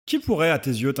Qui pourrait, à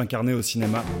tes yeux, t'incarner au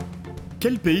cinéma ?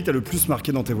 Quel pays t'a le plus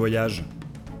marqué dans tes voyages ?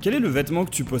 Quel est le vêtement que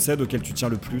tu possèdes auquel tu tiens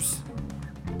le plus ?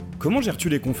 Comment gères-tu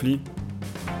les conflits ?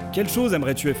 Quelle chose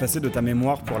aimerais-tu effacer de ta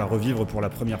mémoire pour la revivre pour la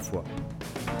première fois ?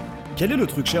 Quel est le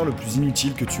truc cher le plus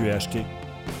inutile que tu aies acheté ?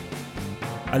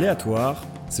 Aléatoire,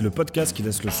 c'est le podcast qui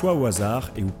laisse le choix au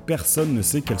hasard et où personne ne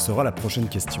sait quelle sera la prochaine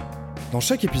question. Dans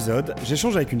chaque épisode,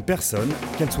 j'échange avec une personne,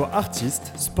 qu'elle soit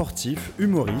artiste, sportif,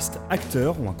 humoriste,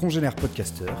 acteur ou un congénère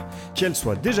podcasteur, qu'elle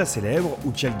soit déjà célèbre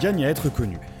ou qu'elle gagne à être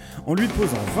connue, en lui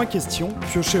posant 20 questions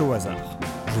piochées au hasard.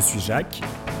 Je suis Jacques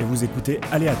et vous écoutez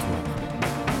Aléatoire.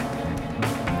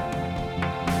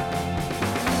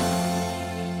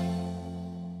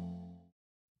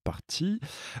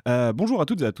 Bonjour à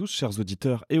toutes et à tous, chers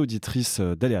auditeurs et auditrices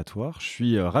d'Aléatoire. Je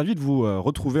suis ravi de vous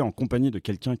retrouver en compagnie de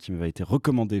quelqu'un qui m'avait été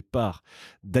recommandé par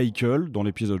Daikel dans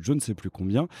l'épisode je ne sais plus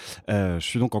combien. Je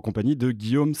suis donc en compagnie de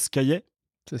Guillaume Scaillet.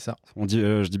 C'est ça.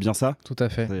 Je dis bien ça ? Tout à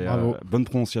fait, bravo. Bonne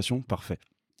prononciation, parfait.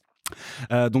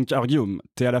 Alors Guillaume,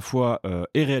 tu es à la fois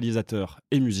et réalisateur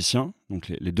et musicien, donc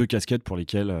les deux casquettes pour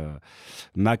lesquelles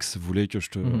Max voulait que je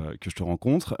te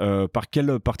rencontre. Par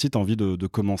quelle partie tu as envie de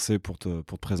commencer pour te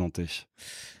présenter ?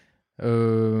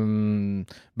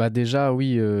 Déjà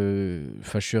oui,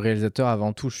 je suis réalisateur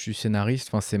avant tout, je suis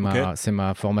scénariste, c'est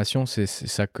ma formation, c'est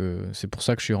pour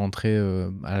ça que je suis rentré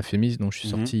à la FEMIS, donc je suis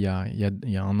sorti il y a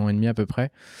 1 an et demi à peu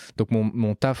près. Donc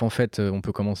mon taf en fait, on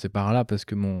peut commencer par là parce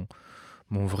que mon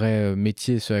vrai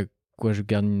métier, ce à quoi je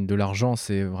gagne de l'argent,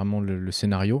 c'est vraiment le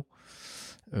scénario.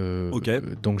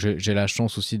 Donc j'ai la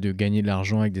chance aussi de gagner de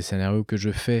l'argent avec des scénarios que je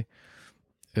fais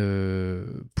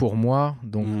pour moi,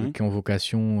 donc qui ont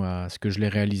vocation à ce que je les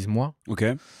réalise moi.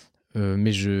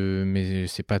 Mais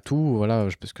c'est pas tout, voilà,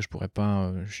 parce que je pourrais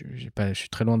pas, je suis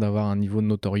très loin d'avoir un niveau de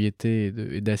notoriété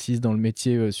et d'assise dans le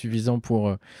métier suffisant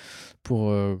pour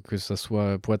que ça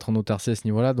soit, pour être en autarcie à ce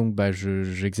niveau-là. Donc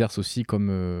j'exerce aussi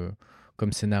comme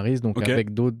scénariste, donc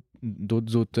avec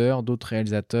d'autres auteurs, d'autres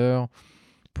réalisateurs,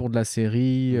 pour de la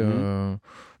série,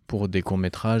 pour des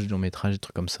courts-métrages, des longs-métrages, des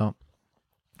trucs comme ça.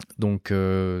 Donc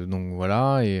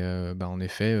voilà, et en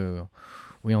effet,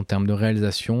 oui, en termes de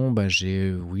réalisation,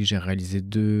 j'ai réalisé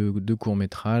deux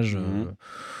courts-métrages,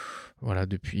 voilà,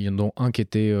 dont un qui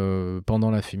était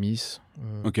pendant la FEMIS,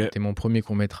 qui était mon premier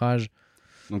court-métrage.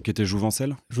 Donc qui était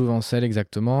Jouvencel ? Jouvencel,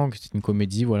 exactement, qui était une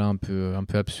comédie, voilà, un peu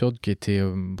absurde, qui était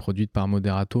produite par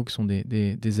Moderato, qui sont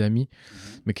des amis,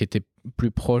 mais qui était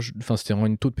plus proche, c'était vraiment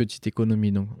une toute petite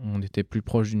économie, donc on était plus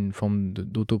proche d'une forme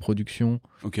d'autoproduction.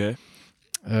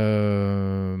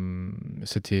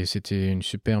 C'était une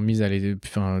super mise à mise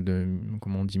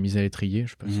à l'étrier,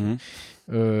 je sais pas.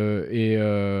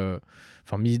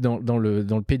 Mise dans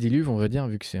le pédiluve, on va dire,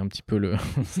 vu que c'est un petit peu le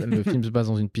film se passe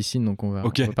dans une piscine, donc on va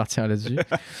partir là-dessus.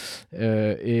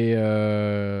 Et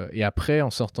après, en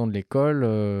sortant de l'école,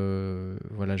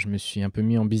 je me suis un peu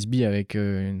mis en bisbille avec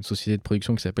une société de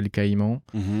production qui s'appelle Caïman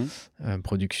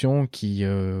Production, qui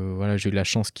j'ai eu la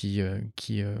chance qui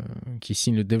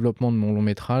signe le développement de mon long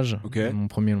métrage, mon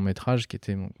premier long métrage, qui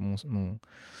était mon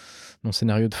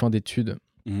scénario de fin d'études.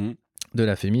 De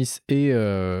la FEMIS, et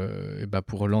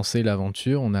pour lancer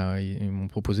l'aventure, ils m'ont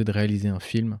proposé de réaliser un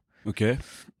film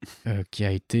qui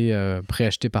a été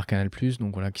préacheté par Canal+,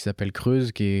 donc voilà, qui s'appelle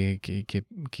Creuse, qui est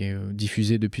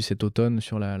diffusé depuis cet automne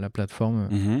sur la plateforme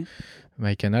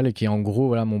MyCanal, et qui est en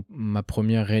gros ma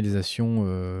première réalisation,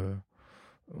 on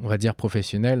va dire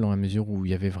professionnelle, dans la mesure où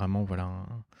il y avait vraiment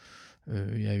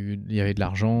il y avait de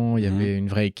l'argent, il y avait une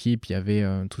vraie équipe, il y avait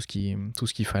tout ce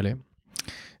qu'il fallait.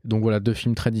 Donc voilà, 2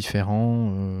 films très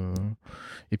différents.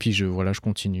 Et puis je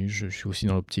continue. Je suis aussi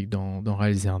dans l'optique d'en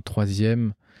réaliser un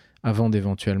 3e, avant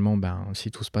d'éventuellement,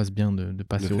 si tout se passe bien, de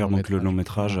passer au long métrage. Le long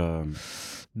métrage.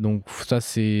 Donc ça,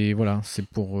 c'est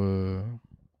pour, on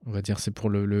va dire, c'est pour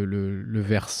le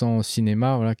versant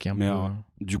cinéma, voilà, qui est un peu.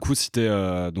 Du coup,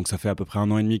 donc ça fait à peu près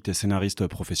 1 an et demi que tu es scénariste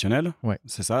professionnel. Ouais.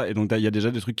 C'est ça. Et donc il y a déjà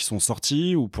des trucs qui sont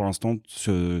sortis, ou pour l'instant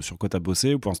sur quoi tu as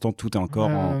bossé, ou pour l'instant tout est encore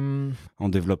en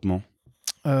développement?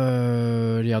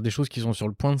 Il y a des choses qui sont sur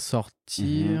le point de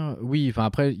sortir. Oui,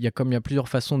 après, il y a plusieurs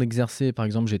façons d'exercer. Par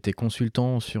exemple, j'étais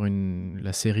consultant sur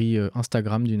la série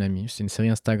Instagram d'une amie. C'est une série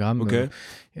Instagram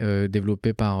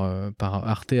développée par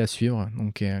Arte à suivre,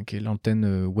 donc qui est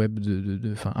l'antenne web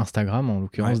de Instagram, en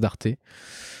l'occurrence d'Arte,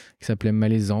 qui s'appelait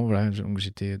Malaisant. Voilà,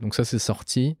 donc ça, c'est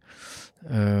sorti.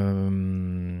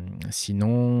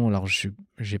 Sinon, alors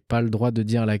j'ai pas le droit de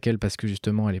dire laquelle parce que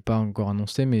justement, elle n'est pas encore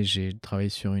annoncée, mais j'ai travaillé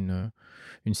sur une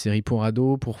série pour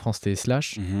ados, pour France Télé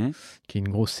Slash, qui est une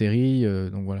grosse série.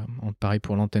 Donc voilà, pareil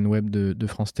pour l'antenne web de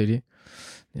France Télé,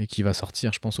 et qui va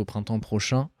sortir, je pense, au printemps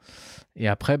prochain. Et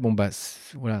après,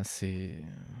 voilà, c'est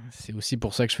aussi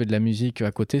pour ça que je fais de la musique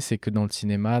à côté, c'est que dans le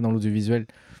cinéma, dans l'audiovisuel,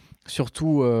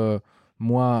 surtout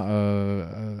moi,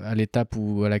 à l'étape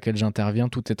à laquelle j'interviens,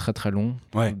 tout est très très long.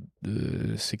 Ouais.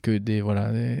 C'est que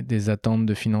des attentes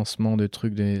de financement, de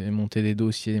trucs, des montées des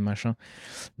dossiers, des machins.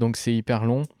 Donc c'est hyper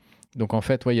long. Donc en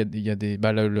fait, il y a des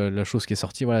la chose qui est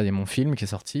sortie, voilà, il y a mon film qui est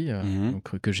sorti,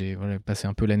 donc, que j'ai passé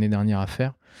un peu l'année dernière à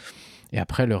faire. Et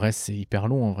après, le reste, c'est hyper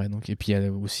long en vrai. Donc, et puis, il y a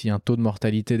aussi un taux de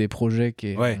mortalité des projets qui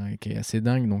est assez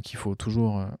dingue. Donc, il faut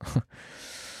toujours,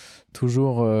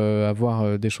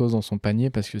 avoir des choses dans son panier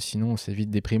parce que sinon, c'est vite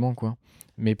déprimant, quoi.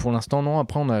 Mais pour l'instant, non.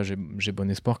 Après, j'ai bon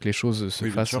espoir que les choses se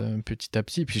fassent petit à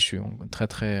petit. Puis, je suis très,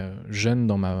 très jeune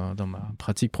dans ma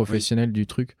pratique professionnelle du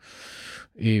truc.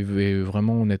 Et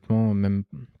vraiment, honnêtement, même...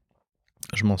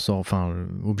 Je m'en sors,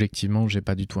 objectivement, j'ai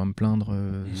pas du tout à me plaindre.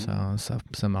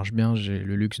 Ça marche bien. J'ai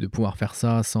le luxe de pouvoir faire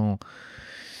ça sans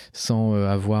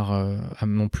avoir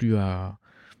non plus à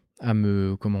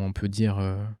me, comment on peut dire,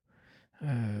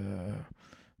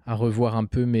 à revoir un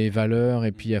peu mes valeurs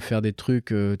et puis à faire des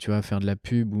trucs, tu vois, faire de la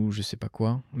pub ou je sais pas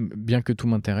quoi. Bien que tout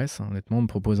m'intéresse, hein, honnêtement, on me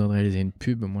proposerait de réaliser une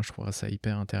pub, moi je trouverais ça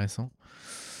hyper intéressant.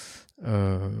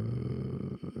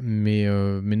 Mais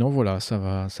non, voilà, ça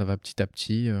va petit à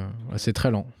petit. C'est très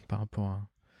lent par rapport à...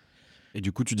 Et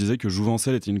du coup, tu disais que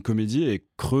Jouvencel était une comédie et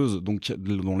Creuse, donc,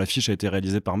 dont l'affiche a été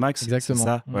réalisée par Max. Exactement. C'est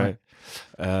ça, ouais.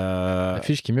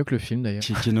 L'affiche qui est mieux que le film d'ailleurs.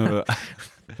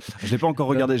 Je l'ai pas encore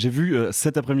regardé. J'ai vu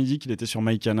cet après-midi qu'il était sur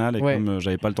MyCanal et comme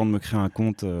j'avais pas le temps de me créer un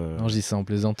compte. Non, je dis ça en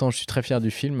plaisantant. Je suis très fier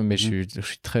du film, mais je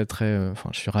suis très très.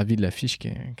 Je suis ravi de l'affiche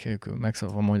que Max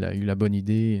il a eu la bonne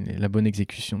idée, et la bonne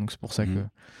exécution. Donc c'est pour ça que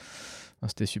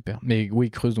c'était super. Mais oui,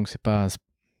 Creuse, donc c'est pas.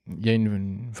 Il y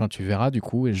a tu verras du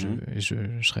coup, et je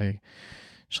serais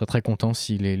très content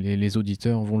si les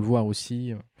auditeurs vont le voir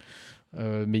aussi.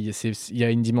 Mais il y a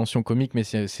une dimension comique, mais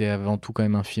c'est avant tout quand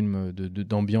même un film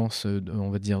d'ambiance, on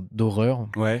va dire d'horreur,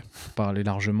 pour parler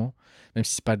largement. Même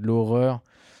si c'est pas de l'horreur,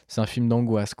 c'est un film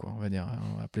d'angoisse, quoi. On va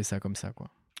appeler ça comme ça, quoi.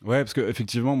 Ouais, parce que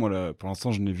effectivement, moi, là, pour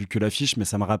l'instant, je n'ai vu que l'affiche, mais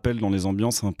ça me rappelle dans les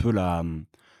ambiances un peu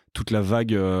toute la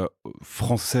vague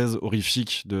française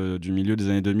horrifique du milieu des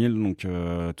années 2000, donc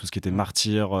tout ce qui était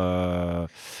Martyr,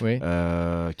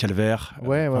 Calvaire,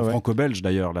 franco-belge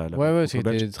d'ailleurs.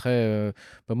 C'était très...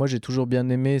 moi, j'ai toujours bien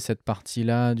aimé cette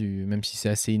partie-là, même si c'est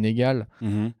assez inégal.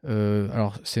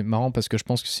 Alors, c'est marrant parce que je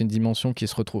pense que c'est une dimension qui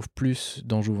se retrouve plus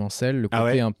dans Jouvencel, le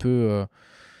côté un peu...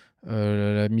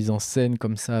 la mise en scène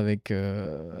comme ça, avec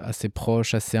assez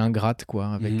proche, assez ingrate, quoi,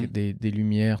 avec des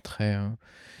lumières très...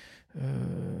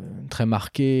 très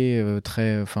marqué,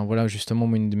 justement,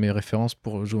 moi, une de mes références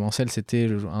pour Jouvencel, c'était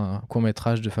un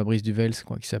court-métrage de Fabrice Duvels,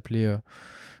 quoi, qui s'appelait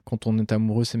Quand on est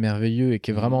amoureux, c'est merveilleux, et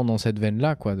qui est vraiment dans cette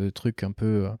veine-là, quoi, de trucs un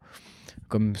peu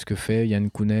comme ce que fait Yann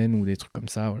Kounen ou des trucs comme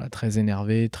ça, voilà, très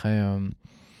énervés, très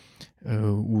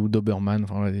ou Doberman,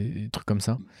 des trucs comme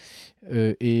ça.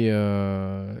 Et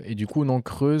du coup, non,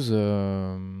 Creuse,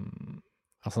 alors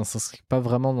ça ne s'inscrit pas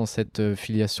vraiment dans cette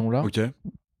filiation-là. Ok.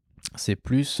 C'est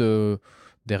plus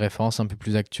des références un peu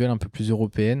plus actuelles, un peu plus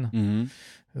européennes,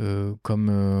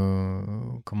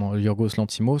 comme Yorgos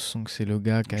Lanthimos. Donc c'est le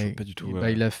gars qui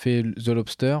il a fait The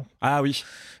Lobster. Ah oui.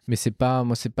 Mais c'est pas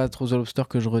trop The Lobster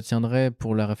que je retiendrai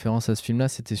pour la référence à ce film-là.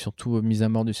 C'était surtout Mise à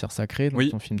mort du cerf sacré, donc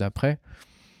son film d'après.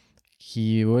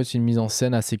 Qui c'est une mise en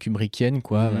scène assez kubrickienne,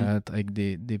 quoi, avec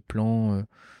des plans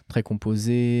très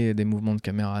composés, des mouvements de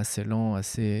caméra assez lents,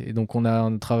 et donc on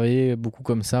a travaillé beaucoup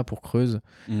comme ça pour Creuse,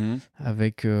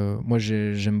 avec moi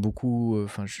j'aime beaucoup,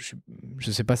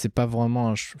 je sais pas, c'est pas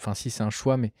vraiment si c'est un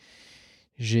choix, mais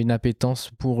j'ai une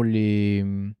appétence pour les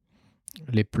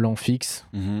plans fixes,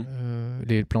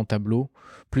 les plans tableaux,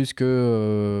 plus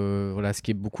que ce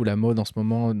qui est beaucoup la mode en ce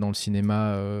moment dans le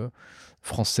cinéma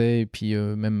français, et puis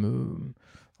même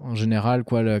en général,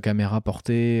 quoi, la caméra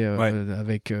portée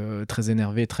avec très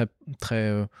énervé, très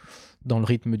très dans le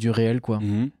rythme du réel, quoi.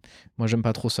 Moi, j'aime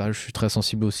pas trop ça. Je suis très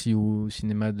sensible aussi au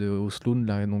cinéma de Osloon,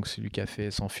 là, donc celui qui a fait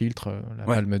Sans filtre, la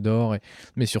Palme d'Or,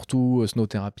 mais surtout Snow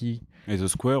Therapy. Et The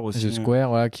Square aussi. The Square,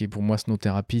 voilà, qui pour moi, Snow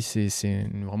Therapy, c'est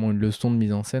vraiment une leçon de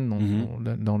mise en scène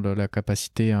dans la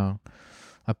capacité à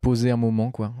poser un moment,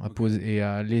 quoi, poser et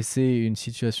à laisser une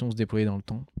situation se déployer dans le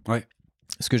temps. Ouais.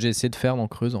 Ce que j'ai essayé de faire dans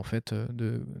Creuse, en fait,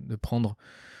 de prendre,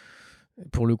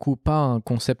 pour le coup, pas un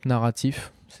concept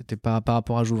narratif, C'était par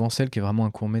rapport à Jouvencel, qui est vraiment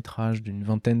un court-métrage d'une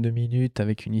 20aine de minutes,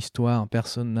 avec une histoire, un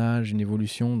personnage, une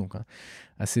évolution, donc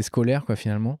assez scolaire, quoi,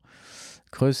 finalement.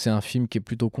 Creuse, c'est un film qui est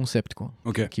plutôt concept, quoi.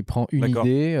 Ok. Qui prend une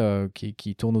idée,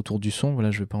 qui tourne autour du son, voilà,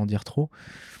 je vais pas en dire trop,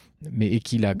 et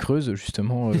qui la creuse,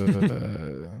 justement,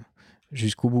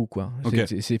 jusqu'au bout, quoi.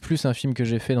 Okay. C'est plus un film que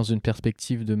j'ai fait dans une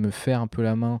perspective de me faire un peu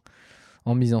la main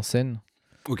en mise en scène,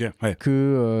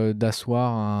 que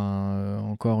d'asseoir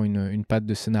encore une patte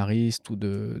de scénariste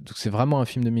donc c'est vraiment un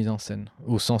film de mise en scène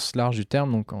au sens large du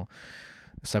terme, donc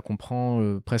ça comprend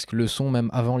presque le son même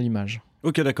avant l'image.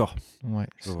 Ok, d'accord. Ouais,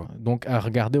 donc à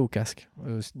regarder au casque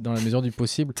dans la mesure du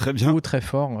possible. Très bien. Ou très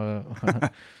fort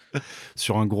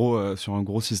sur un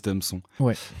gros système son.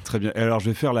 Ouais. Très bien. Et alors je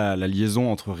vais faire la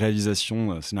liaison entre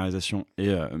réalisation, scénarisation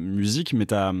et musique, mais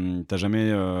t'as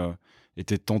jamais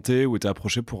été tenté ou été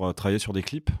approché pour travailler sur des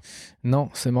clips? Non,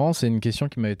 c'est marrant, c'est une question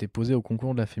qui m'a été posée au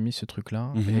concours de la FEMI, ce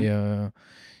truc-là.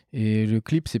 Et le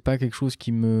clip, c'est pas quelque chose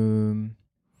qui me...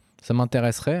 Ça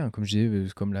m'intéresserait, hein, comme je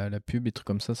disais, comme la pub et trucs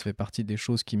comme ça fait partie des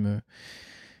choses qui me...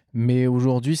 Mais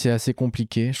aujourd'hui, c'est assez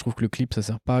compliqué. Je trouve que le clip, ça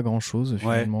sert pas à grand-chose,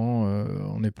 finalement.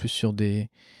 On est plus sur des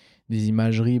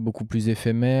imageries beaucoup plus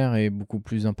éphémères et beaucoup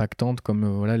plus impactantes, comme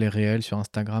voilà, les réels sur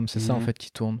Instagram. C'est ça, en fait,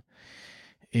 qui tourne.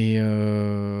 Et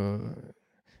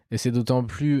c'est d'autant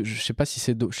plus... Je sais pas si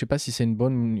c'est une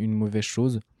bonne ou une mauvaise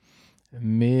chose,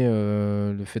 mais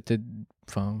le fait est...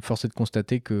 Enfin, force est de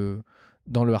constater que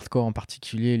dans le hardcore en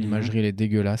particulier, l'imagerie elle est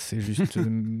dégueulasse, c'est juste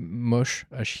moche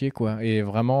à chier, quoi. Et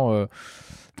vraiment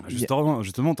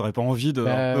justement, t'aurais pas envie de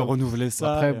un peu renouveler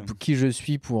ça? Après, qui je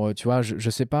suis pour, tu vois, je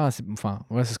sais pas, enfin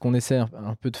voilà, c'est ce qu'on essaie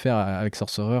un peu de faire avec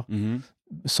Sorcerer,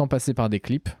 sans passer par des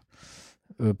clips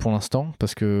pour l'instant,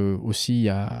 parce que aussi il y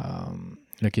a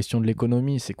la question de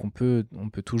l'économie, c'est on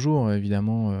peut toujours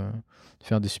évidemment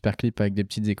faire des super clips avec des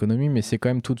petites économies, mais c'est quand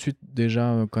même tout de suite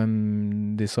déjà quand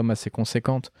même des sommes assez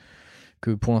conséquentes que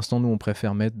pour l'instant nous on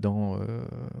préfère mettre dans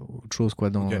autre chose,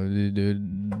 quoi, dans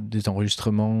des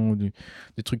enregistrements,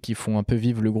 des trucs qui font un peu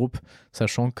vivre le groupe,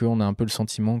 sachant qu'on a un peu le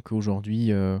sentiment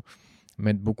qu'aujourd'hui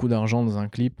mettre beaucoup d'argent dans un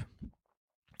clip,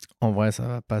 en vrai ça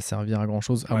va pas servir à grand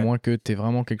chose, à moins que t'aies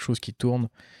vraiment quelque chose qui tourne.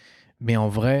 Mais en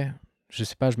vrai, je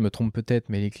sais pas, je me trompe peut-être,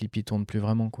 mais les clips ils tournent plus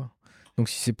vraiment, quoi. Donc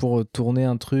si c'est pour tourner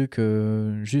un truc,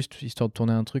 juste histoire de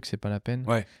tourner un truc, c'est pas la peine.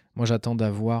 Moi j'attends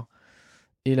d'avoir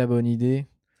et la bonne idée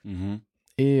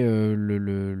et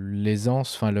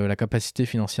l'aisance, enfin la capacité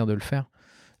financière de le faire.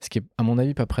 Ce qui est à mon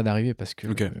avis pas près d'arriver, parce que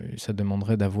ça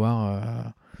demanderait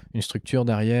d'avoir une structure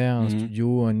derrière, un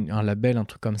studio, un label, un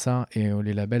truc comme ça. Et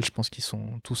les labels, je pense qu'ils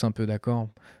sont tous un peu d'accord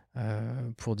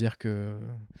pour dire que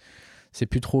c'est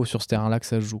plus trop sur ce terrain-là que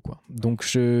ça se joue, quoi. Donc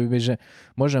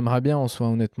moi j'aimerais bien, en soi,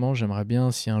 honnêtement, j'aimerais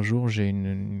bien si un jour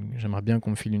j'aimerais bien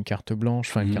qu'on me file une carte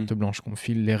blanche, une carte blanche, qu'on me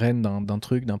file les rênes d'un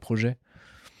truc, d'un projet,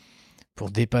 pour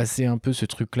dépasser un peu ce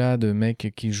truc-là de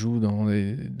mecs qui jouent dans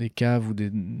des caves ou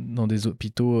dans des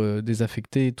hôpitaux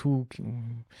désaffectés et tout.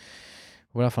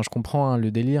 Voilà, enfin je comprends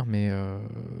le délire, mais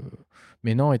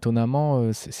non, étonnamment,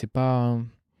 c'est pas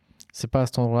à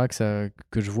cet endroit-là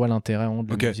que je vois l'intérêt de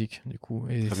la musique, du coup.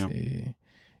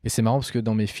 Et c'est marrant parce que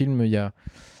dans mes films,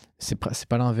 c'est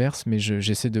pas l'inverse, mais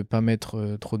j'essaie de pas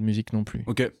mettre trop de musique non plus.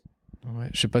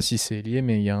 Je sais pas si c'est lié,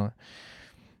 mais il y a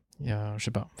je sais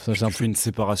pas. Tu fais une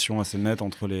séparation assez nette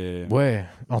entre les... Ouais,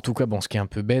 en tout cas, ce qui est un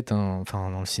peu bête, hein,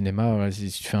 enfin, dans le cinéma, voilà, si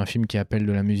tu fais un film qui appelle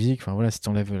de la musique, enfin voilà, si tu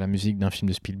enlèves la musique d'un film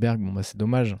de Spielberg, c'est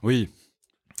dommage. Oui.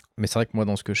 Mais c'est vrai que moi,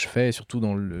 dans ce que je fais, et surtout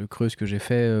dans le Creuse que j'ai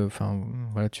fait,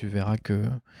 voilà, tu verras que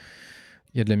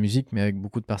il y a de la musique, mais avec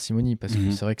beaucoup de parcimonie, parce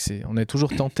que c'est vrai que on est toujours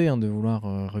tenté de vouloir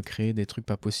recréer des trucs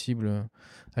pas possibles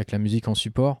avec la musique en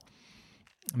support.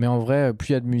 Mais en vrai, plus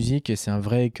il y a de musique, et c'est un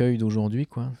vrai écueil d'aujourd'hui,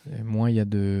 quoi, et moins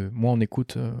on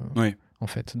écoute, en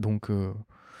fait. Donc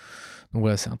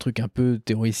voilà, c'est un truc un peu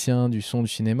théoricien du son du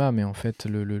cinéma, mais en fait,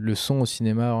 le son au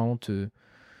cinéma vraiment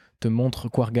te montre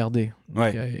quoi regarder.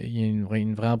 Il y a une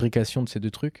vraie imbrication de ces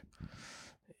deux trucs.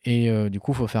 Et du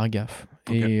coup, il faut faire gaffe.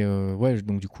 Et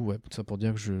donc du coup, tout ça pour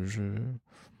dire que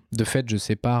de fait, je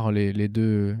sépare les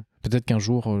deux. Peut-être qu'un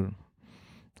jour,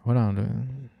 voilà,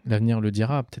 l'avenir le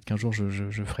dira. Peut-être qu'un jour,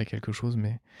 je ferai quelque chose,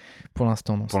 mais pour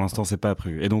l'instant, non. Pour l'instant, c'est pas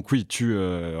prévu. Et donc, oui,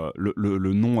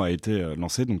 le nom a été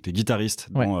lancé. Donc, tu es guitariste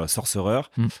dans Sorcerer,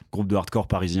 groupe de hardcore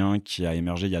parisien qui a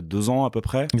émergé il y a 2 ans à peu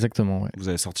près. Exactement, ouais. Vous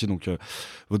avez sorti donc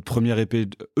votre premier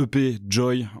EP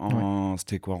Joy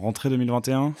c'était quoi, rentrée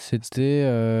 2021? C'était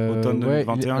automne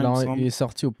 2021. Alors, il est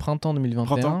sorti au printemps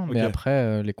 2021, mais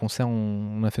après les concerts,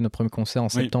 on a fait notre premier concert en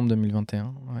septembre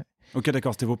 2021. Ok,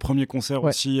 d'accord, c'était vos premiers concerts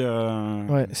aussi.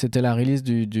 Ouais, c'était la release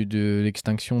de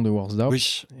l'extinction de Words Out.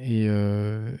 Oui. Et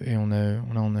on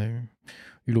a eu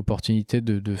eu l'opportunité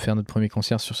de faire notre premier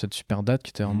concert sur cette super date qui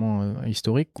était vraiment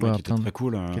historique, quoi. Qui était très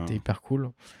cool. Qui était hyper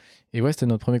cool. Et ouais, c'était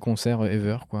notre premier concert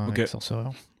ever, quoi, avec Sorcerer.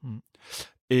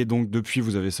 Et donc, depuis,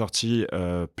 vous avez sorti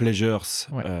Pleasures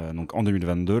donc en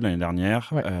 2022, l'année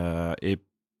dernière. Et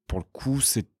pour le coup,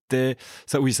 c'était...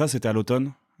 Ça, c'était à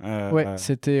l'automne.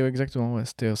 C'était exactement. Ouais,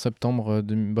 c'était en septembre.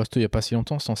 C'était il n'y a pas si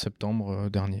longtemps, c'était en septembre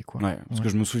dernier. Quoi. Parce que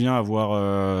je me souviens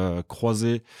avoir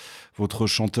croisé votre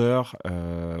chanteur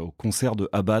au concert de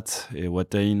Abbat et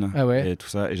Watain et tout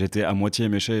ça. Et j'étais à moitié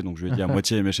éméché. Donc je lui ai dit à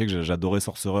moitié éméché que j'adorais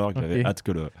Sorcerer, que j'avais hâte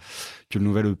que le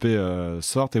nouvel EP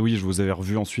sorte. Et oui, je vous avais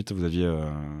revu ensuite. Vous aviez,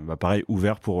 pareil,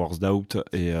 ouvert pour Worst Doubt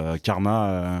et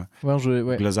Karma,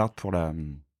 Glazart pour la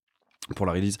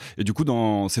release. Et du coup,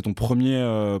 c'est ton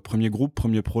premier groupe,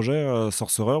 premier projet,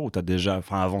 Sorcerer, ou t'as déjà,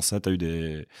 avant ça, t'as eu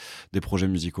des projets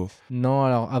musicaux? Non,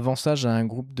 alors avant ça, j'ai un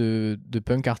groupe de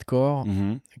punk hardcore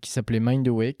qui s'appelait Mind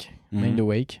Awake,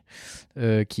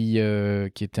 qui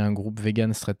était un groupe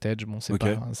vegan straight edge. Bon, c'est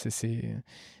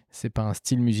pas un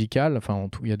style musical. Enfin,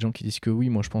 il y a des gens qui disent que oui,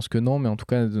 moi je pense que non, mais en tout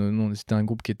cas, non, c'était un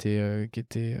groupe qui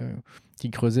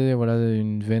creusait,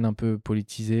 une veine un peu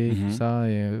politisée, tout ça,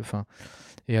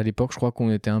 et à l'époque, je crois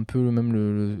qu'on était un peu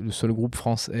le seul groupe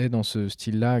français dans ce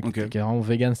style-là, qui était vraiment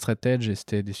vegan straight edge, et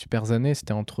c'était des super années.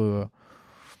 C'était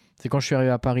c'est quand je suis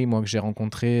arrivé à Paris, moi, que j'ai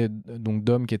rencontré donc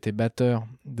Dom, qui était batteur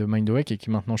de Mind Awake et qui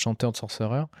est maintenant chanteur de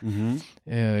Sorcerer,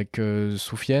 et que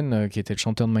Soufiane, qui était le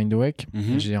chanteur de Mind Awake.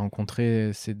 J'ai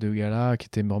rencontré ces deux gars-là, qui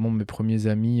étaient vraiment mes premiers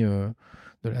amis de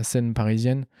la scène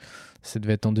parisienne. Ça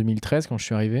devait être en 2013 quand je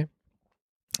suis arrivé.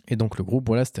 Et donc le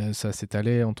groupe, ça s'est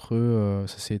étalé entre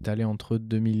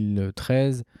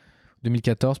 2013,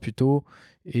 2014 plutôt,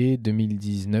 et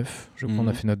 2019. Je crois qu'on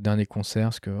a fait notre dernier concert,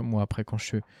 parce que moi après, quand je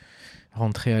suis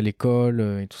rentré à l'école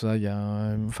et tout ça,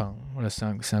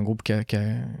 c'est un groupe qui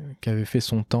avait fait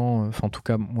son temps, en tout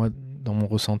cas moi dans mon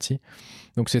ressenti.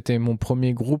 Donc c'était mon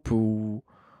premier groupe où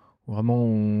vraiment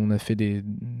on a fait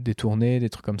des tournées, des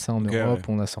trucs comme ça en Europe,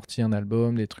 on a sorti un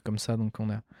album, des trucs comme ça, donc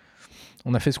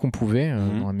on a fait ce qu'on pouvait,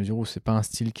 dans la mesure où c'est pas un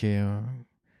style qui est...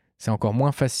 c'est encore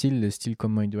moins facile, les styles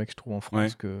comme Mind Awake, je trouve, en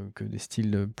France, que des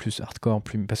styles plus hardcore,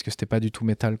 parce que c'était pas du tout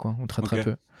métal, quoi, ou très très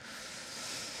peu.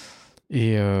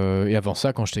 Et avant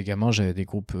ça, quand j'étais gamin, j'ai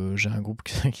un groupe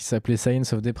qui s'appelait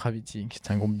Science of Depravity, qui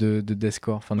était un groupe de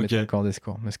deathcore, de metalcore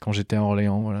deathcore. Mais c'est quand j'étais à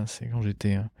Orléans, c'est quand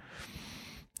j'étais un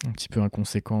petit peu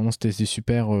inconséquent. Non, c'était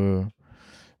super...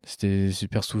 C'était des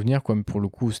super souvenirs, quoi. Mais pour le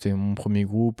coup, c'était mon premier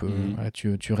groupe.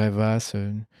 Tu rêvasses.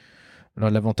 Alors,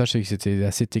 l'avantage, c'est que c'était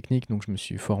assez technique, donc je me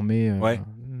suis formé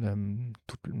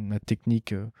toute la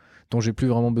technique dont j'ai plus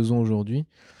vraiment besoin aujourd'hui.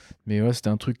 Mais c'était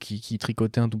un truc qui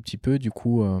tricotait un tout petit peu. Du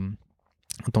coup,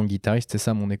 en tant que guitariste, c'est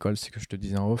ça mon école, c'est que je te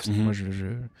disais en off. Moi,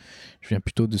 je viens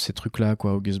plutôt de ces trucs-là,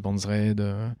 quoi. August Burns Red,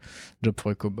 Job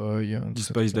for a Cowboy.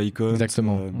 Spiced Icons.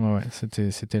 Exactement. Ouais,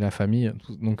 c'était la famille.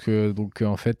 Donc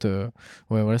en fait,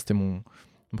 c'était mon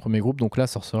premier groupe. Donc là,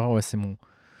 Sorcerer,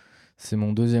 c'est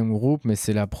mon deuxième groupe, mais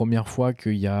c'est la première fois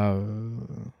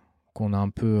qu'on a un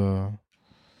peu...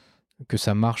 que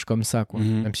ça marche comme ça, quoi.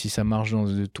 Même si ça marche dans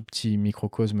de tout petits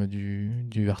microcosmes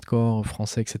du hardcore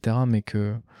français, etc., mais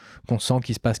qu'on sent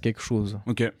qu'il se passe quelque chose.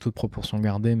 Toute proportion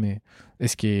gardée, et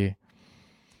ce qui est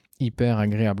hyper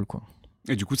agréable, quoi.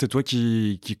 Et du coup, c'est toi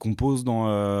qui compose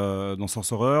dans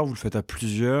Sorcerer, vous le faites à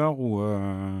plusieurs ou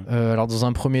alors, dans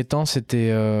un premier temps,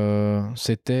 c'était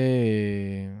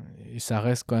et ça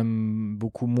reste quand même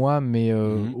beaucoup moi, mais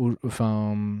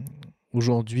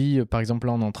aujourd'hui, par exemple,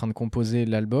 là, on est en train de composer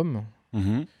l'album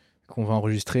qu'on va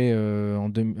enregistrer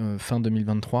fin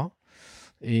 2023.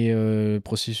 Et le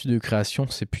processus de création,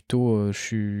 c'est plutôt... je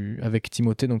suis avec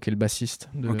Timothée, donc, qui est le bassiste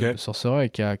de Sorcerer, et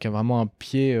qui a vraiment un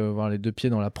pied, voire les deux pieds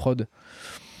dans la prod.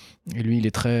 Et lui, il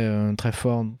est très, très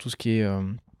fort dans tout ce qui est...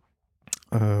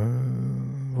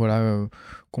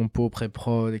 compo,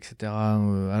 pré-prod, etc.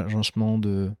 Agencement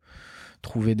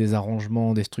trouver des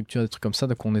arrangements, des structures, des trucs comme ça.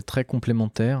 Donc on est très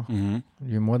complémentaires,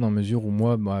 lui et moi, dans la mesure où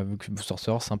moi, vu que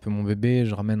Sorcerer, c'est un peu mon bébé,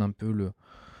 je ramène un peu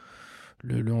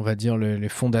on va dire les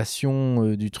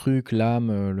fondations du truc,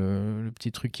 l'âme, le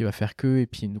petit truc qui va faire que. Et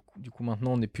puis du coup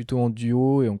maintenant on est plutôt en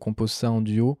duo et on compose ça en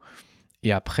duo.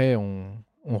 Et après on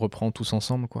reprend tous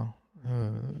ensemble, quoi.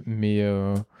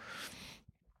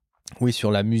 Oui, sur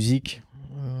la musique,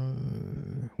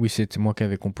 oui, c'était moi qui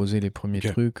avais composé les premiers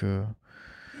trucs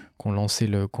qu'on lançait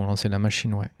la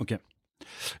machine, ouais.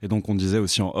 Et donc on disait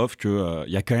aussi en off que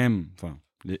y a quand même,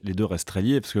 les deux restent très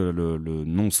liés parce que le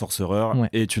nom Sorcerer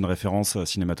est une référence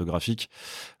cinématographique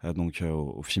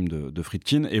au film de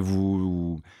Friedkin, et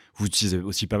vous utilisez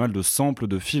aussi pas mal de samples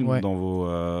de films dans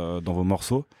vos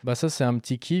morceaux. Bah ça c'est un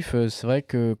petit kiff. C'est vrai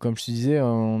que comme je te disais,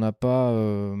 on n'a pas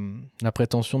la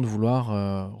prétention de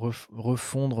vouloir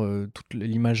refondre toute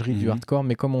l'imagerie du hardcore,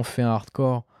 mais comme on fait un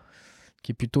hardcore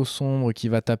qui est plutôt sombre, qui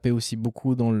va taper aussi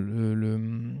beaucoup dans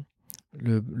le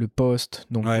post,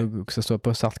 donc que ce soit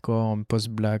post-hardcore,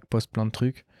 post-black, post-plein de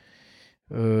trucs,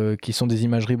 qui sont des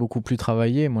imageries beaucoup plus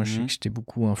travaillées. Moi, je sais que j'étais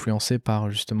beaucoup influencé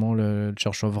par justement le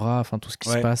Church of Ra, enfin tout ce qui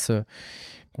se passe,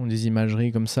 qui ont des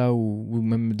imageries comme ça, ou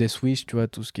même Death Wish, tu vois,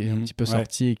 tout ce qui est un petit peu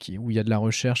sorti et où il y a de la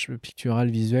recherche picturale,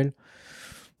 visuelle.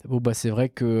 Bon, bah, c'est vrai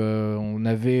que on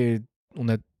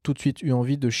a tout de suite eu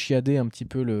envie de chiader un petit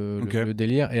peu le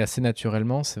délire, et assez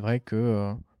naturellement, c'est vrai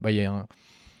que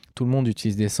tout le monde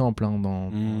utilise des samples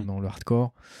dans le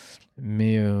hardcore,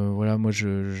 mais voilà, moi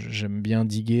j'aime bien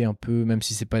diguer un peu, même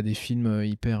si c'est pas des films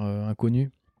hyper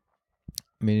inconnus,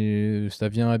 mais ça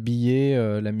vient habiller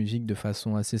la musique de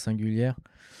façon assez singulière.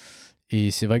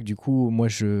 Et c'est vrai que du coup, moi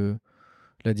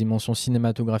la dimension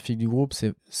cinématographique du groupe,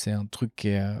 c'est un truc qui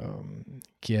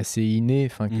est assez inné,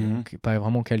 enfin qui est pas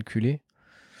vraiment calculé.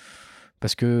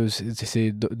 Parce que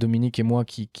c'est Dominique et moi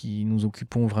qui nous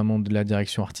occupons vraiment de la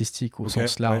direction artistique au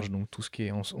sens large. Donc tout ce qui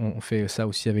est, on fait ça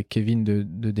aussi avec Kevin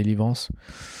de Délivrance,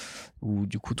 où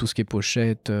du coup tout ce qui est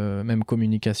pochette, même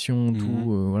communication,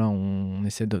 tout, voilà, on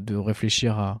essaie de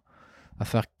réfléchir à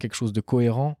faire quelque chose de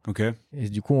cohérent. Et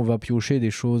du coup on va piocher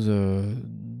des choses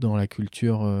dans la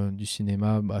culture du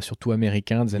cinéma, surtout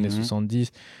américain des années 70,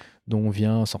 dont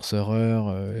vient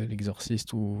Sorcerer,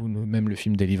 L'Exorciste, ou même le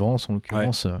film Délivrance en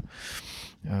l'occurrence.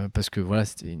 Parce que voilà,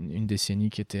 c'était une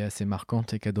décennie qui était assez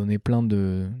marquante et qui a donné plein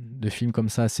de films comme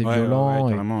ça assez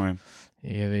violents.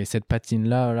 Et cette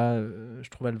patine-là, je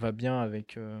trouve elle va bien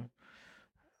avec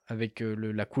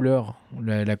la couleur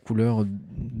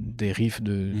des riffs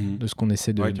de ce qu'on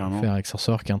essaie de faire avec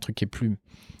Sorcerer, qui est un truc qui est plus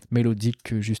mélodique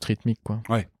que juste rythmique, quoi.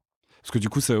 Ouais. Parce que du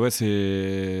coup,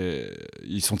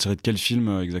 ils sont tirés de quel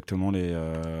film exactement,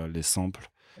 les samples?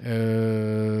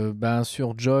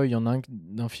 Sur Joy, il y en a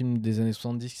d'un film des années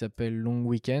 70 qui s'appelle Long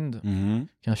Weekend,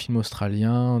 qui est un film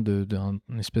australien d'une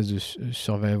espèce de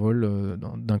survival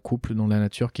d'un couple dans la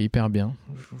nature, qui est hyper bien.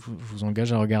 Je vous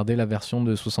engage à regarder la version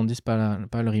de 70, pas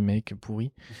le remake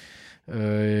pourri.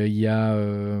 Il y a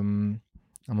un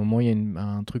moment, il y a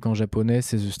un truc en japonais,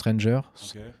 c'est The Stranger.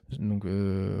 Donc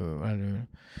voilà,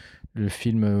 le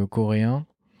film coréen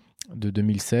de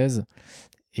 2016.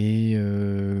 Et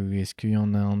est-ce qu'il y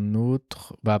en a un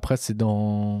autre? Après,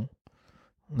 on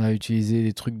a utilisé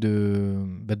des trucs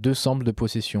deux samples de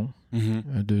Possession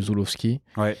de Zulawski.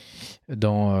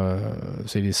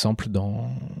 C'est les samples dans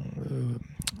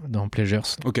Pleasures.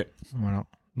 Voilà.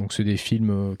 Donc c'est des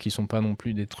films qui sont pas non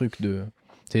plus des trucs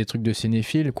c'est des trucs de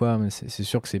cinéphiles, quoi. Mais c'est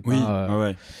sûr que c'est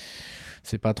pas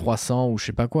c'est pas 300 ou je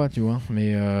sais pas quoi, tu vois.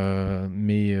 Mais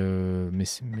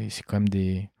c'est quand même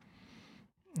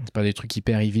c'est pas des trucs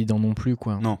hyper évidents non plus,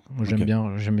 quoi. Non. Moi,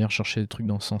 j'aime bien chercher des trucs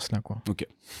dans ce sens-là, quoi. Ok,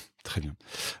 très bien.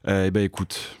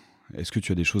 Écoute, est-ce que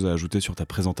tu as des choses à ajouter sur ta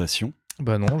présentation?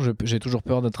 Non, j'ai toujours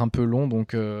peur d'être un peu long,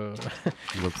 donc on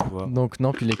va pouvoir... donc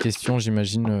non, puis les questions,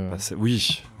 j'imagine...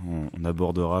 oui, on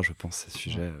abordera, je pense, ces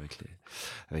sujets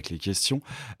avec les questions.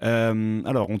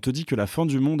 Alors, on te dit que la fin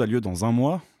du monde a lieu dans 1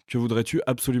 mois. Que voudrais-tu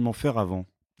absolument faire avant?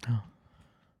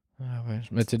 Je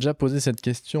m'étais déjà posé cette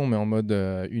question, mais en mode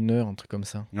 1 heure, un truc comme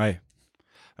ça. Ouais.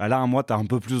 Là, 1 mois, t'as un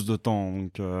peu plus de temps.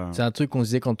 Donc, c'est un truc qu'on se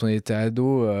disait quand on était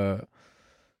ado.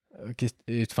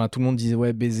 Enfin, tout le monde disait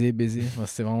ouais, baiser. Enfin,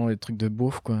 c'est vraiment les trucs de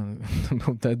beauf, quoi.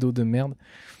 D'ado de merde.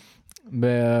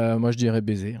 Moi, je dirais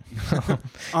baiser.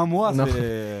 1 mois, non.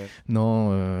 c'est...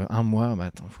 Non, 1 mois,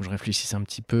 attends, faut que je réfléchisse un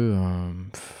petit peu.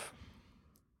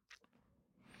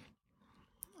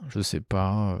 Je sais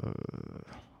pas.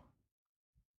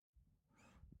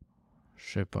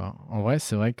 Je sais pas. En vrai,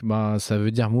 c'est vrai que ça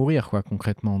veut dire mourir, quoi,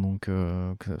 concrètement. Donc,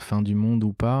 fin du monde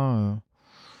ou pas,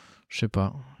 je sais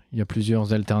pas. Il y a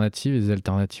plusieurs alternatives, des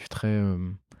alternatives très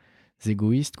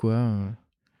égoïstes, quoi.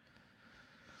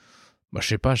 Je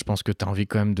sais pas, je pense que tu as envie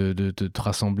quand même de te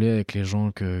rassembler avec les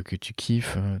gens que tu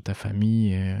kiffes, ta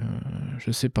famille, et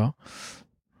je sais pas.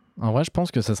 En vrai, je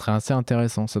pense que ça serait assez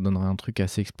intéressant, ça donnerait un truc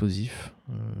assez explosif.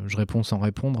 Je réponds sans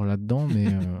répondre là-dedans,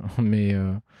 mais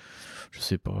je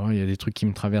sais pas, il y a des trucs qui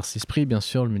me traversent l'esprit, bien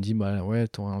sûr. Je me dis, ouais,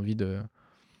 t'aurais envie de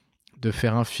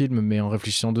faire un film, mais en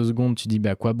réfléchissant 2 secondes, tu dis,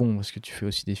 à quoi bon? Parce que tu fais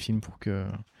aussi des films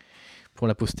pour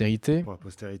la postérité. Pour la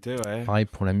postérité, ouais. Pareil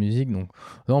pour la musique. Donc,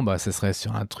 non, ça serait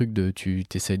sur un truc tu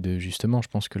t'essayes de, justement, je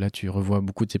pense que là, tu revois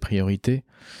beaucoup de tes priorités.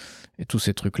 Et tous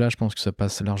ces trucs-là, je pense que ça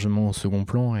passe largement au second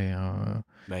plan. Et,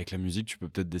 avec la musique, tu peux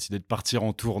peut-être décider de partir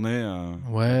en tournée,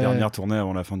 ouais. la dernière tournée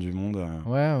avant la fin du monde.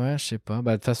 Ouais, je sais pas.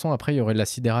 Bah, de toute façon, après, il y aurait de la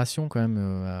sidération quand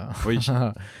même Oui.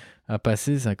 à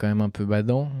passer. C'est quand même un peu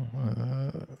badant.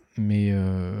 Mais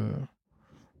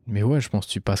ouais, je pense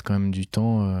que tu passes quand même du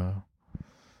temps.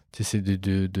 Tu essaies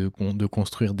de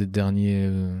construire des derniers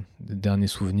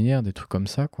souvenirs, des trucs comme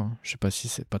ça, quoi. Je sais pas si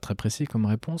c'est pas très précis comme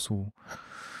réponse ou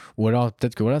alors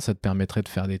peut-être que voilà, ça te permettrait de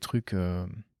faire des trucs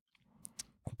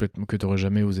complètement que tu n'aurais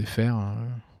jamais osé faire.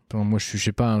 Enfin, moi, je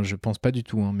sais pas, hein, je pense pas du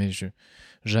tout, hein, mais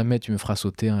jamais tu me feras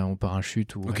sauter en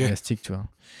parachute ou en élastique, tu vois.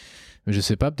 Mais je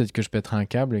sais pas, peut-être que je pèterai un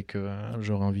câble et que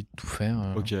j'aurais envie de tout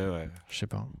faire. Ok, ouais. Je sais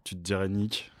pas. Tu te dirais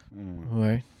Nick.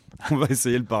 Ouais. On va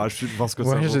essayer le parachute, voir ce que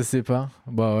ça vaut. Ouais, je sais pas.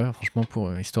 Bah ouais, franchement,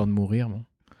 pour histoire de mourir, bon.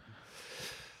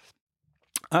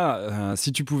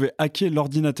 Si tu pouvais hacker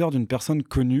l'ordinateur d'une personne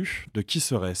connue, de qui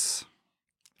serait-ce?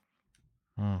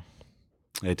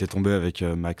 Elle était tombée avec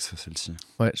Max, celle-ci.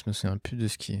 Ouais, je me souviens plus de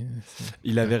ce qui est.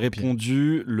 Il avait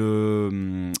répondu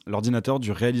l'ordinateur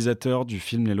du réalisateur du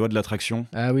film Les Lois de l'attraction.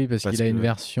 Ah oui, parce qu'il a une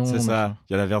version. C'est ça.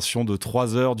 Il y a la version de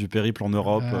 3 heures du périple en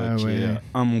Europe qui est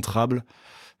immontrable.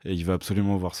 Et il veut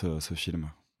absolument voir ce film.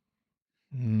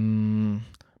 Bon,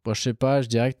 je sais pas, je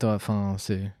dirais que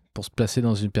c'est pour se placer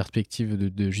dans une perspective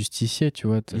de justicier, tu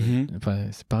vois.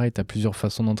 C'est pareil, tu as plusieurs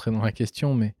façons d'entrer dans la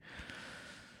question, mais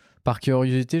par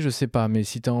curiosité, je sais pas. Mais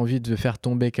si tu as envie de faire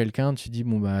tomber quelqu'un, tu dis,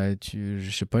 bon, bah, je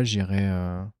sais pas, j'irai.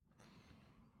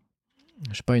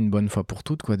 Je sais pas, une bonne fois pour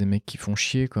toutes, quoi. Des mecs qui font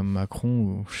chier comme Macron,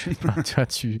 ou je sais pas, tu vois,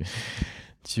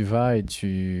 tu vas et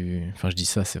tu. Enfin, je dis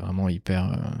ça, c'est vraiment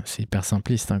c'est hyper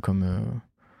simpliste hein,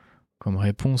 comme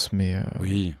réponse, mais.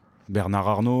 Oui. Bernard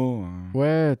Arnault.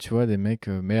 Ouais, tu vois, des mecs.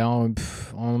 Mais en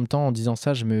même temps, en disant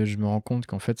ça, je me rends compte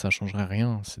qu'en fait, ça changerait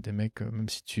rien. C'est des mecs,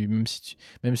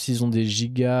 même s'ils ont des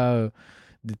gigas,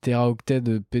 des téraoctets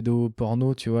de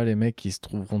pédoporno, tu vois, les mecs, ils se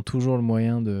trouveront toujours le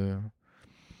moyen de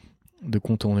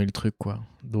contourner le truc, quoi.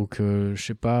 Donc, je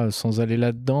sais pas, sans aller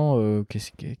là-dedans,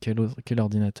 quel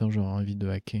ordinateur j'aurais envie de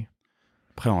hacker?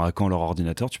 Après, en hackant leur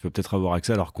ordinateur, tu peux peut-être avoir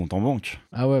accès à leur compte en banque.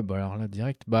 Ah ouais, bah alors là,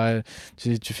 direct. Bah,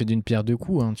 tu fais d'une pierre deux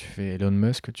coups. Hein. Tu fais Elon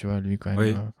Musk, tu vois, lui, quand même.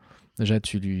 Oui. Déjà,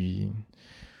 je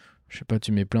sais pas,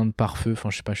 tu mets plein de pare-feu. Enfin,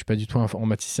 je sais pas, je suis pas du tout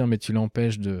informaticien, mais tu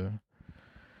l'empêches de.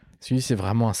 Celui, c'est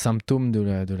vraiment un symptôme de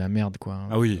la merde, quoi.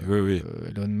 Ah oui.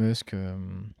 Elon Musk,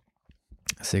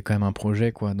 c'est quand même un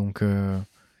projet, quoi. Donc,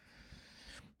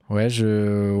 ouais,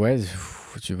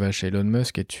 tu vas chez Elon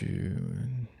Musk et tu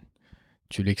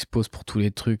l'exposes pour tous les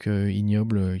trucs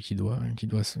ignobles qu'il doit.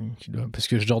 Parce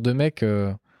que ce genre de mec,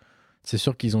 c'est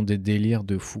sûr qu'ils ont des délires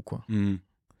de fou, quoi.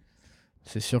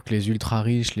 C'est sûr que les ultra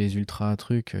riches, les ultra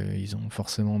trucs, ils ont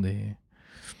forcément des.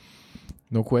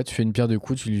 Donc ouais, tu fais une pierre deux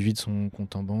coups, tu lui vides son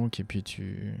compte en banque et puis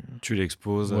tu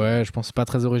l'exposes. Ouais, je pense que c'est pas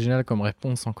très original comme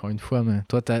réponse, encore une fois, mais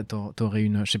toi, t'aurais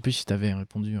une. Je sais plus si t'avais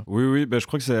répondu. Oui, bah, je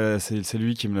crois que c'est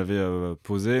lui qui me l'avait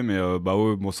posé, mais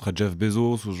ce serait Jeff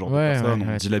Bezos ou ce genre de personne.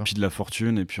 On dilapide la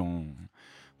fortune et puis on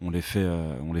les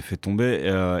fait tomber.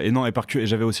 Et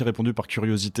j'avais aussi répondu par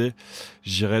curiosité.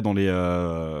 J'irais dans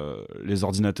les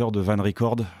ordinateurs de Van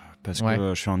Record. Parce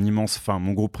que je suis un immense. Enfin,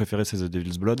 mon groupe préféré, c'est The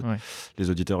Devil's Blood. Ouais.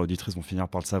 Les auditeurs et auditrices vont finir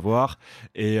par le savoir.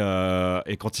 Et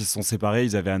quand ils se sont séparés,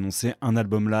 ils avaient annoncé un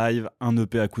album live, un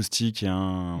EP acoustique et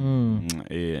un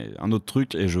autre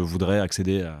truc. Et je voudrais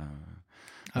accéder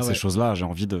à ces choses-là. J'ai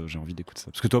envie d'écouter ça.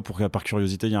 Parce que toi, par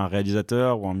curiosité, il y a un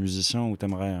réalisateur ou un musicien où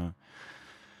t'aimerais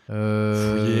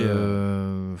fouiller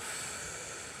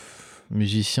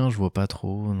Musicien, je vois pas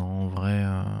trop. Non, en vrai.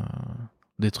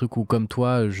 Des trucs où, comme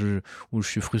toi, où je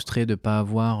suis frustré de pas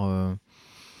avoir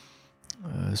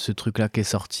ce truc-là qui est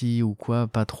sorti ou quoi,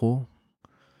 pas trop.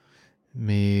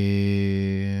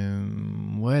 Mais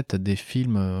ouais, t'as des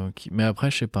films Mais après,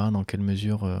 je sais pas dans quelle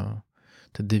mesure.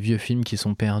 T'as des vieux films qui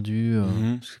sont perdus.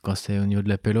 Parce que quand c'est au niveau de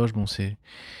la péloche, bon, c'est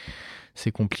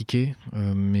compliqué.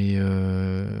 Mais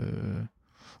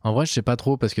en vrai, je sais pas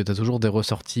trop parce que t'as toujours des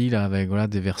ressorties là, avec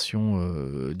des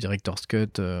versions Director's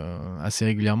Cut assez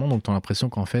régulièrement. Donc t'as l'impression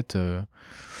qu'en fait,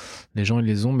 les gens ils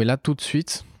les ont. Mais là, tout de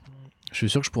suite, je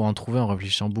suis sûr que je pourrais en trouver en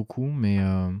réfléchissant beaucoup. Mais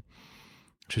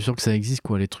je suis sûr que ça existe,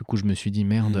 quoi. Les trucs où je me suis dit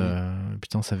merde,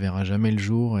 putain, ça verra jamais le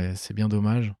jour et c'est bien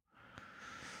dommage.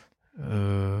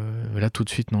 Là, tout de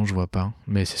suite, non, je vois pas.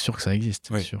 Mais c'est sûr que ça existe.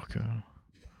 C'est sûr que.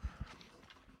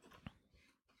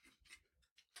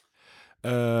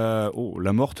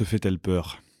 La mort te fait-elle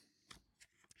peur?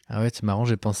 Ah ouais, c'est marrant,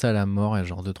 j'ai pensé à la mort il y a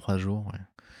genre 2-3 jours.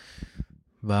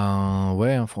 Ben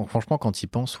ouais, franchement, quand y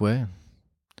penses, ouais.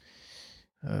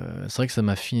 C'est vrai que ça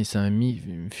m'a filé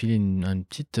une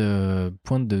petite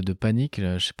pointe de panique.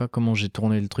 Là. Je sais pas comment j'ai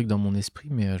tourné le truc dans mon esprit,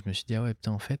 mais je me suis dit, ah ouais,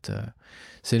 putain, en fait,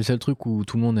 c'est le seul truc où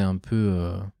tout le monde est un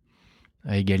peu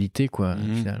à égalité, quoi,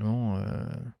 finalement.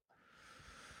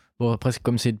 Bon, après,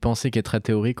 comme c'est une pensée qui est très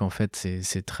théorique, en fait,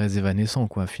 c'est très évanescent,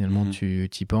 quoi. Finalement, tu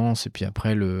y penses, et puis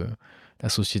après, la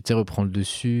société reprend le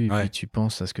dessus, et puis tu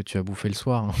penses à ce que tu as bouffé le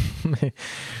soir.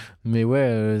 mais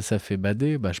ouais, ça fait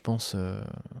bader, bah, je pense.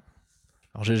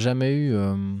 Alors, j'ai jamais eu.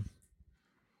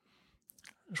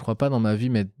 Je crois pas dans ma vie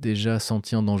m'être déjà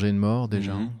senti en danger de mort,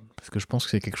 déjà. Parce que je pense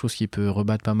que c'est quelque chose qui peut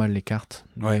rebattre pas mal les cartes.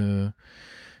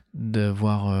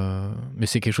 D'avoir. Mais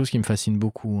c'est quelque chose qui me fascine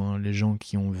beaucoup, hein, les gens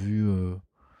qui ont vu.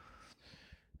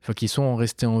 Enfin, qui sont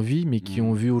restés en vie, mais qui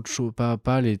ont vu autre chose.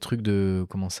 Pas les trucs de.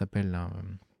 Comment ça s'appelle là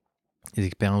les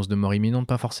expériences de mort imminente,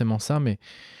 pas forcément ça, mais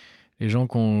les gens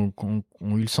qui ont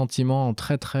eu le sentiment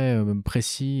très très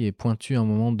précis et pointu à un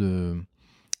moment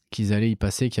qu'ils allaient y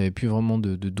passer, qu'il n'y avait plus vraiment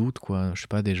de doute, quoi. Je sais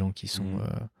pas, des gens qui sont.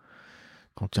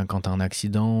 Quand t'as un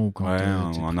accident ou quand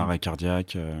un arrêt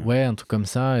cardiaque. Ouais, un truc comme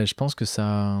ça. Et je pense que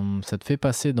ça te fait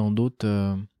passer dans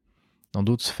d'autres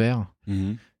sphères.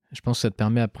 Je pense que ça te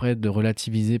permet après de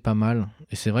relativiser pas mal.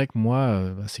 Et c'est vrai que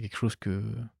moi, c'est quelque chose que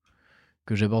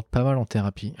j'aborde pas mal en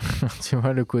thérapie. Tu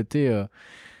vois, le côté...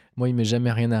 moi, il m'est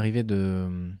jamais rien arrivé de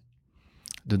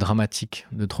dramatique,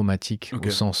 de traumatique, au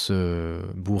sens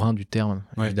bourrin du terme.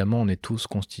 Évidemment, on est tous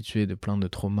constitués de plein de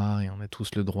traumas et on a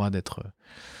tous le droit d'être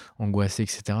angoissés,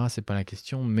 etc. C'est pas la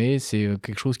question. Mais c'est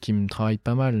quelque chose qui me travaille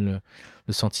pas mal.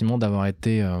 Le sentiment d'avoir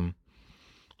été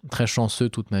très chanceux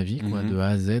toute ma vie, quoi, de A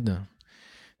à Z.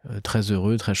 Très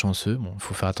heureux, très chanceux. Bon, il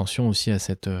faut faire attention aussi à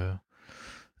cette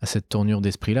tournure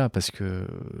d'esprit-là, parce que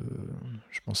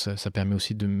je pense que ça permet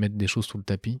aussi de mettre des choses sous le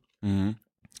tapis.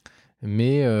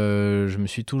 Mais je me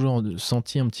suis toujours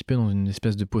senti un petit peu dans une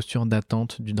espèce de posture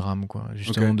d'attente du drame, quoi.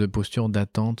 Justement, de posture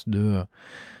d'attente de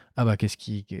ah bah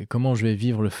comment je vais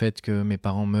vivre le fait que mes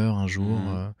parents meurent un jour.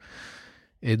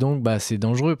 Et donc, bah, c'est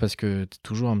dangereux parce que tu es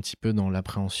toujours un petit peu dans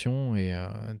l'appréhension et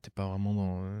t'es pas vraiment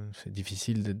dans. C'est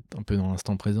difficile d'être un peu dans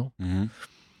l'instant présent.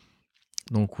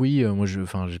 Donc oui, moi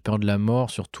j'ai peur de la mort,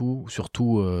 surtout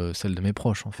celle de mes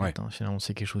proches, en fait. Finalement,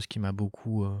 c'est quelque chose qui m'a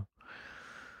beaucoup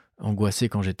angoissé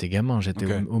quand j'étais gamin. J'étais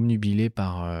omnubilé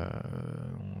par...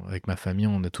 avec ma famille,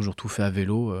 on a toujours tout fait à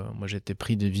vélo. Moi, j'étais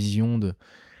pris de visions de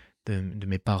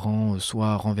mes parents,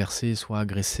 soit renversés, soit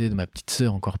agressés, de ma petite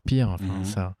sœur, encore pire.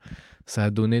 Enfin, ça a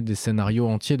donné des scénarios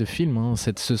entiers de films, hein.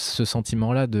 Ce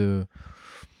sentiment-là de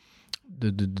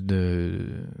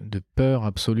peur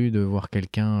absolue de voir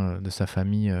quelqu'un de sa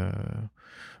famille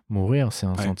mourir, c'est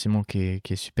un sentiment qui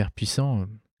est super puissant.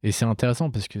 Et c'est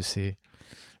intéressant parce que c'est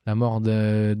la mort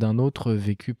d'un autre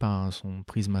vécue par son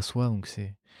prisme à soi. Donc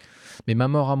mais ma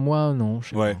mort à moi, non. Je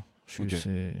sais pas.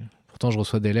 Pourtant, je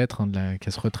reçois des lettres de la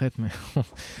casse-retraite, mais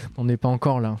on n'est pas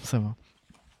encore là, ça va.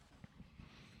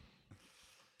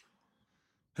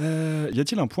 Y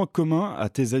a-t-il un point commun à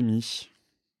tes amis ?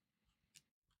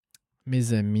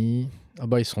 Mes amis,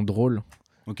 ils sont drôles.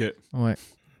 Ok. Ouais.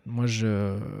 Moi,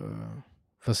 je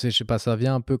sais pas, ça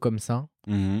vient un peu comme ça.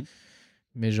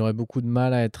 Mais j'aurais beaucoup de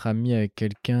mal à être ami avec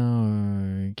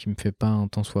quelqu'un qui me fait pas un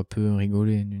tant soit peu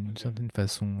rigoler d'une certaine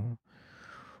façon.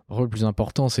 Le plus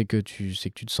important, c'est que tu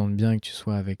te sentes bien et que tu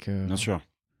sois avec. Bien sûr.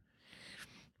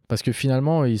 Parce que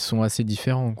finalement, ils sont assez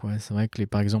différents, quoi. C'est vrai que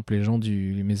par exemple, les gens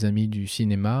mes amis du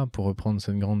cinéma, pour reprendre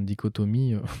cette grande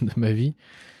dichotomie de ma vie,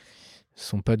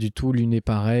 sont pas du tout l'une et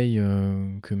pareille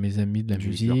que mes amis de la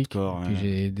musique. Puis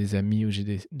j'ai des amis,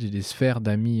 j'ai des sphères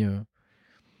d'amis,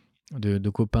 de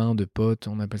copains, de potes,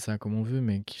 on appelle ça comme on veut,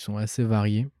 mais qui sont assez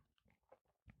variés.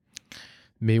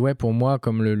 Mais ouais, pour moi,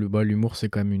 comme l'humour, c'est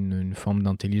quand même une forme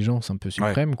d'intelligence un peu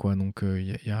suprême, quoi. Donc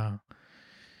je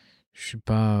suis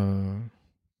pas...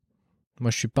 Moi,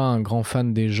 je suis pas un grand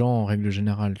fan des gens en règle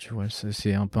générale, tu vois.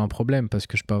 C'est un peu un problème parce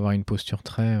que je peux avoir une posture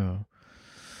très...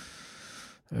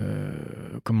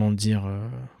 comment dire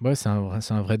c'est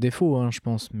un vrai défaut, hein, je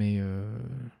pense, mais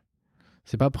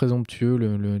c'est pas présomptueux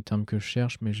le terme que je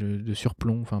cherche, mais de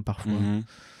surplomb, enfin parfois.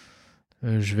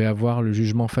 Je vais avoir le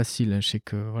jugement facile. Je sais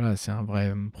que voilà, c'est un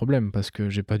vrai problème parce que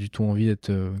j'ai pas du tout envie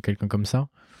d'être quelqu'un comme ça.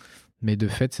 Mais de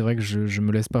fait, c'est vrai que je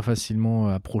me laisse pas facilement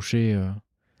approcher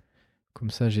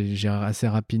comme ça. J'ai assez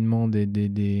rapidement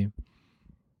des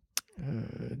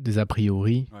a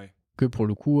priori que pour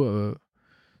le coup,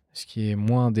 ce qui est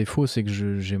moins un défaut, c'est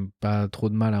que j'ai pas trop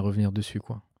de mal à revenir dessus,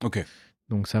 quoi. Ok.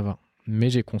 Donc ça va. Mais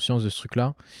j'ai conscience de ce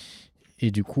truc-là. Et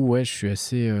du coup, ouais,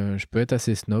 je peux être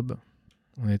assez snob,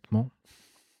 honnêtement.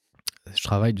 Je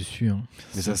travaille dessus, hein.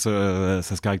 Mais ça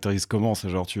se caractérise comment ? C'est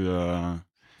genre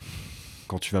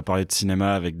quand tu vas parler de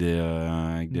cinéma avec des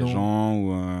gens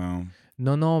ou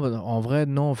Non, en vrai,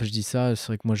 non. Enfin, je dis ça, c'est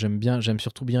vrai que moi, j'aime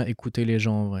surtout bien écouter les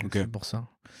gens, en vrai. Ok. C'est pour ça.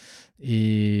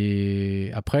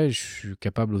 Et après, je suis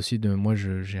capable aussi de... Moi,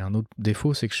 j'ai un autre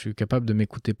défaut, c'est que je suis capable de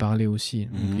m'écouter parler aussi.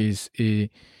 Donc, et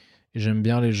j'aime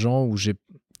bien les gens où j'ai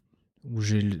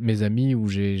mes amis, où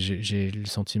j'ai le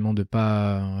sentiment de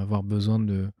pas avoir besoin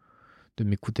de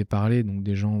m'écouter parler. Donc,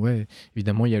 des gens, ouais,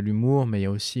 évidemment, il y a l'humour, mais il y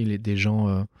a aussi des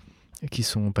gens qui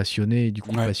sont passionnés et du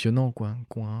coup passionnants, quoi,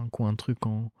 qui ont un truc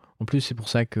en plus. C'est pour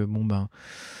ça que, bon, ben...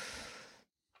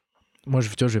 Moi, tu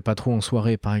vois, je vais pas trop en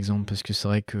soirée, par exemple, parce que c'est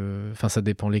vrai que... Enfin, ça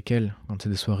dépend lesquelles. Quand c'est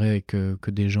des soirées avec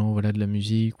que des gens, voilà, de la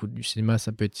musique ou du cinéma,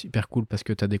 ça peut être hyper cool parce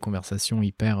que tu as des conversations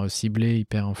hyper ciblées,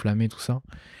 hyper enflammées, tout ça.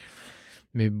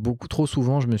 Mais beaucoup trop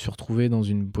souvent, je me suis retrouvé dans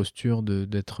une posture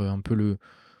d'être un peu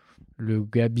le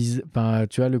gars enfin,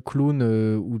 tu vois, le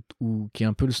clown qui est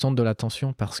un peu le centre de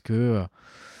l'attention parce que...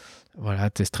 Voilà,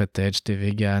 t'es straight edge, t'es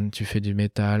vegan, tu fais du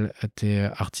métal, t'es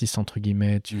artiste entre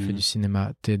guillemets, tu fais du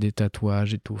cinéma, t'es des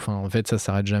tatouages et tout. Enfin, en fait, ça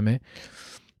s'arrête jamais.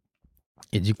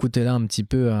 Et du coup, t'es là un petit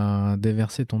peu à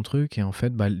déverser ton truc. Et en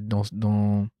fait, bah,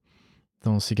 dans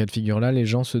ces cas de figure-là, les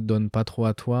gens se donnent pas trop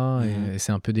à toi. Et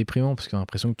c'est un peu déprimant parce qu'on a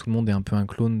l'impression que tout le monde est un peu un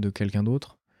clone de quelqu'un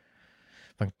d'autre.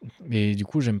 Enfin, et du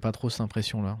coup, j'aime pas trop cette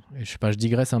impression-là. Et je sais pas, je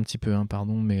digresse un petit peu, hein,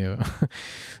 pardon, mais...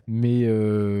 mais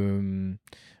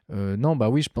non, bah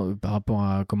oui, par rapport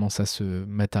à comment ça se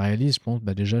matérialise, je pense,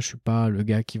 bah déjà, je suis pas le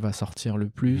gars qui va sortir le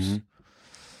plus.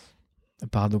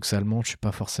 Paradoxalement, je suis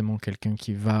pas forcément quelqu'un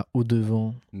qui va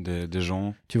au-devant. Des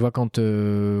gens. Tu vois, quand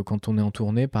on est en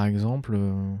tournée, par exemple,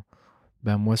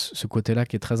 bah moi, ce côté-là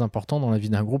qui est très important dans la vie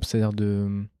d'un groupe, c'est-à-dire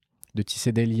de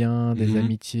tisser des liens, des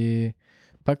amitiés,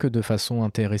 pas que de façon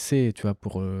intéressée, tu vois,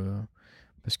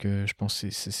 parce que je pense que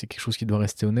c'est quelque chose qui doit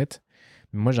rester honnête.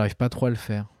 Mais moi, j'arrive pas trop à le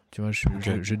faire. Tu vois,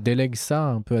 je délègue ça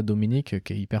un peu à Dominique,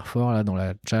 qui est hyper fort là dans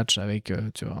la tchatch avec,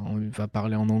 tu vois, on va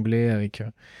parler en anglais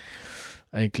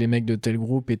avec les mecs de tel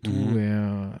groupe et tout. Et,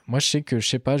 moi, je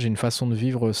sais pas, j'ai une façon de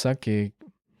vivre ça je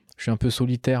suis un peu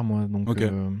solitaire, moi.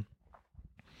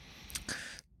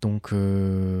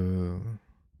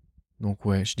 Donc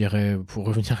ouais, je dirais, pour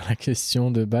revenir à la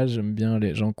question de base, j'aime bien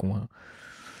les gens qui ont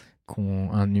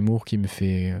un humour qui me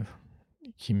fait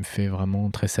vraiment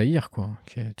tressaillir, quoi.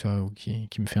 Tu vois, ou qui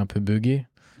me fait un peu bugger.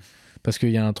 Parce qu'il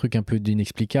y a un truc un peu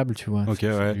d'inexplicable, tu vois.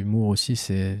 L'humour aussi,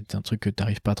 c'est un truc que tu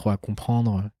n'arrives pas trop à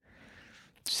comprendre.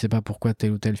 Tu sais pas pourquoi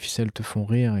telle ou telle ficelle te font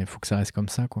rire, et il faut que ça reste comme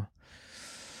ça, quoi.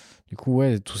 Du coup,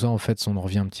 ouais, tout ça, en fait, on en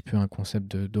revient un petit peu à un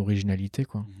concept d'originalité,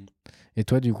 quoi. Et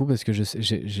toi, du coup, parce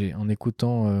que en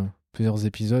écoutant plusieurs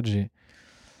épisodes,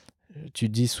 tu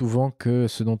dis souvent que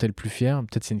ce dont tu es le plus fier,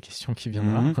 peut-être c'est une question qui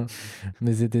viendra,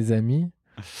 mais c'est tes amis.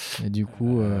 Et du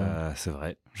coup... C'est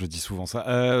vrai, je dis souvent ça.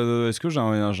 Est-ce que j'ai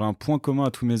un point commun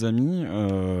à tous mes amis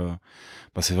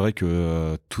bah, c'est vrai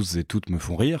que tous et toutes me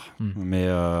font rire, mais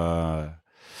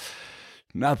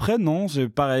après, non, j'ai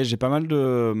pareil, j'ai pas mal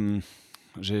de...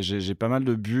 J'ai pas mal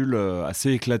de bulles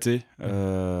assez éclatées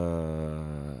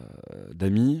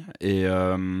d'amis et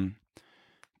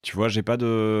tu vois, j'ai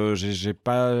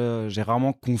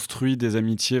rarement construit des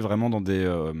amitiés vraiment dans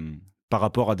des par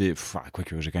rapport à des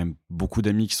quoique j'ai quand même beaucoup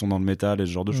d'amis qui sont dans le métal et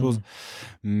ce genre de choses,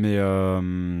 mais c'est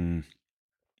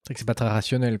vrai que c'est pas très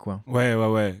rationnel, quoi.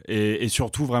 Ouais et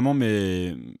surtout vraiment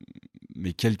mes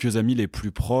quelques amis les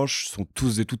plus proches sont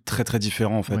tous et toutes très très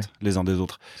différents en fait, les uns des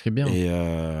autres. C'est bien. Et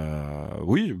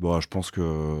oui, bah, je pense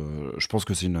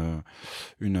que c'est une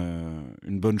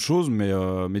bonne chose,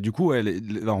 mais du coup,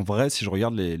 en vrai, si je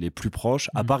regarde les plus proches,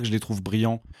 à part que je les trouve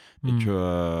brillants et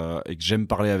que j'aime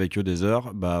parler avec eux des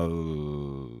heures, bah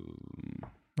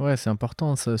ouais, c'est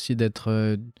important ça aussi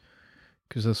d'être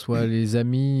que ce soit les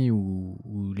amis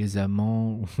ou les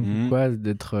amants ou quoi,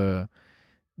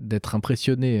 d'être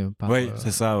impressionné par... Oui, c'est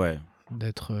ça, ouais.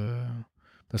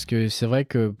 Parce que c'est vrai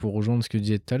que, pour rejoindre ce que je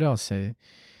disais tout à l'heure, ça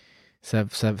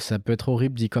peut être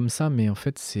horrible dit comme ça, mais en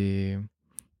fait, c'est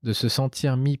de se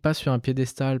sentir mis, pas sur un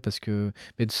piédestal,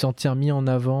 mais de se sentir mis en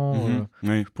avant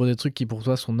pour des trucs qui pour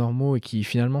toi sont normaux et qui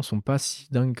finalement sont pas si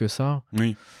dingues que ça.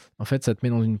 Oui. En fait, ça te met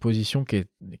dans une position qui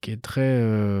est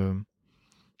très...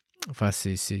 Enfin,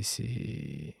 c'est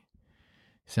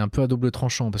un peu à double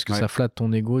tranchant parce que ça flatte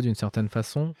ton ego d'une certaine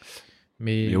façon.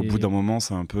 Mais au bout d'un moment,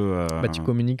 c'est un peu... Bah, tu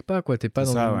communiques pas, quoi. T'es pas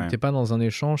dans un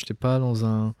échange, t'es pas dans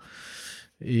un...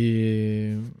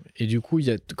 Et du coup,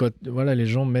 voilà, les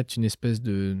gens mettent une espèce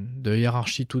de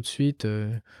hiérarchie tout de suite,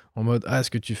 en mode « Ah,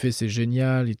 ce que tu fais, c'est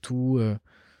génial et tout. »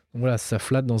 Donc voilà, ça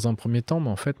flatte dans un premier temps, mais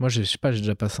en fait, moi, je sais pas, j'ai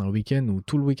déjà passé un week-end où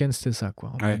tout le week-end, c'était ça,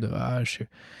 quoi. En mode,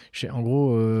 en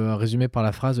gros, résumé par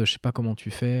la phrase « Je sais pas comment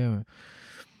tu fais. »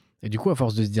 Et du coup, à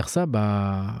force de se dire ça,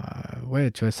 ouais,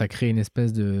 tu vois, ça crée une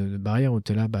espèce de barrière où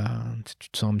tu es là, tu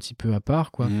te sens un petit peu à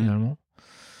part, quoi, finalement.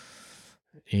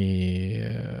 Et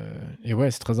ouais,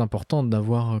 c'est très important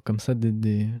d'avoir comme ça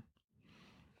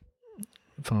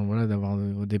enfin, voilà, d'avoir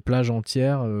des plages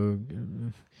entières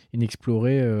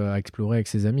inexplorées à explorer avec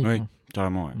ses amis. Oui, quoi.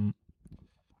 carrément, ouais.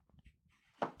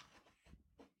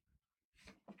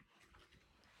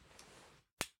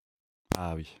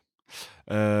 Ah oui.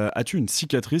 As-tu une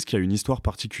cicatrice qui a une histoire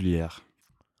particulière?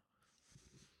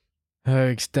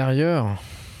 Extérieur.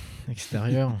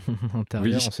 Intérieur,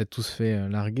 Oui. on s'est tous fait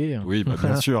larguer. Oui,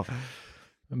 bien sûr.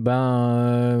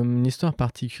 Une histoire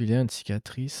particulière, une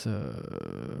cicatrice.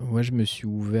 Ouais, je me suis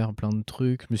ouvert plein de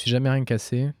trucs. Je me suis jamais rien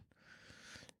cassé.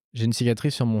 J'ai une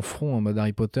cicatrice sur mon front en mode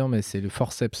Harry Potter, mais c'est le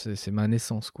forceps, c'est ma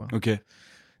naissance, quoi. Ok.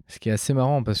 Ce qui est assez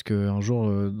marrant parce qu'un jour,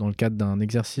 dans le cadre d'un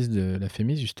exercice de la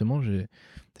Fémis, justement, j'ai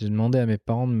demandé à mes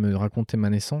parents de me raconter ma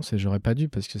naissance et j'aurais pas dû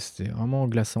parce que c'était vraiment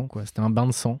glaçant, quoi. C'était un bain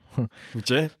de sang.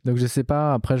 Ok. Donc je sais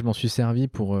pas, après je m'en suis servi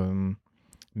pour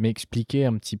m'expliquer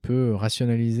un petit peu,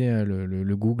 rationaliser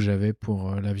le goût que j'avais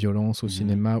pour la violence au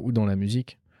cinéma ou dans la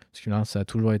musique. Parce que là, ça a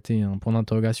toujours été un point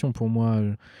d'interrogation pour moi.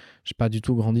 J'ai pas du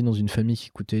tout grandi dans une famille qui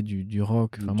écoutait du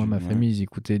rock. Enfin, moi, ma famille, ils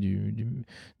écoutaient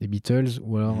des Beatles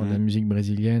ou alors de la musique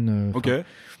brésilienne. Ok.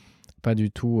 Pas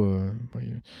du tout.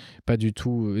 Pas du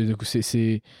tout. Et donc,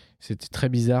 c'était très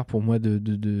bizarre pour moi de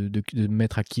me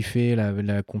mettre à kiffer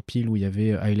la compile où il y avait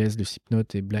Eyeless de Slipknot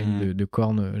et Blind de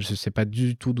Korn. Je sais pas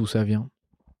du tout d'où ça vient.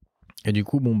 Et du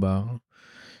coup,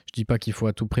 je dis pas qu'il faut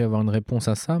à tout prix avoir une réponse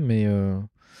à ça, mais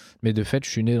de fait, je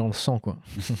suis né dans le sang, quoi.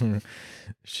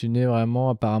 Je suis né vraiment,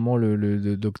 apparemment,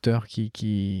 le docteur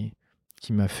qui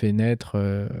m'a fait naître,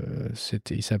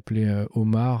 il s'appelait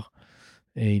Omar,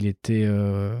 et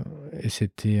et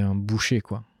c'était un boucher,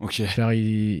 quoi. Ok. Genre,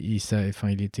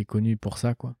 il était connu pour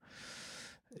ça, quoi.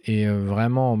 Et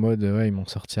vraiment en mode, ouais, ils m'ont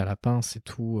sorti à la pince et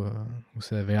tout. Donc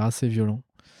ça avait l'air assez violent.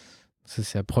 Ça,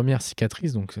 c'est la première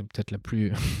cicatrice, donc c'est peut-être la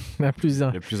plus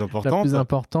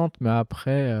importante. Mais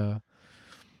après,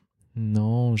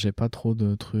 non, j'ai pas trop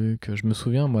de trucs. Je me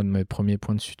souviens, moi, de mes premiers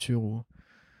points de suture où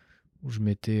je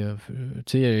m'étais...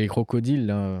 tu sais, il y a les crocodiles,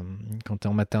 là, quand t'es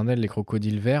en maternelle, les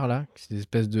crocodiles verts, là. C'est des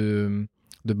espèces de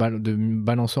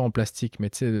balançoires en plastique, mais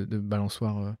tu sais, de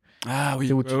balançoires... Ah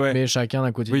oui, où tu te mets chacun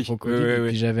d'un côté du crocodile. Et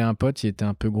puis j'avais un pote, il était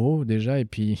un peu gros déjà, et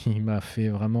puis il m'a fait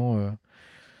vraiment...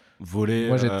 voler.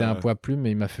 Moi, j'étais un poids plume,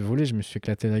 mais il m'a fait voler. Je me suis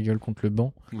éclaté la gueule contre le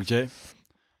banc. Ok.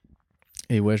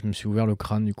 Et ouais, je me suis ouvert le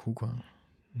crâne du coup, quoi.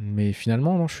 Mais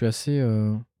finalement, non, je suis assez...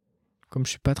 Comme je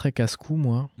suis pas très casse-cou,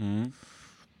 moi,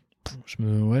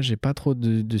 j'ai pas trop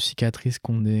de cicatrices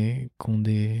qui ont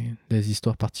des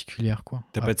histoires particulières, quoi.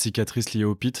 T'as pas de cicatrices liées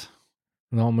au pit?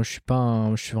 Non, moi, je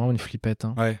suis vraiment une flippette.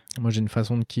 Hein. Ouais. Moi, j'ai une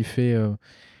façon de kiffer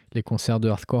les concerts de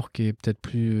hardcore qui est peut-être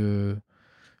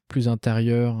plus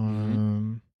intérieure.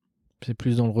 C'est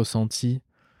plus dans le ressenti.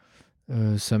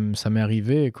 Ça m'est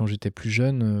arrivé quand j'étais plus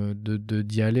jeune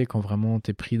d'y aller quand vraiment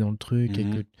t'es pris dans le truc.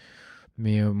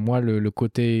 Mais moi, le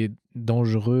côté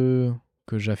dangereux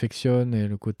que j'affectionne et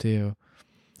le côté...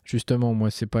 justement, moi,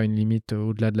 c'est pas une limite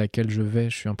au-delà de laquelle je vais.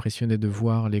 Je suis impressionné de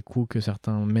voir les coups que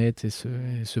certains mettent et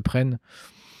se prennent.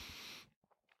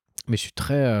 Mais je suis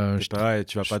très...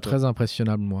 très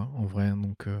impressionnable, moi, en vrai.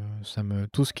 Donc,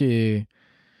 tout ce qui est...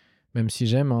 Même si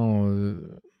j'aime...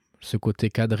 ce côté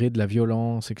cadré de la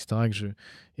violence, etc.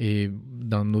 Et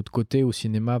d'un autre côté, au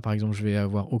cinéma, par exemple, je vais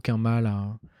avoir aucun mal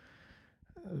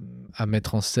à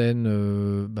mettre en scène,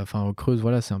 Creuse,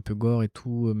 voilà, c'est un peu gore et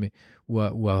tout, mais, ou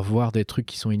à voir des trucs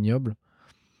qui sont ignobles,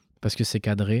 parce que c'est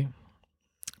cadré.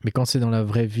 Mais quand c'est dans la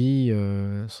vraie vie,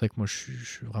 c'est vrai que moi,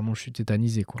 je suis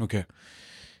tétanisé, quoi. Ok.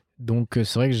 Donc,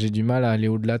 c'est vrai que j'ai du mal à aller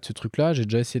au-delà de ce truc-là. J'ai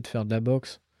déjà essayé de faire de la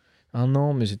boxe 1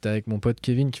 an, mais j'étais avec mon pote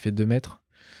Kevin qui fait 2 mètres.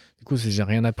 Du coup, j'ai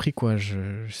rien appris, quoi.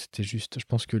 C'était juste, je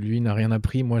pense que lui n'a rien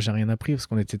appris, moi j'ai rien appris parce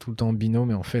qu'on était tout le temps en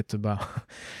binôme, et en fait,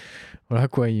 voilà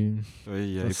quoi. Il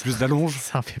y avait plus d'allonge.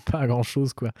 Ça fait pas grand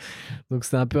chose, quoi. Donc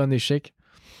c'était un peu un échec.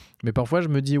 Mais parfois, je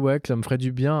me dis, ouais, que ça me ferait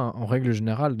du bien, en règle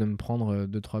générale, de me prendre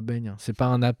 2-3 beignes. C'est pas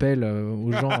un appel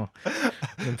aux gens.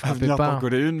 Ne me frappez pas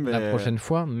coller une, mais... la prochaine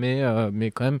fois, mais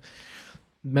quand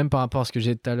même par rapport à ce que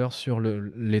j'ai dit tout à l'heure sur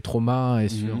les traumas et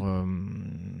sur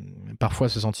parfois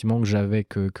ce sentiment que j'avais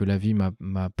que la vie m'en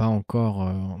a pas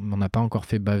encore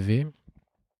fait baver,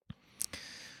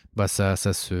 ça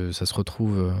se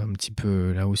retrouve un petit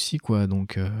peu là aussi, quoi.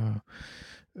 Donc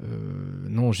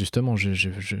non, justement,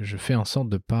 je fais en sorte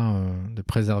de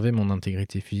préserver mon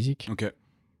intégrité physique. Ok.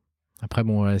 Après,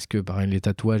 bon, est-ce que pareil, les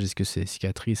tatouages, est-ce que c'est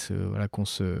cicatrices, voilà,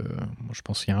 je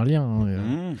pense qu'il y a un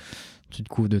lien. Tu te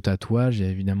couvres de tatouages, il y a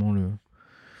évidemment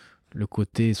le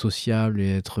côté sociable et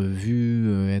être vu,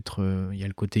 il y a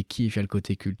le côté kiff, il y a le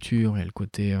côté culture, il y a le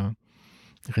côté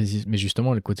mais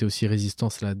justement le côté aussi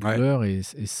résistance à la douleur et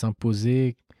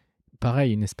s'imposer,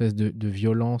 pareil, une espèce de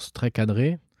violence très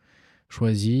cadrée,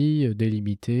 choisie,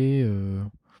 délimitée.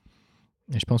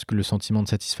 Et je pense que le sentiment de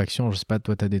satisfaction, je sais pas,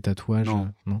 toi, tu as des tatouages,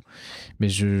 non. Mais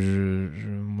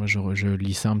moi, je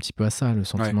lis ça un petit peu à ça, le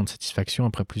sentiment de satisfaction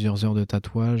après plusieurs heures de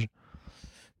tatouage,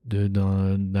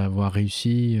 d'avoir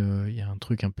réussi. Il y a un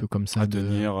truc un peu comme ça. À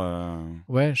tenir.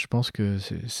 Ouais, je pense que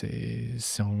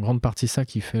c'est en grande partie ça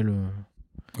qui fait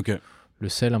le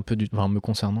sel un peu enfin, me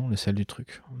concernant, le sel du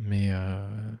truc. Mais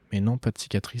non, pas de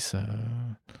cicatrice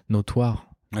notoire.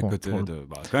 À côté de.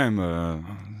 Quand même,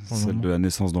 celle de la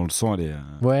naissance dans le sang, elle est.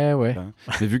 Ouais.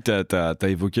 Mais vu que tu as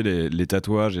évoqué les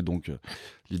tatouages, et donc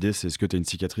l'idée, c'est est-ce que tu as une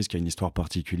cicatrice qui a une histoire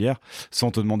particulière,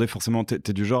 sans te demander forcément, tu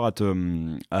es du genre à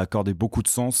accorder beaucoup de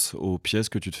sens aux pièces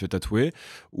que tu te fais tatouer,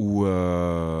 ou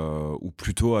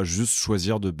plutôt à juste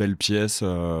choisir de belles pièces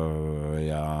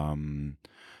et à.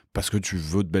 Parce que tu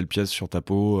veux de belles pièces sur ta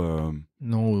peau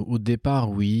Non, au départ,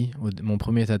 oui. Mon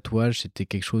premier tatouage, c'était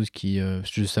quelque chose qui...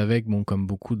 je savais que, bon, comme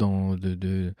beaucoup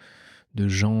de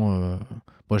gens...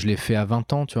 Moi, je l'ai fait à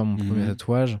 20 ans, tu vois, mon premier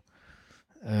tatouage.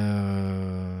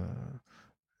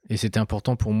 Et c'était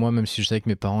important pour moi, même si je savais que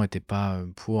mes parents n'étaient pas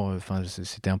pour... Enfin,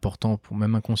 c'était important,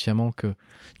 même inconsciemment,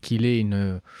 qu'il ait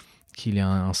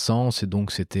un sens. Et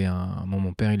donc, c'était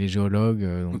mon père, il est géologue.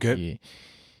 Donc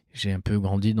j'ai un peu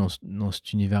grandi dans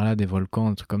cet univers-là des volcans,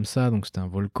 un truc comme ça. Donc c'était un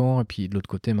volcan. Et puis de l'autre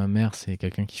côté, ma mère, c'est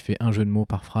quelqu'un qui fait un jeu de mots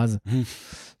par phrase.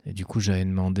 Et du coup, j'avais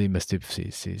demandé,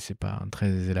 c'est pas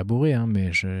très élaboré, hein,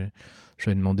 mais j'avais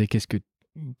demandé qu'est-ce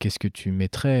que tu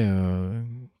mettrais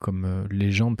comme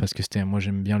légende, parce que moi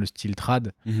j'aime bien le style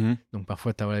trad. Donc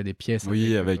parfois tu as des pièces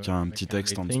avec un petit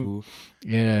texte en dessous.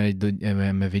 Et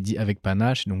elle m'avait dit avec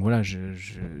panache. Donc voilà,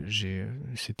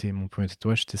 c'était mon premier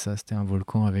tatouage, c'était ça, c'était un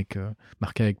volcan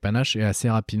marqué avec panache. Et assez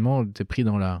rapidement, t'es pris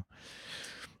dans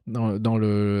dans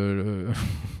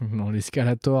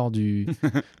l'escalator du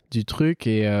truc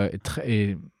et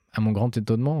à mon grand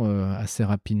étonnement, assez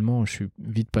rapidement, je suis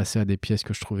vite passé à des pièces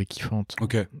que je trouvais kiffantes.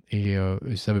 Et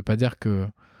ça veut pas dire que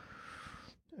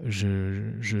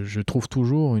je trouve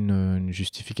toujours une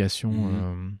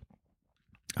justification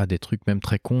à des trucs même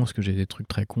très cons, parce que j'ai des trucs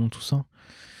très cons, tout ça.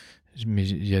 Mais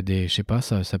il y a je sais pas,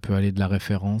 ça peut aller de la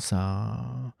référence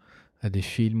à des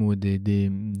films ou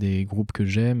des groupes que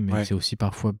j'aime, mais c'est aussi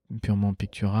parfois purement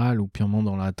pictural ou purement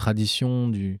dans la tradition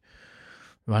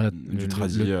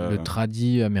le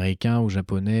tradi américain ou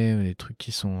japonais, des trucs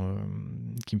qui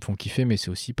me font kiffer, mais c'est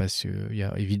aussi parce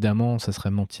que évidemment, ça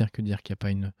serait mentir que dire qu'il n'y a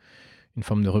pas une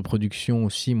forme de reproduction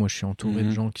aussi. Moi, je suis entouré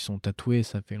de gens qui sont tatoués,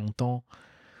 ça fait longtemps.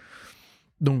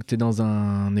 Donc, tu es dans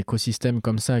un écosystème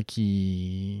comme ça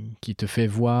qui te fait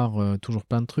voir toujours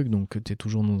plein de trucs. Donc, tu es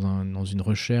toujours dans une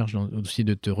recherche aussi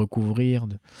de te recouvrir.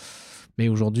 Mais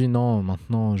aujourd'hui, non.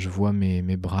 Maintenant, je vois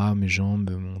mes bras, mes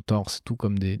jambes, mon torse, tout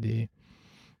comme des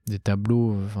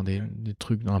tableaux, enfin des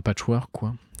trucs dans un patchwork,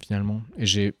 quoi, finalement. Et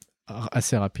j'ai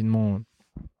assez rapidement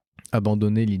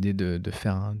abandonné l'idée de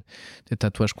faire des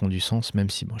tatouages qui ont du sens, même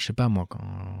si, bon, je sais pas, moi,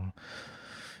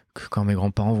 quand mes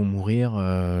grands-parents vont mourir,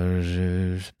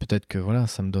 peut-être que voilà,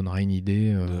 ça me donnera une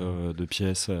idée de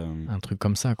pièces. Un truc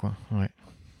comme ça, quoi. Ouais.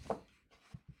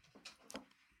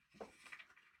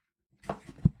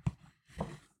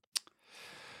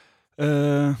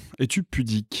 Es-tu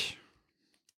pudique ?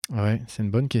 Ouais, c'est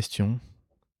une bonne question.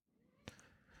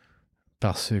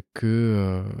 Parce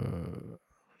que,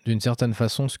 d'une certaine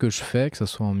façon, ce que je fais, que ce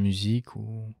soit en musique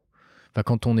ou... Enfin,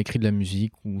 quand on écrit de la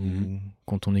musique ou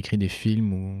quand on écrit des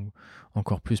films ou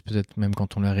encore plus peut-être même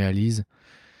quand on les réalise,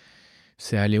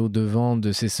 c'est aller au-devant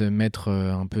c'est se mettre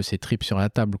un peu ses tripes sur la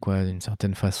table, quoi, d'une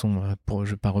certaine façon. Je ne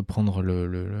vais pas reprendre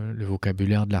le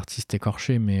vocabulaire de l'artiste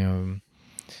écorché, mais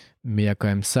il y a quand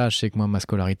même ça. Je sais que moi, ma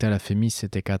scolarité à la FEMIS,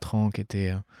 c'était 4 ans qui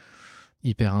étaient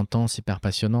hyper intenses, hyper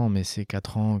passionnants, mais c'est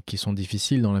 4 ans qui sont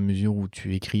difficiles dans la mesure où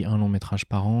tu écris un long métrage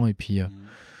par an et puis il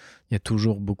y a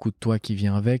toujours beaucoup de toi qui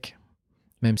vient avec.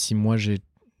 Même si moi, j'ai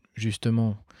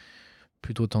justement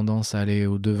plutôt tendance à aller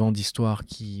au-devant d'histoires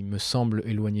qui me semblent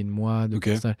éloignées de moi,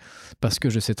 parce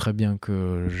que je sais très bien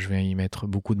que je vais y mettre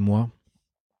beaucoup de moi.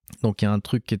 Donc il y a un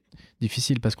truc qui est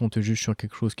difficile parce qu'on te juge sur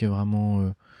quelque chose qui est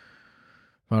vraiment...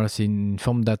 Voilà, c'est une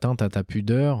forme d'atteinte à ta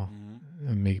pudeur,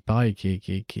 mais pareil, qui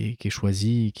est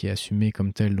choisie, qui est assumée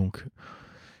comme telle. Donc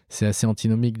c'est assez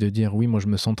antinomique de dire oui, moi je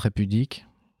me sens très pudique.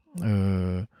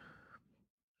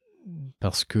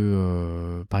 Parce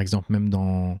que, par exemple, même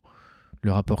dans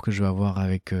le rapport que je vais avoir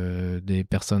avec des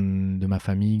personnes de ma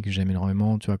famille que j'aime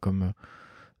énormément, tu vois, comme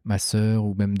ma sœur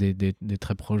ou même des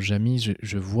très proches amis,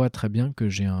 je vois très bien que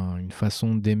j'ai une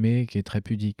façon d'aimer qui est très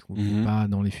pudique, ou qui n'est pas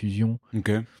dans l'effusion,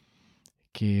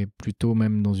 qui est plutôt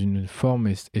même dans une forme,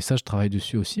 et ça je travaille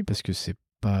dessus aussi parce que c'est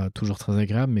pas toujours très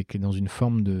agréable, mais qui est dans une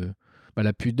forme de...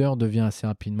 la pudeur devient assez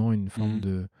rapidement une forme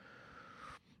de...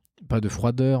 pas de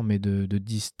froideur, mais de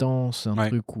distance, un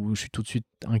truc où je suis tout de suite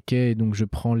inquiet, et donc je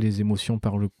prends les émotions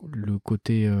par le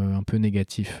côté un peu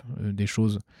négatif des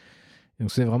choses.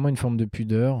 Donc c'est vraiment une forme de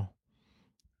pudeur.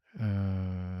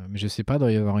 Mais je sais pas, il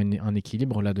doit y avoir un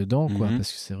équilibre là-dedans, quoi,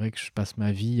 parce que c'est vrai que je passe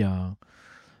ma vie à...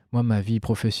 Moi, ma vie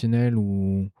professionnelle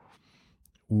ou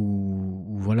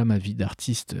voilà, ma vie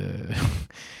d'artiste,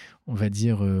 on va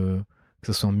dire, que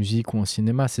ce soit en musique ou en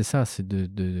cinéma, c'est ça, c'est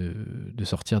de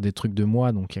sortir des trucs de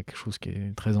moi, donc il y a quelque chose qui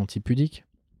est très antipudique.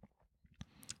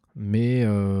 Mais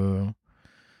je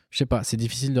sais pas, c'est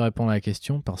difficile de répondre à la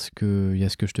question parce qu'il y a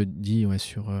ce que je te dis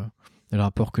sur le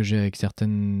rapport que j'ai avec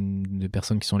certaines des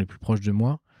personnes qui sont les plus proches de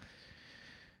moi.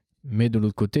 Mais de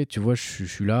l'autre côté, tu vois, je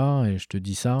suis là et je te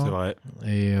dis ça. C'est vrai.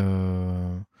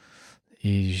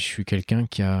 Et je suis quelqu'un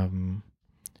qui a...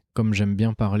 Comme j'aime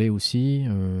bien parler aussi,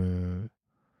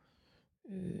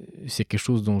 c'est quelque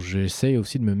chose dont j'essaye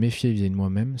aussi de me méfier vis-à-vis de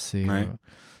moi-même.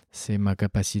 C'est ma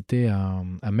capacité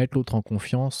à mettre l'autre en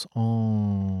confiance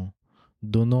en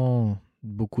donnant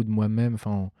beaucoup de moi-même,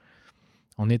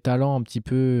 en étalant un petit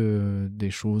peu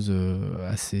des choses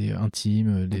assez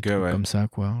intimes, des trucs comme ça,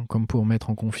 quoi, comme pour mettre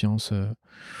en confiance.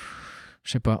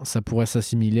 Je sais pas, ça pourrait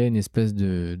s'assimiler à une espèce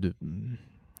de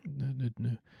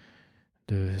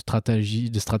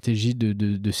stratégie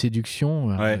de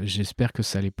séduction. J'espère que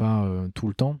ça l'est pas tout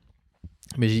le temps.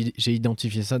 Mais j'ai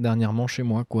identifié ça dernièrement chez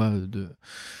moi, quoi, de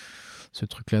ce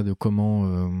truc-là de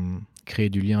comment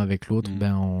créer du lien avec l'autre,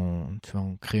 en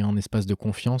créant un espace de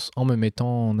confiance, en me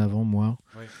mettant en avant moi.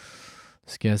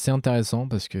 Ce qui est assez intéressant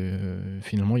parce que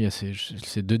finalement, il y a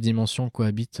ces deux dimensions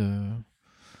cohabitent,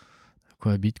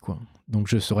 quoi. Donc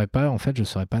je saurais pas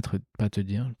te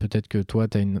dire. Peut-être que toi,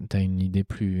 tu as une idée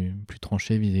plus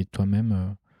tranchée vis-à-vis de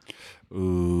toi-même.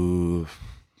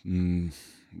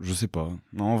 Je sais pas.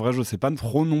 Non, en vrai, je sais pas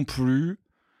trop non plus.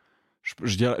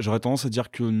 J'aurais tendance à dire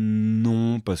que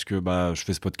non, parce que je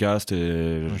fais ce podcast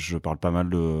et je parle pas mal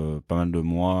de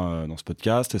moi dans ce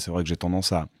podcast, et c'est vrai que j'ai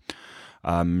tendance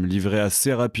à me livrer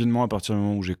assez rapidement à partir du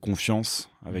moment où j'ai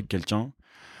confiance avec quelqu'un.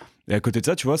 Et à côté de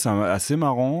ça, tu vois, c'est assez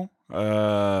marrant,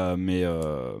 mais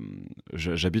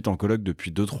j'habite en coloc depuis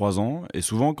 2-3 ans, et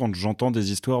souvent quand j'entends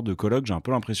des histoires de coloc, j'ai un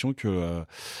peu l'impression que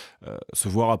se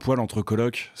voir à poil entre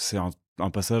colocs, c'est un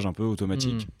passage un peu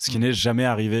automatique, ce qui n'est jamais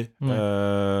arrivé,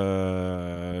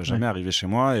 arrivé chez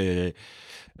moi, et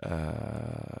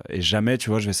jamais, tu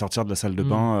vois, je vais sortir de la salle de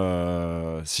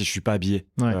bain si je suis pas habillé,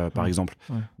 par exemple.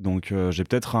 Donc j'ai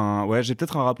peut-être un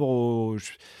rapport au...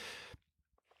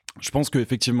 Je pense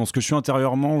qu'effectivement, ce que je suis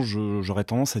intérieurement, j'aurais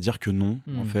tendance à dire que non,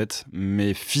 en fait.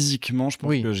 Mais physiquement, je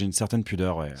pense que j'ai une certaine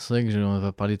pudeur. Ouais. C'est vrai que on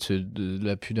va parler de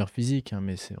la pudeur physique, hein,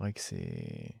 mais c'est vrai que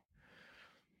c'est...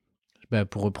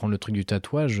 pour reprendre le truc du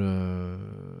tatouage,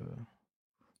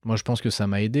 moi je pense que ça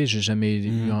m'a aidé. J'ai jamais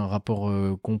eu un rapport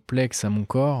complexe à mon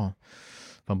corps.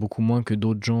 Enfin, beaucoup moins que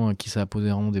d'autres gens à qui ça a posé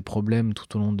vraiment des problèmes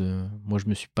tout au long de... Moi, je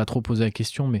me suis pas trop posé la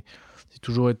question, mais j'ai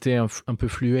toujours été un peu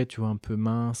fluet, tu vois, un peu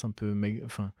mince, un peu maigre,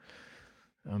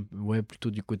 plutôt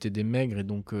du côté des maigres, et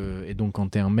donc quand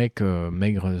t'es un mec,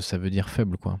 maigre, ça veut dire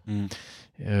faible, quoi.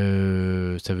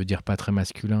 Ça veut dire pas très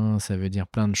masculin, ça veut dire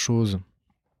plein de choses.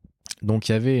 Donc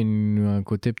il y avait un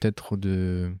côté peut-être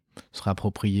de se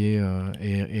réapproprier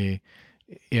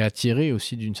et attirer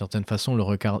aussi d'une certaine façon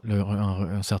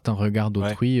un certain regard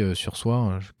d'autrui sur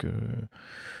soi,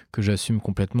 que j'assume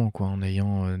complètement, quoi. En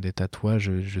ayant des tatouages,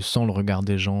 je sens le regard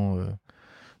des gens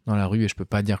dans la rue, et je peux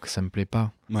pas dire que ça me plaît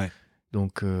pas.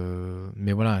 Donc,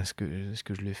 mais voilà, est-ce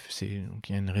que je l'ai fait, donc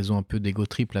il y a une raison un peu d'ego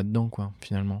trip là-dedans, quoi,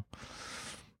 finalement.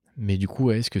 Mais du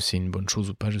coup, est-ce que c'est une bonne chose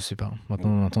ou pas, je sais pas.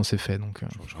 Maintenant c'est fait, donc.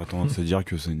 J'aurais tendance à dire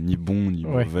que c'est ni bon ni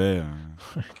mauvais.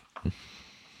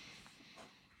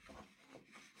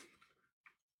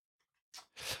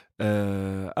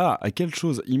 À quelle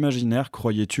chose imaginaire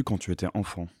croyais-tu quand tu étais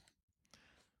enfant ?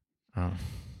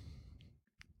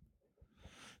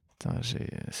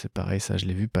 C'est pareil, ça, je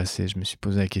l'ai vu passer. Je me suis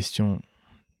posé la question,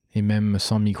 et même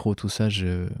sans micro, tout ça,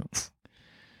 je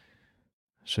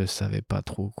savais pas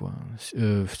trop, quoi.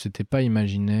 C'était pas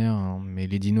imaginaire, hein, mais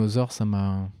les dinosaures, ça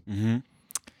m'a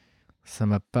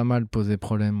pas mal posé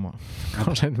problème, moi.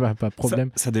 Quand j'avais pas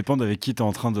problème. Ça dépend d'avec qui tu es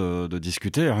en train de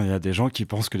discuter. Il y a des gens qui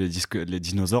pensent que les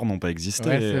dinosaures n'ont pas existé.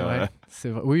 Ouais, c'est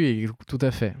vrai. Oui, tout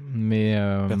à fait. Mais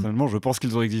personnellement, je pense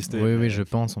qu'ils ont existé. Oui, je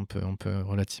pense. On peut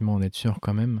relativement en être sûr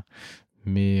quand même.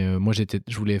 Mais moi,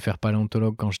 je voulais faire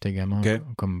paléontologue quand j'étais gamin, Ok.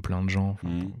 comme plein de gens.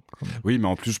 Oui, mais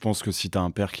en plus, je pense que si tu as un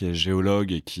père qui est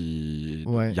géologue et il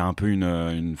Ouais. y a un peu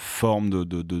une forme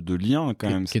de lien quand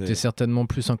même. Qui était certainement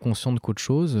plus inconsciente qu'autre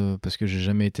chose, parce que j'ai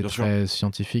jamais été Bien sûr. très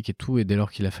scientifique et tout. Et dès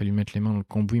lors qu'il a fallu mettre les mains dans le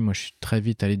cambouis, moi, je suis très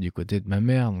vite allé du côté de ma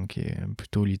mère, donc qui est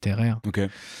plutôt littéraire. Ok.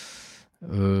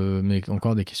 Mais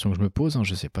encore des questions que je me pose. Hein,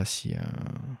 je sais pas si.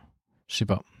 Je sais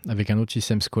pas. Avec un autre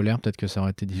système scolaire, peut-être que ça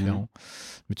aurait été différent.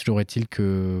 Mais toujours est-il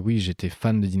que oui, j'étais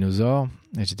fan de dinosaures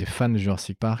et j'étais fan de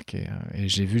Jurassic Park. Et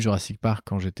j'ai vu Jurassic Park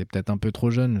quand j'étais peut-être un peu trop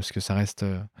jeune, parce que ça reste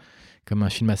comme un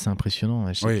film assez impressionnant.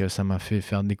 Et je sais que ça m'a fait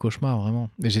faire des cauchemars, vraiment.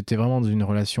 Et j'étais vraiment dans une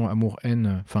relation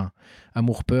amour-haine, enfin,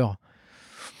 amour-peur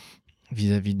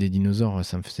vis-à-vis des dinosaures.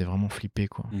 Ça me faisait vraiment flipper,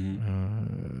 quoi.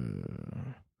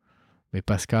 Mais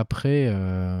parce qu'après,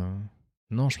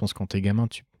 non, je pense que quand t'es gamin,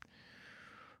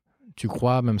 tu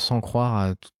crois, même sans croire,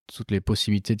 à toutes les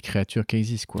possibilités de créatures qui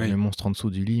existent, quoi. Les monstres en dessous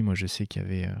du lit, moi je sais qu'il y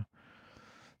avait...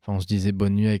 Enfin, on se disait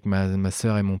bonne nuit avec ma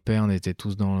sœur et mon père, on était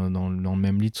tous dans le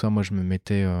même lit, tout ça. Moi je me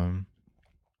mettais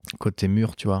côté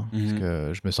mur, tu vois, parce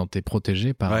que je me sentais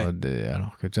protégé par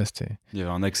alors que tu vois, c'était... Il y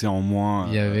avait un accès en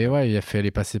moins. Il a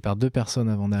fallu passer par 2 personnes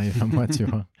avant d'arriver à moi, tu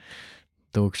vois.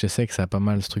 Donc je sais que ça a pas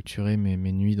mal structuré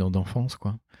mes nuits d'enfance,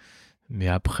 quoi. Mais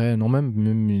après, non, même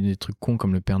des trucs cons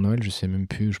comme le Père Noël, je sais même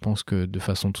plus. Je pense que de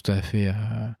façon tout à fait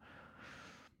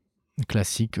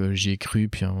classique, j'y ai cru,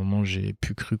 puis à un moment, j'ai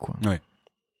plus cru, quoi. Ouais.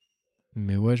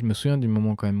 Mais ouais, je me souviens du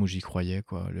moment quand même où j'y croyais,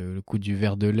 quoi. Le coup du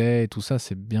verre de lait et tout ça,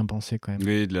 c'est bien pensé quand même.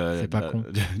 Oui, c'est pas con.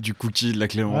 du cookie, de la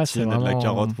clémentine et de la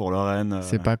carotte pour le renne.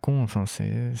 C'est pas con, enfin,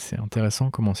 c'est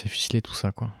intéressant comment c'est ficelé tout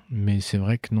ça, quoi. Mais c'est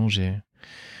vrai que non,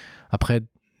 Après,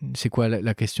 c'est quoi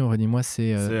la question, redis-moi,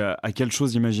 c'est... à quelle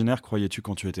chose imaginaire croyais-tu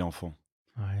quand tu étais enfant?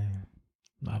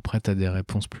 Ouais. Après, t'as des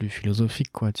réponses plus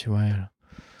philosophiques, quoi, tu vois.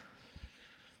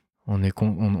 On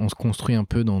se construit un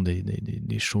peu dans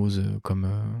des choses comme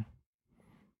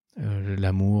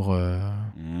l'amour,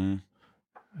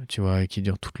 tu vois, qui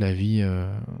dure toute la vie.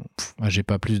 J'ai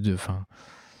pas plus de... Enfin,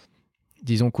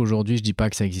 disons qu'aujourd'hui, je dis pas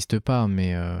que ça existe pas,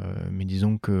 mais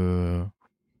disons que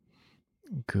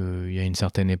qu'il y a une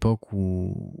certaine époque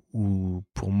où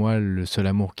pour moi, le seul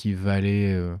amour qui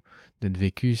valait d'être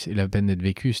vécu, et la peine d'être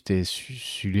vécu, c'était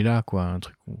celui-là, quoi, un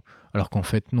truc alors qu'en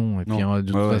fait, non. Et puis, de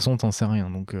toute façon, t'en sais rien,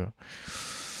 donc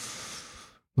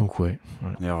ouais.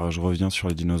 Voilà. D'ailleurs, je reviens sur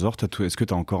les dinosaures. Est-ce que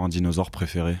tu as encore un dinosaure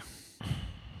préféré?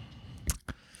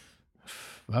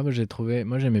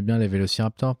 Moi, j'aimais bien les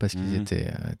vélociraptors parce qu'ils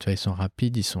étaient, tu vois, ils sont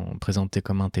rapides, ils sont présentés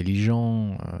comme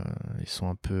intelligents, ils sont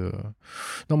un peu...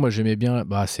 Non, moi, j'aimais bien,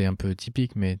 c'est un peu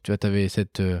typique, mais tu vois, t'avais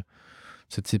cette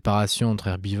séparation entre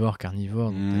herbivores,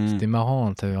 carnivores, c'était marrant,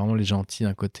 hein, t'avais vraiment les gentils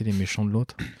d'un côté, les méchants de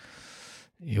l'autre.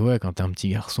 Et ouais, quand t'es un petit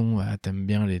garçon, t'aimes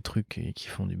bien les trucs qui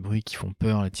font du bruit, qui font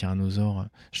peur, les tyrannosaures.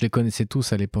 Je les connaissais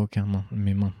tous à l'époque, hein,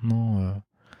 mais maintenant...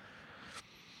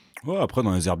 Ouais, après,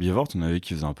 dans les herbivores, t'en avais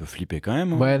qui faisaient un peu flipper quand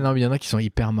même. Hein. Ouais, non, mais il y en a qui sont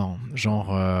hyper marrants.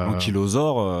 Genre.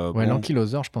 L'ankylosaure. Ouais,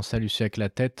 l'ankylosaure, je pense à lui, celui avec la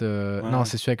tête. Non,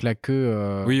 c'est celui avec la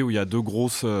queue. Oui, où il y a 2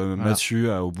 grosses massues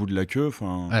au bout de la queue.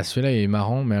 Ah, celui-là, il est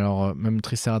marrant, mais alors, même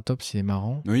Triceratops, il est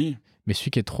marrant. Oui. Mais celui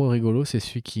qui est trop rigolo, c'est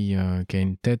celui qui a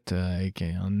une tête avec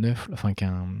un œuf, enfin, qui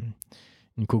a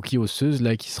une coquille osseuse,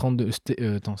 là, qui se rentre.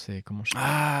 Attends, c'est comment tu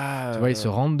vois, il se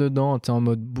rentre dedans, t'es en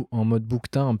mode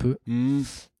bouquetin un peu.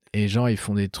 Et genre, ils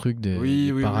font des trucs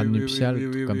de parade nuptiale,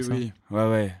 comme ça.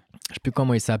 Ouais. Je sais plus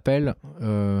comment il s'appelle,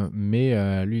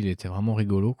 mais lui, il était vraiment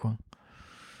rigolo, quoi.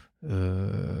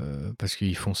 Parce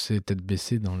qu'il fonçait tête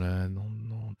baissée dans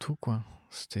tout, quoi.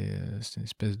 C'était une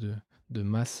espèce de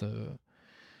masse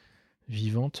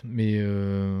vivante. Mais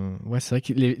ouais, c'est vrai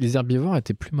que les herbivores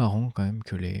étaient plus marrants, quand même,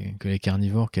 que les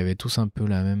carnivores, qui avaient tous un peu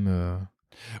la même...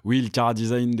 Oui, le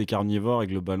chara-design des carnivores est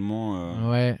globalement...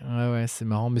 Ouais, c'est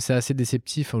marrant. Mais c'est assez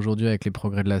déceptif aujourd'hui avec les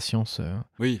progrès de la science.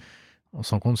 Oui. On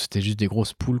se rend compte que c'était juste des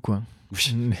grosses poules, quoi.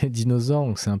 Oui. Les dinosaures,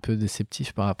 donc c'est un peu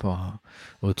déceptif par rapport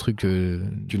au truc que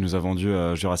tu nous as vendu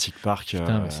à Jurassic Park.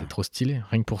 Putain, c'est trop stylé.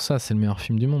 Rien que pour ça, c'est le meilleur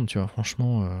film du monde, tu vois.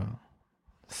 Franchement,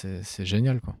 c'est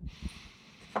génial, quoi.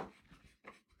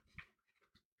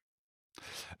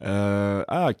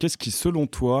 Qu'est-ce qui, selon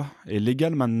toi, est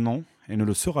légal maintenant et ne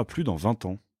le sera plus dans 20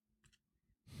 ans?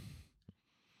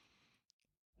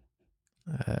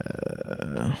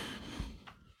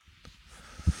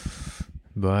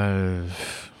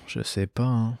 Je sais pas.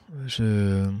 Hein.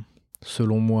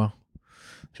 Selon moi,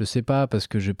 je sais pas parce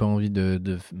que j'ai pas envie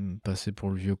de passer pour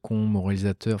le vieux con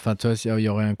moralisateur. Enfin, tu vois, s'il y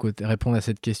aurait un côté répondre à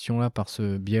cette question-là par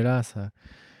ce biais-là, ça.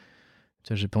 Tu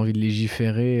vois, j'ai pas envie de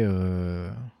légiférer.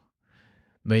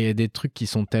 Il y a des trucs qui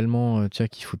sont tellement, tu vois,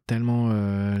 qui foutent tellement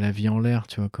la vie en l'air,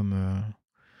 tu vois, comme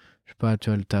je sais pas, tu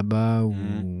vois, le tabac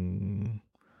Mhm.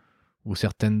 ou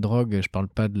certaines drogues, je parle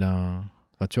pas de la...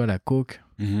 Enfin, tu vois, la coke.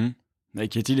 Mais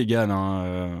qui est illégal,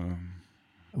 hein.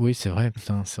 Oui, c'est vrai,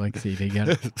 putain, c'est vrai que c'est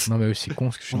illégal. Non, mais oui, c'est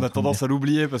con ce que je suis On en a train de dire. tendance à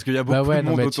l'oublier parce qu'il y a Bah beaucoup de ouais, non,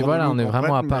 monde mais tu autour de vois, là, nous on est qui en vraiment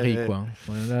prennent, à Paris, mais... quoi.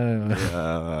 Voilà, mais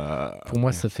pour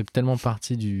moi, ça fait tellement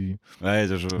partie du... ouais,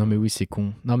 Non, mais oui, c'est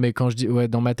con. Non, mais quand je dis... Ouais,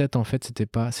 dans ma tête, en fait, c'était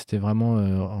pas... C'était vraiment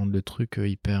le truc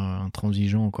hyper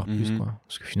intransigeant encore plus, Mhm. quoi.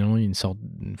 Parce que finalement, il y a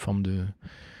une forme de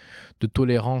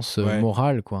tolérance Ouais,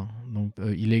 morale, quoi. Donc,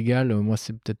 illégal, moi,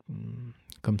 c'est peut-être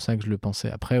comme ça que je le pensais.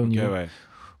 Après, ok, ouais.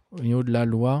 au niveau de la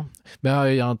loi, ben,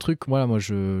 il y a un truc, moi,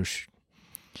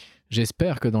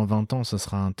 j'espère que dans 20 ans, ça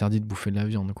sera interdit de bouffer de la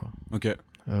viande, quoi. Ok.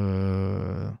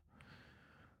 Euh,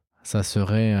 Ça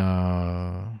serait...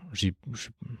 je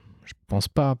pense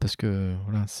pas, parce que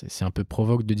voilà, c'est un peu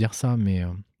provoque de dire ça, mais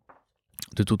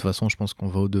de toute façon, je pense qu'on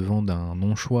va au-devant d'un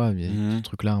non-choix. Et ce Mhm.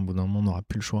 truc-là, à un bout d'un moment, on n'aura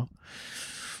plus le choix.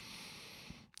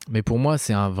 Mais pour moi,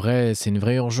 c'est une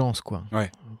vraie urgence, quoi.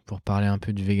 Ouais. Pour parler un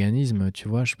peu du véganisme, tu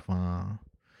vois, enfin,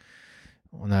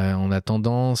 on a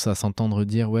tendance à s'entendre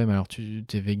dire, ouais, mais alors tu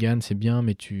es vegan, c'est bien,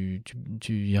 mais tu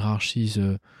hiérarchises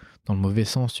dans le mauvais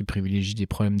sens, tu privilégies des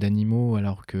problèmes d'animaux,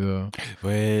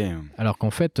 Ouais. alors qu'en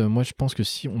fait, moi, je pense que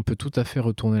si on peut tout à fait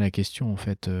retourner la question, en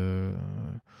fait,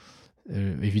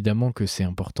 évidemment que c'est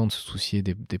important de se soucier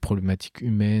des problématiques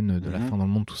humaines, de la Mhm. faim dans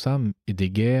le monde, tout ça, et des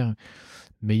guerres.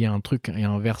 Mais il y a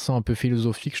un versant un peu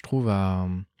philosophique, je trouve,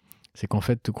 c'est qu'en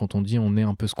fait, quand on dit on est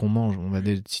un peu ce qu'on mange,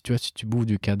 si tu vois, si tu bouffes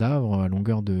du cadavre à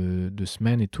longueur de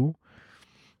semaines et tout,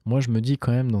 moi, je me dis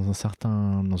quand même dans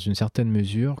une certaine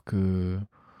mesure que...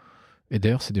 Et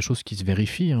d'ailleurs, c'est des choses qui se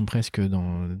vérifient presque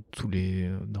dans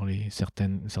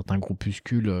certains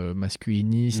groupuscules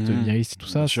masculinistes, Mhm. virilistes et tout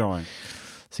Bien ça. sûr, ouais.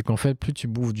 C'est qu'en fait, plus tu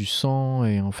bouffes du sang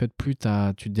et en fait,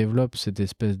 tu développes cette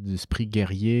espèce d'esprit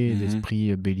guerrier, Mhm.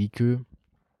 d'esprit belliqueux.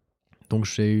 Donc,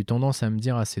 j'ai eu tendance à me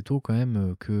dire assez tôt quand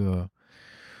même que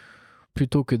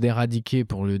plutôt que d'éradiquer,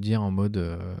 pour le dire en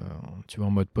mode, tu vois,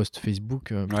 en mode post-Facebook,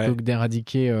 plutôt Ouais. que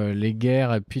d'éradiquer les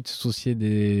guerres et puis de se soucier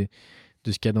de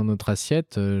ce qu'il y a dans notre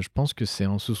assiette, je pense que c'est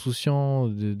en se souciant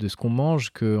de ce qu'on mange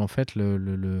que en fait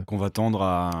Qu'on va tendre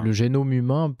à... le génome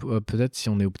humain, peut-être si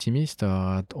on est optimiste,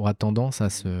 aura tendance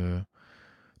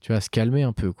tu vois, à se calmer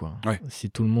un peu, quoi. Ouais. Si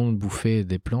tout le monde bouffait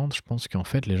des plantes, je pense qu'en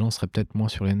fait les gens seraient peut-être moins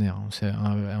sur les nerfs. C'est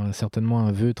certainement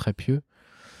un vœu très pieux,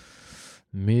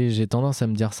 mais j'ai tendance à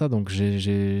me dire ça, donc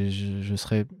je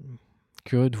serais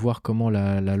curieux de voir comment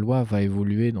la loi va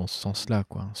évoluer dans ce sens-là,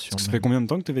 quoi. Ça fait combien de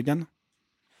temps que t'es vegan?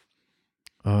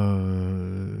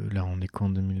 Là, on est qu'en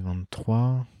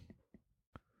 2023.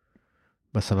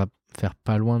 Bah, ça va faire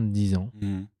pas loin de 10 ans.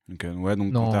 Mhm. Ok. Ouais,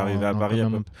 donc quand t'es arrivé Non, à non, quand Paris, à peu...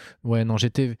 même. Ouais, non,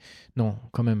 Non,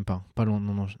 quand même pas. Pas loin.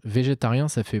 Non, non. Végétarien,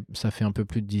 ça fait un peu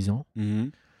plus de 10 ans.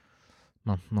 Mhm.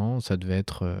 Maintenant, ça devait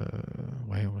être.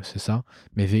 Ouais, ouais, c'est ça.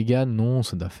 Mais vegan, non,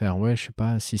 ça doit faire, ouais, je sais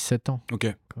pas, 6 7 ans.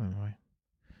 Ok. Quand même, ouais.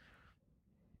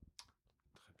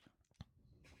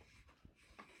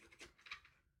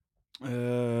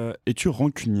 Es-tu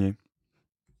rancunier?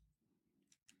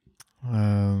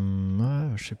 Ouais,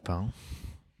 je sais pas.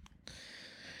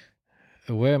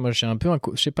 Ouais, moi, j'ai un peu.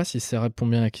 Je sais pas si ça répond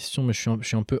bien à la question, mais je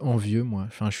suis un peu envieux, moi.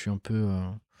 Enfin, je suis un peu.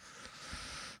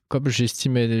 Comme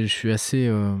j'estimais, je suis assez...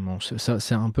 bon, ça,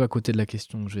 c'est un peu à côté de la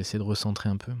question, je vais essayer de recentrer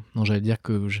un peu. Non, j'allais dire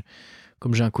que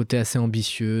comme j'ai un côté assez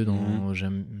ambitieux,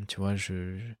 Mhm. tu vois,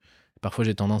 parfois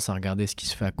j'ai tendance à regarder ce qui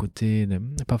se fait à côté,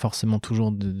 pas forcément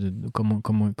toujours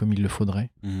comme il le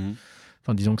faudrait. Mhm.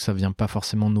 Enfin, disons que ça vient pas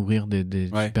forcément nourrir des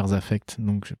Ouais. super affects,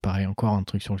 donc pareil, encore un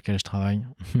truc sur lequel je travaille.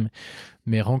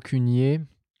 Mais rancunier,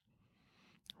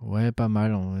 ouais, pas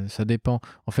mal, ça dépend.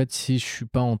 En fait, si je suis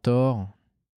pas en tort...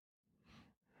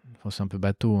 Enfin, c'est un peu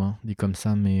bateau, hein, dit comme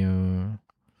ça, mais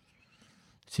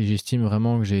si j'estime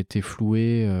vraiment que j'ai été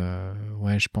floué,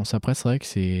 ouais, je pense. Après, c'est vrai que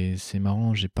c'est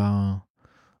marrant,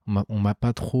 on m'a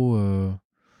pas trop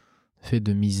fait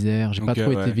de misère, j'ai pas Ok,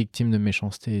 trop été ouais. victime de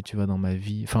méchanceté, tu vois, dans ma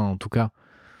vie. Enfin, en tout cas,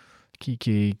 qui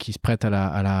se prête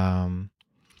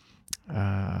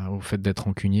au fait d'être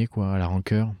rancunier, quoi, à la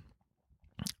rancœur.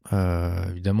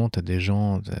 Évidemment, t'as des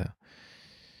gens...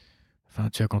 Enfin,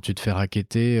 tu vois, quand tu te fais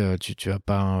racketter, tu vas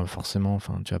pas forcément,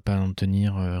 enfin, tu vas pas en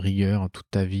tenir rigueur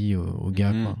toute ta vie au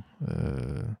gars, Mhm. quoi.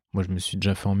 Moi, je me suis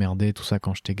déjà fait emmerder, tout ça,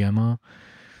 quand j'étais gamin.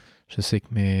 Je sais que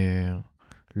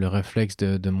le réflexe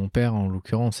de mon père, en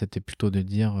l'occurrence, c'était plutôt de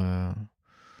dire...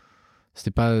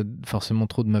 c'était pas forcément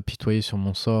trop de m'apitoyer sur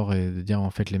mon sort et de dire, en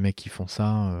fait, les mecs qui font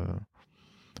ça,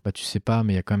 bah, tu sais pas,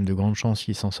 mais il y a quand même de grandes chances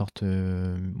qu'ils s'en sortent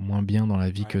moins bien dans la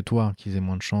vie que Ouais. toi, qu'ils aient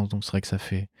moins de chance. Donc, c'est vrai que ça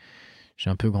fait... J'ai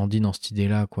un peu grandi dans cette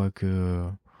idée-là, quoi,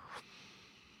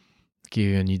 qui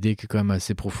est une idée qui est quand même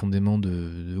assez profondément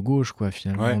de gauche, quoi,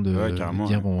 finalement, de carrément,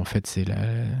 dire, bon, en fait, c'est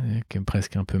qui est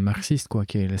presque un peu marxiste, quoi,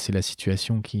 c'est la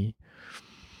situation qui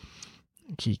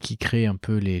crée un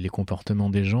peu les comportements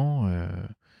des gens.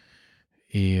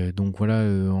 Et donc, voilà,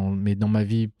 mais dans ma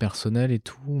vie personnelle et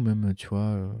tout, même, tu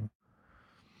vois,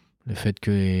 le fait que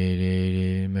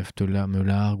les meufs me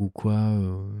larguent ou quoi...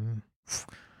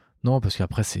 non, parce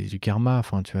qu'après, c'est du karma.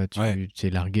 Enfin, tu vois, tu es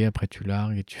largué, après tu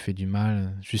largues et tu fais du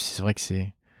mal. Juste, c'est vrai que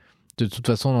c'est... De toute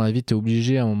façon, dans la vie, tu es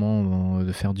obligé à un moment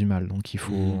de faire du mal. Donc, il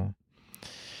faut...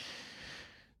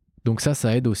 Donc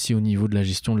ça aide aussi au niveau de la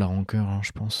gestion de la rancœur, hein,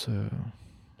 je pense.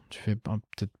 Tu fais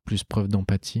peut-être plus preuve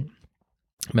d'empathie.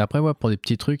 Mais après, ouais, pour des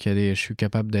petits trucs, je suis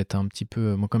capable d'être un petit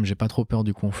peu... Moi, comme j'ai pas trop peur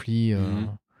du conflit...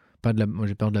 Moi,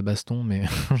 j'ai peur de la baston, mais...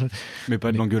 mais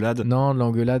pas de l'engueulade. Non, de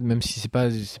l'engueulade, même si c'est pas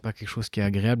quelque chose qui est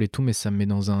agréable et tout, mais ça me met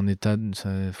dans un état...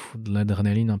 Ça fout de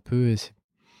l'adrénaline un peu, et c'est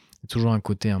toujours un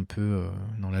côté un peu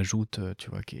dans la joute, tu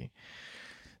vois, qui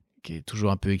est toujours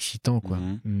un peu excitant, quoi.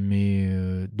 Mais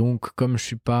donc, comme je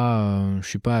suis pas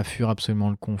à fuir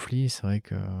absolument le conflit, c'est vrai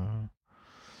que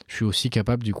je suis aussi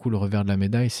capable, du coup, le revers de la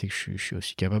médaille, c'est que je suis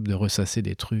aussi capable de ressasser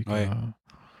des trucs.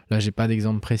 Là, j'ai pas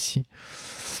d'exemple précis.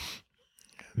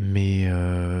 Mais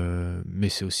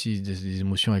c'est aussi des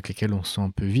émotions avec lesquelles on se sent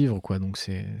un peu vivre, quoi. Donc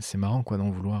c'est marrant, quoi, d'en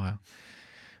vouloir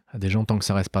à des gens tant que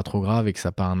ça reste pas trop grave et que ça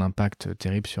n'a pas un impact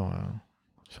terrible sur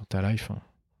ta life.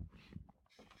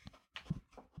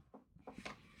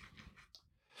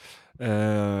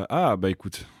 Bah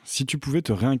écoute, si tu pouvais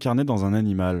te réincarner dans un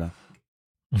animal.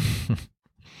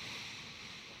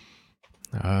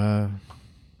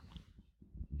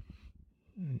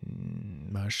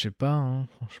 Bah, je sais pas, hein,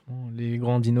 franchement. Les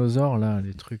grands dinosaures, là,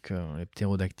 les trucs, les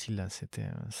ptérodactyles, là,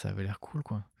 ça avait l'air cool,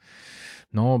 quoi.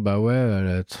 Non, bah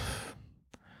ouais,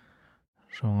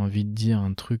 j'ai envie de dire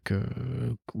un truc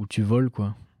où tu voles,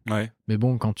 quoi. Ouais. Mais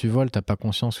bon, quand tu voles, t'as pas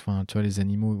conscience. Enfin, tu vois, les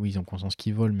animaux, oui, ils ont conscience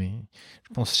qu'ils volent, mais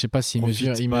je sais pas s'ils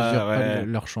mesurent pas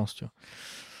leur chance, tu vois.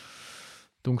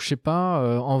 Donc, je sais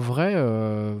pas. En vrai,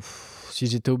 si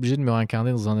j'étais obligé de me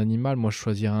réincarner dans un animal, moi, je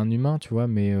choisirais un humain, tu vois.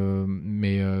 Mais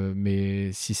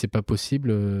si c'est pas possible,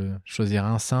 je choisirais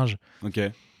un singe. Ok.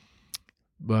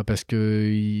 Bah, parce que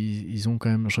ils ont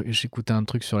quand même. J'écoutais un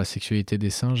truc sur la sexualité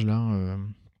des singes là.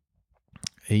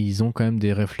 Et ils ont quand même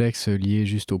des réflexes liés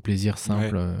juste au plaisir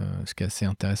simple, ce qui est assez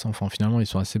intéressant. Enfin, finalement, ils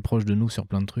sont assez proches de nous sur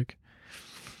plein de trucs.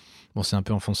 Bon, c'est un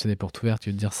peu enfoncer des portes ouvertes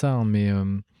de dire ça, hein,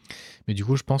 mais du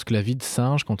coup, je pense que la vie de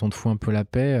singe, quand on te fout un peu la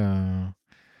paix,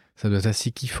 ça doit être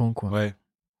assez kiffant, quoi.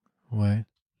 Ouais.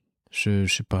 Je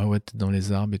sais pas, ouais, t'es dans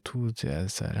les arbres et tout,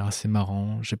 ça a l'air assez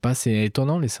marrant. Je sais pas, c'est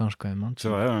étonnant les singes quand même. Hein, c'est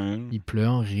vrai, ouais. Ils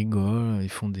pleurent, ils rigolent, ils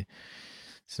font des...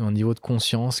 C'est un niveau de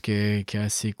conscience qui est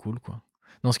assez cool, quoi.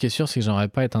 Non, ce qui est sûr, c'est que j'aimerais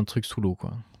pas être un truc sous l'eau,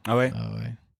 quoi. Ah ouais?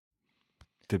 Ouais.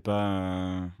 T'es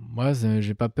pas... Moi,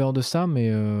 j'ai pas peur de ça,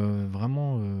 mais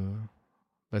vraiment,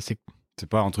 c'est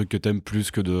pas un truc que t'aimes plus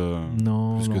que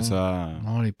que ça.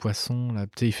 Non, les poissons, là,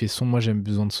 il fait sombre. Moi, j'aime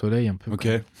besoin de soleil un peu. Ok.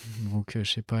 Donc,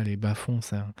 je sais pas, les bas-fonds,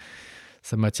 ça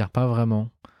m'attire pas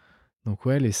vraiment. Donc,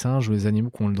 ouais, les singes ou les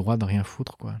animaux qui ont le droit de rien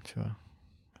foutre, quoi, tu vois.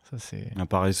 Ça, c'est... Un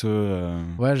paresseux.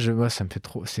 Ouais, ça me fait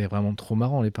trop... C'est vraiment trop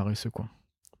marrant, les paresseux, quoi.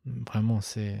 Vraiment,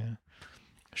 c'est...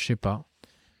 Je sais pas.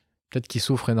 Peut-être qu'ils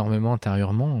souffrent énormément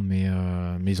intérieurement, mais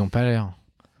ils ont pas l'air.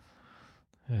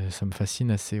 Ça me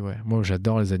fascine assez, ouais. Moi,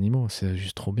 j'adore les animaux, c'est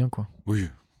juste trop bien, quoi. Oui.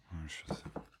 Je sais.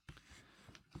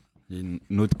 Il y a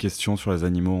une autre question sur les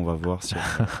animaux, on va voir si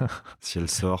elle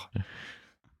sort.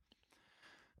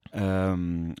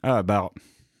 Bah,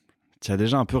 tu as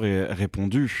déjà un peu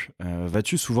répondu.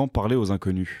 Vas-tu souvent parler aux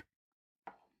inconnus?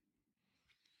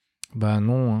 Bah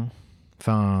non, hein.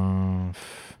 Enfin,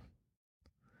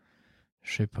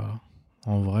 je sais pas.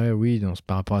 En vrai, oui,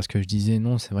 par rapport à ce que je disais,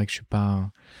 non, c'est vrai que je suis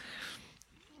pas...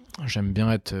 J'aime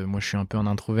bien être... Moi, je suis un peu un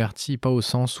introverti, pas au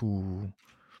sens où...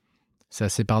 C'est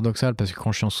assez paradoxal, parce que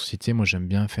quand je suis en société, moi, j'aime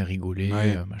bien faire rigoler,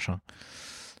 machin.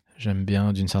 J'aime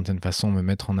bien, d'une certaine façon, me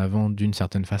mettre en avant d'une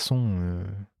certaine façon.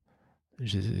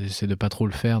 J'essaie de pas trop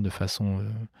le faire de façon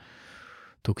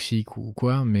toxique ou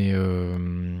quoi, mais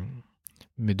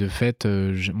de fait,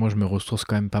 moi, je me ressource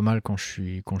quand même pas mal quand je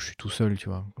suis tout seul, tu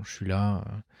vois, quand je suis là.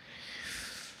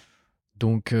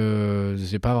 Donc,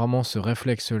 j'ai pas vraiment ce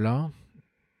réflexe-là,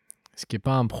 ce qui est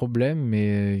pas un problème,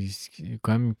 mais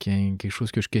quand même quelque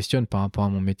chose que je questionne par rapport à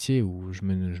mon métier où je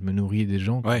me nourris des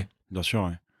gens. Ouais, bien sûr,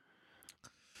 ouais.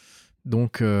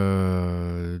 Donc,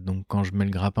 quand je mets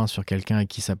le grappin sur quelqu'un avec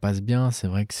qui ça passe bien, c'est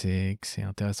vrai que c'est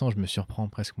intéressant. Je me surprends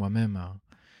presque moi-même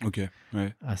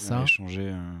à ça.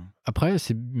 Échanger. Après,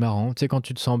 c'est marrant. Tu sais, quand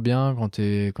tu te sens bien, quand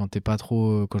t'es pas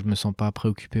trop, quand je me sens pas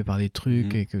préoccupé par des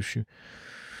trucs et que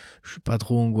je suis pas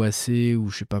trop angoissé ou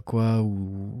je sais pas quoi,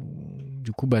 ou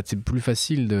du coup c'est plus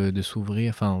facile de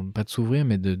s'ouvrir, enfin pas de s'ouvrir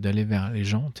mais d'aller vers les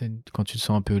gens, tu sais, quand tu te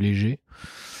sens un peu léger.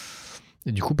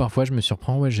 Et du coup parfois je me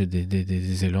surprends, ouais, j'ai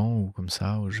des élans ou comme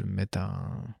ça, où je me mets à...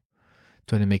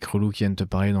 Toi, les mecs relous qui viennent te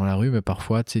parler dans la rue, mais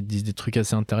parfois tu sais, ils te disent des trucs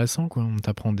assez intéressants, quoi.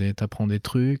 T'apprends des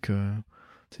trucs,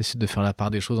 t'essaies de faire la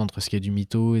part des choses entre ce qui est du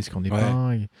mytho et ce qu'on n'est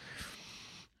pas,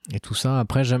 et tout ça.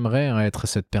 Après, j'aimerais être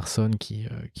cette personne qui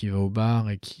va au bar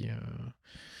et qui...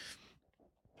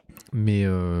 mais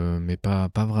pas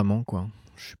vraiment, quoi.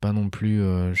 Je suis pas non plus...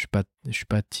 je suis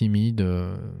pas timide.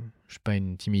 Je suis pas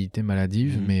une timidité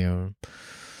maladive,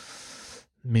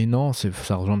 mais non,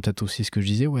 ça rejoint peut-être aussi ce que je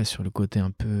disais, ouais, sur le côté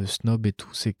un peu snob et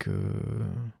tout, c'est que...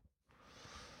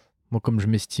 Moi, comme je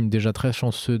m'estime déjà très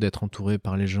chanceux d'être entouré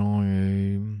par les gens,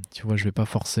 tu vois, je vais pas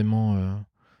forcément...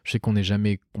 je sais qu'on n'est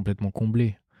jamais complètement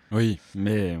comblé. Oui,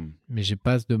 mais j'ai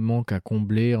pas de manque à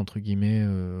combler, entre guillemets,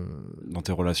 dans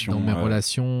tes relations, dans mes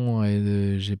relations,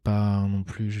 et j'ai pas non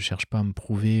plus, je cherche pas à me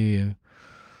prouver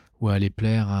ou à aller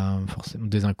plaire à forcément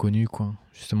des inconnus, quoi.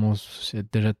 Justement,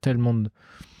 c'est déjà tellement de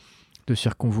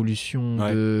circonvolutions,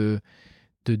 de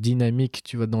dynamique,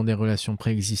 tu vois, dans des relations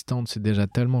préexistantes, c'est déjà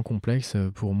tellement complexe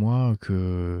pour moi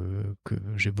que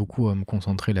j'ai beaucoup à me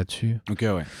concentrer là-dessus. Ok,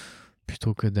 ouais.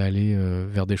 Plutôt que d'aller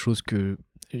vers des choses que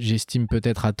j'estime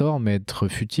peut-être à tort, mais être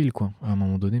futile, quoi. À un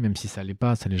moment donné, même si ça l'est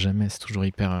pas, ça l'est jamais, c'est toujours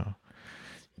hyper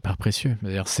précieux.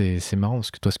 D'ailleurs, c'est marrant,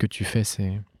 parce que toi, ce que tu fais,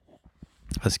 c'est...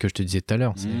 Enfin, ce que je te disais tout à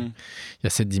l'heure, il y a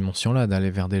cette dimension-là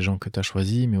d'aller vers des gens que tu as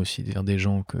choisis, mais aussi vers des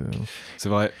gens c'est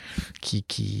vrai.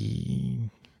 qui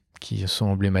sont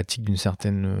emblématiques d'une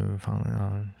certaine...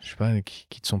 je sais pas,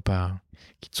 qui te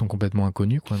sont complètement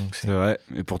inconnus, quoi. Donc c'est vrai.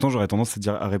 Et pourtant, j'aurais tendance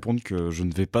à répondre que je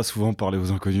ne vais pas souvent parler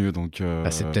aux inconnus, donc...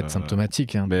 c'est peut-être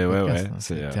symptomatique, hein, mais podcast, ouais,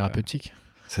 c'est thérapeutique.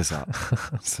 C'est ça.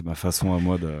 C'est ma façon à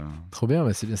moi de... Trop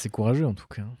bien, c'est bien, c'est courageux en tout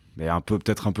cas. Mais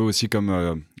peut-être un peu aussi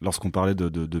comme lorsqu'on parlait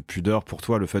de pudeur, pour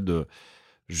toi, le fait de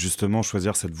justement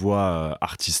choisir cette voie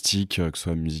artistique, que ce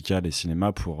soit musicale et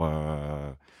cinéma, pour,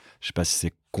 je sais pas si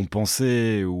c'est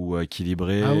compenser ou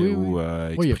équilibrer ou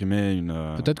exprimer une...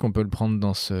 Peut-être qu'on peut le prendre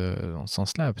dans ce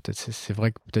sens-là. Peut-être, c'est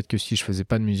vrai que peut-être que si je faisais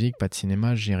pas de musique, pas de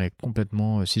cinéma, j'irais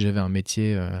complètement... si j'avais un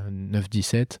métier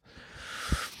 9-17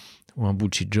 ou un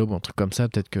bullshit job, un truc comme ça,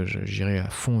 peut-être que j'irais à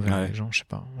fond vers les gens, je sais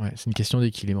pas. Ouais, c'est une question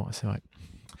d'équilibre, c'est vrai.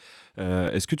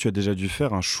 Est-ce que tu as déjà dû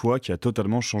faire un choix qui a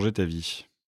totalement changé ta vie ?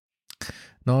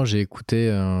 Non, j'ai écouté,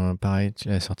 pareil, tu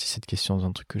as sorti cette question dans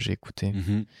un truc que j'ai écouté.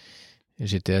 Et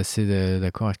j'étais assez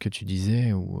d'accord avec ce que tu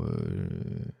disais, où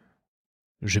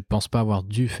je pense pas avoir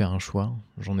dû faire un choix.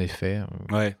 J'en ai fait,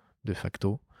 de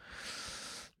facto.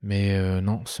 Mais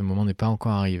non, ce moment n'est pas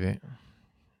encore arrivé.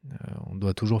 On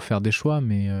doit toujours faire des choix,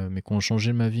 mais qu'on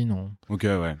changeait ma vie, non. Ok,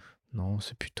 ouais. Non,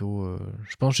 c'est plutôt...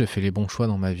 je pense que j'ai fait les bons choix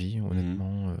dans ma vie,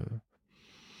 honnêtement.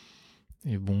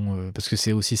 Et bon, parce que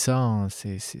c'est aussi ça, hein,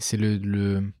 c'est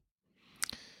le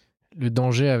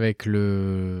danger avec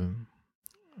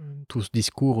tout ce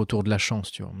discours autour de la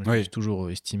chance, tu vois. Moi, je me suis toujours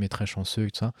estimé très chanceux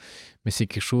et tout ça. Mais c'est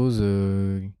quelque chose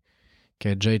qui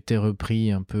a déjà été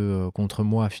repris un peu contre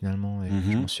moi, finalement. Et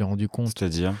je m'en suis rendu compte.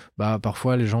 C'est-à-dire ?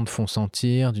 Parfois, les gens te font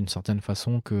sentir, d'une certaine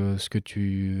façon, que ce que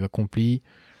tu accomplis,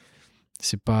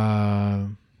 c'est pas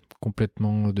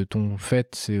complètement de ton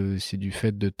fait, c'est du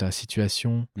fait de ta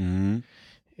situation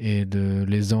et de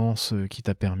l'aisance qui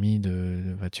t'a permis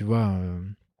tu vois...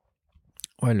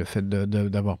 le fait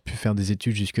d'avoir pu faire des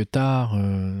études jusque tard,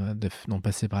 d'en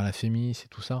passer par la FEMI, c'est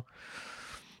tout ça.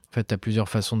 En fait, tu as plusieurs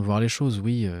façons de voir les choses.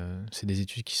 Oui, c'est des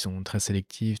études qui sont très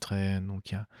sélectives,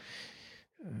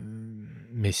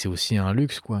 mais c'est aussi un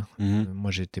luxe, quoi. Moi,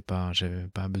 j'avais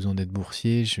pas besoin d'être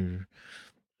boursier.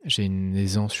 J'ai une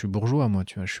aisance, je suis bourgeois, moi,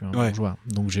 tu vois, je suis un bourgeois.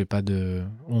 Donc, j'ai pas de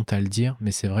honte à le dire,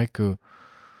 mais c'est vrai que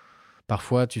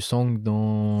parfois, tu sens que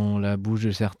dans la bouche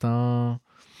de certains...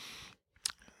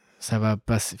 ça va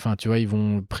passer, enfin tu vois, ils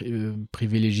vont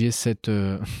privilégier cette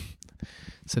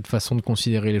façon de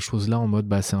considérer les choses là en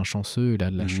mode c'est un chanceux, il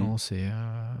a de la chance et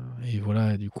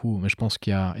voilà, du coup, mais je pense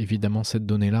qu'il y a évidemment cette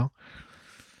donnée là,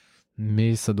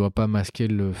 mais ça doit pas masquer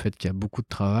le fait qu'il y a beaucoup de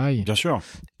travail. Bien sûr.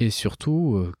 Et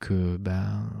surtout que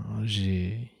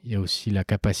il y a aussi la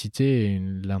capacité et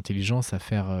l'intelligence à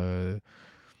faire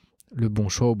le bon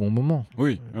choix au bon moment,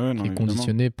 qui est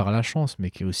conditionné par la chance,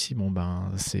 mais qui est aussi,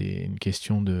 c'est une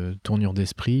question de tournure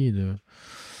d'esprit,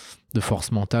 de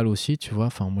force mentale aussi, tu vois.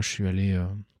 Enfin, moi, je suis allé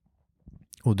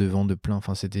au-devant de plein...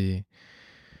 Enfin,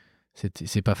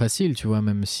 c'est pas facile, tu vois,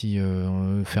 même si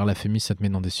faire la FEMI, ça te met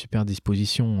dans des super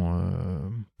dispositions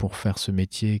pour faire ce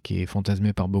métier qui est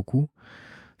fantasmé par beaucoup.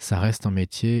 Ça reste un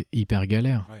métier hyper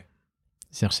galère.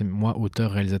 C'est-à-dire, moi,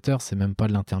 auteur-réalisateur, c'est même pas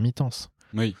de l'intermittence.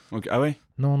 Oui. Donc, ah ouais.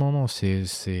 Non,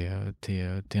 t'es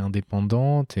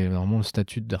indépendant, t'es vraiment le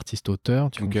statut d'artiste-auteur,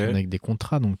 tu fonctionnes avec des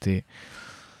contrats, donc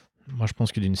moi je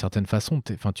pense que d'une certaine façon,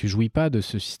 tu jouis pas de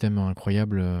ce système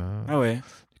incroyable Ah ouais.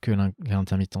 que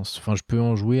l'intermittence. Enfin, je peux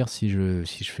en jouir si je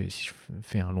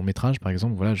fais un long métrage, par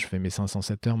exemple, voilà, je fais mes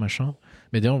 507 heures, machin.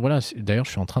 Mais d'ailleurs, voilà, d'ailleurs,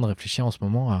 je suis en train de réfléchir en ce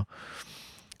moment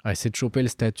à essayer de choper le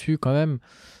statut quand même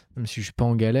si je suis pas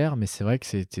en galère, mais c'est vrai que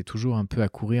c'était toujours un peu à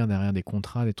courir derrière des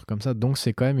contrats, des trucs comme ça. Donc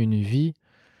c'est quand même une vie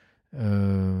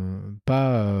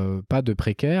pas de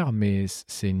précaire, mais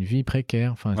c'est une vie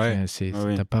précaire. Enfin, Ouais.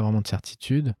 t'as pas vraiment de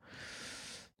certitude.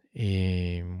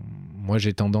 Et moi,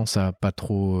 j'ai tendance à pas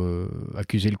trop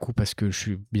accuser le coup parce que je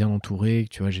suis bien entouré,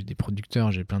 tu vois, j'ai des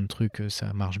producteurs, j'ai plein de trucs,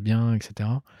 ça marche bien, etc.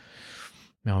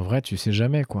 Mais en vrai, tu sais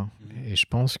jamais, quoi. Et je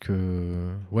pense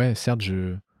que, ouais, certes,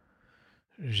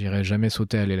 j'irai jamais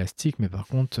sauter à l'élastique, mais par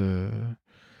contre,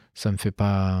 ça me fait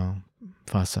pas.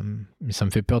 Enfin, mais ça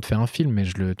me fait peur de faire un film, mais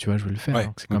tu vois, je veux le faire. Ouais.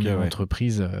 Donc c'est comme une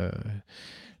entreprise,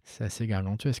 c'est assez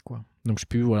gargantuesque, quoi. Donc je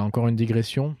peux, voilà, encore une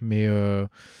digression, mais je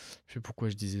sais pourquoi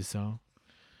je disais ça.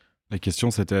 La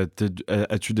question, c'était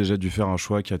as-tu déjà dû faire un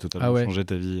choix qui a totalement changé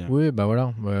ta vie? Oui, bah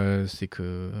voilà. C'est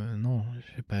que non,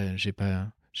 j'ai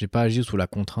pas agi sous la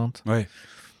contrainte. Ouais.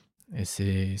 Et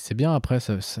c'est bien. Après,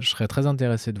 je serais très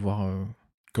intéressé de voir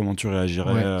comment tu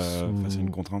réagirais face à une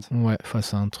contrainte. Ouais,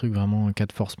 face à un truc vraiment, un cas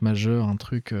de force majeure, un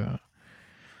truc.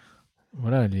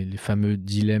 Voilà, les fameux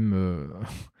dilemmes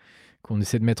qu'on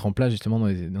essaie de mettre en place justement dans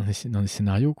les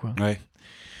scénarios, quoi. Ouais.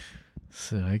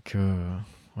 C'est vrai que.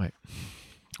 Ouais.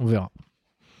 On verra.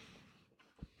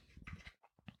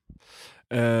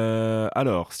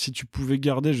 Alors, si tu pouvais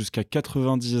garder jusqu'à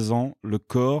 90 ans le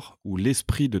corps ou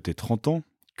l'esprit de tes 30 ans,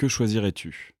 que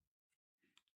choisirais-tu?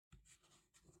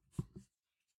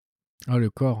 Ah, le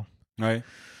corps. Ouais.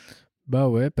 Bah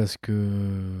ouais, parce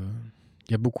que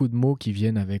il y a beaucoup de mots qui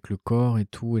viennent avec le corps et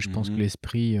tout, et je pense que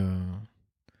l'esprit,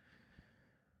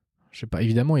 je sais pas,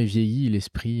 évidemment, il vieillit,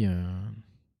 l'esprit,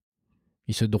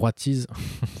 il se droitise,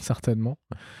 certainement.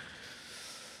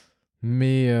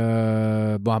 Mais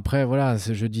bon, après, voilà,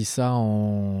 je dis ça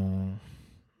en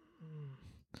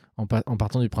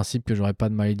partant du principe que j'aurais pas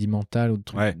de maladie mentale ou de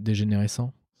trucs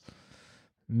dégénérescents.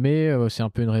 Mais c'est un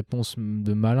peu une réponse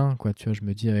de malin, quoi. Tu vois, je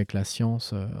me dis avec la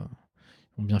science,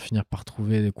 on va bien finir par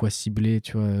trouver de quoi cibler,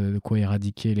 tu vois, de quoi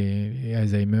éradiquer les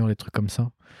Alzheimer, les trucs comme ça,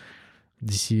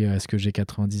 d'ici à ce que j'ai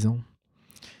 90 ans.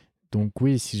 Donc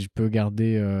oui, si je peux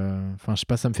garder, enfin, je sais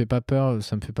pas, ça me fait pas peur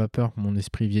que mon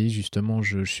esprit vieillisse. Justement,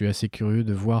 je suis assez curieux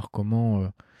de voir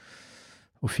comment,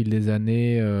 au fil des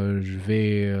années, je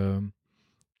vais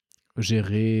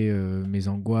gérer mes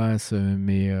angoisses,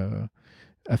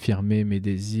 affirmer mes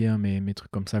désirs, mes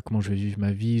trucs comme ça, comment je vais vivre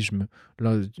ma vie.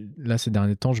 Là, ces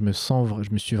derniers temps, je me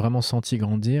suis vraiment senti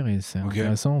grandir et c'est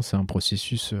intéressant. C'est un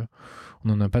processus, on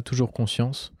n'en a pas toujours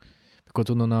conscience. Quand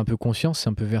on en a un peu conscience, c'est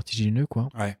un peu vertigineux, quoi.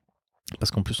 Ouais. Parce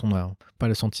qu'en plus, on n'a pas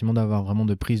le sentiment d'avoir vraiment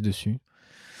de prise dessus.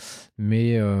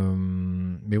 Mais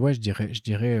ouais, je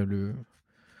dirais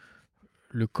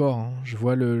le corps. Hein. Je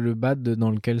vois le bad dans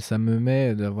lequel ça me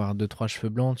met d'avoir 2-3 cheveux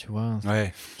blancs, tu vois.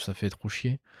 Ça fait trop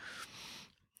chier.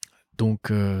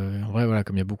 Donc, en vrai, voilà,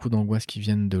 comme il y a beaucoup d'angoisses qui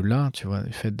viennent de là, tu vois,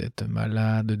 le fait d'être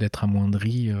malade, d'être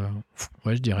amoindri,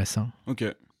 ouais, je dirais ça. Ok.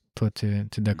 Toi, t'es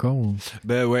d'accord ou...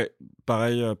 Ben ouais,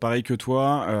 pareil que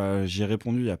toi. J'y ai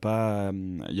répondu il y a pas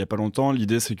longtemps.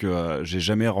 L'idée, c'est que j'ai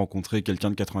jamais rencontré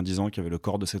quelqu'un de 90 ans qui avait le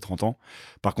corps de ses 30 ans.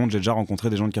 Par contre, j'ai déjà rencontré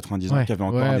des gens de 90 ans qui avaient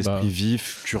encore un esprit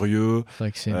vif, curieux,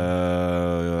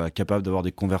 capable d'avoir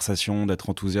des conversations, d'être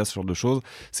enthousiaste, ce genre de choses.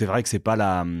 C'est vrai que c'est pas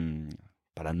la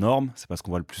norme, c'est pas ce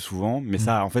qu'on voit le plus souvent, mais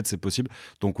ça, en fait, c'est possible.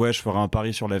 Donc ouais, je ferai un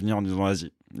pari sur l'avenir en disant,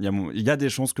 vas-y, il y a des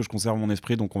chances que je conserve mon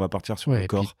esprit, donc on va partir sur le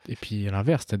corps. Et puis à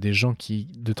l'inverse, t'as des gens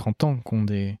de 30 ans qui ont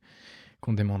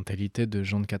des mentalités de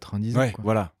gens de 90 ans. Ouais, quoi.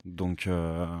 voilà. Donc,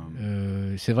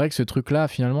 c'est vrai que ce truc-là,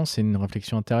 finalement, c'est une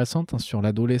réflexion intéressante sur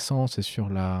l'adolescence et sur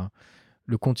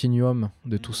le continuum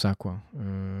de tout ça, quoi.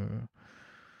 Je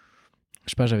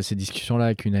sais pas, j'avais ces discussions-là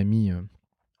avec une amie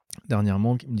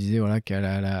dernièrement qui me disait voilà,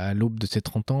 qu'à l'aube de ses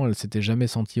 30 ans, elle s'était jamais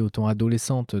sentie autant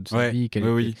adolescente de sa vie.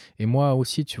 Oui. Et moi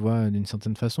aussi, tu vois, d'une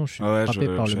certaine façon, je suis frappé par le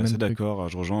même truc. Je suis assez d'accord,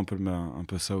 je rejoins un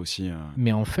peu ça aussi.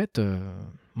 Mais en fait,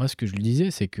 moi, ce que je lui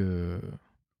disais, c'est que...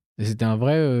 Et c'était un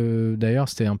vrai... D'ailleurs,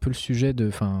 c'était un peu le sujet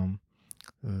de...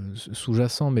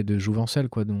 sous-jacent, mais de Jouvencel,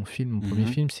 quoi, de mon premier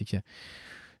film, c'est que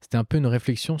c'était un peu une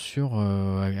réflexion sur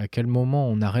à quel moment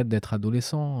on arrête d'être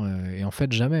adolescent. Et en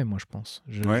fait, jamais, moi, je pense.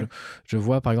 Je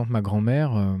vois, par exemple, ma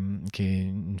grand-mère, qui est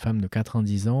une femme de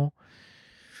 90 ans,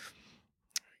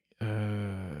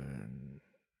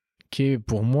 qui est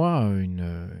pour moi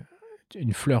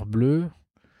une fleur bleue,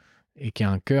 et qui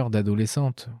a un cœur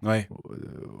d'adolescente. Ouais.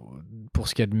 Pour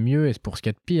ce qu'il y a de mieux et pour ce qu'il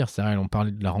y a de pire. C'est-à-dire, on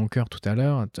parlait de la rancœur tout à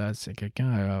l'heure. C'est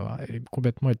quelqu'un elle est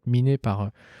complètement être miné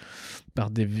par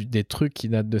des trucs qui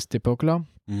datent de cette époque-là.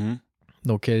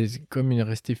 Donc, elle est comme elle est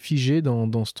restée figée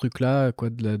dans ce truc-là,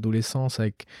 quoi, de l'adolescence,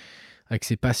 avec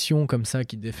ces passions comme ça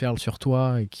qui déferlent sur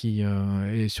toi et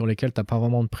sur lesquelles tu n'as pas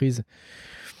vraiment de prise.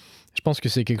 Je pense que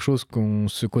c'est quelque chose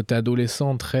ce côté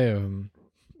adolescent très,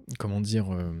 comment dire,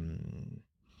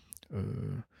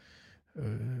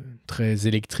 très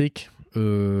électrique, et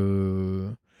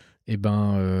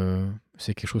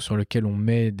c'est quelque chose sur lequel on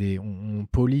met on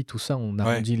polit tout ça, on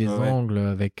arrondit les angles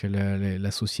avec la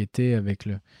société, avec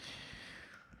le...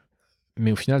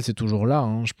 Mais au final, c'est toujours là,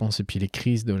 hein, je pense. Et puis les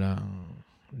crises de la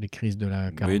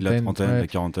quarantaine. Oui, de la trentaine, de la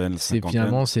quarantaine, la cinquantaine.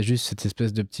 Finalement, c'est juste cette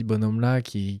espèce de petit bonhomme-là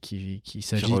qui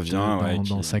s'agite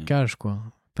dans sa cage, quoi.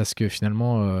 Parce que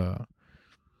finalement,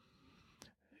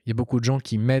 il y a beaucoup de gens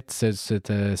qui mettent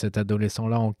cet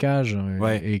adolescent-là en cage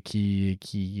et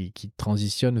qui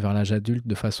transitionnent vers l'âge adulte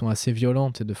de façon assez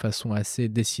violente et de façon assez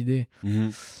décidée,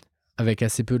 avec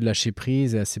assez peu de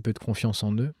lâcher-prise et assez peu de confiance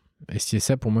en eux. Et c'est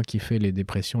ça, pour moi, qui fait les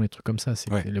dépressions, les trucs comme ça.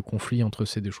 C'est le conflit entre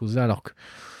ces deux choses-là. Alors que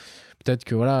peut-être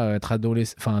que voilà,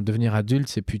 devenir adulte,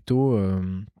 c'est plutôt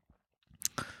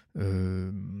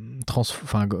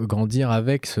grandir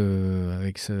avec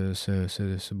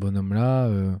ce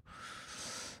bonhomme-là.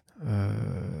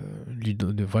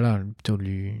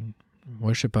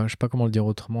 Ouais, je sais pas comment le dire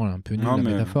autrement, là, un peu nul la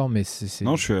métaphore, mais c'est...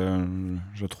 Non, je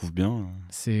la trouve bien.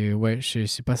 C'est, ouais, je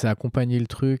sais pas, c'est accompagner le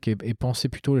truc et penser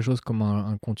plutôt les choses comme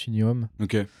un continuum.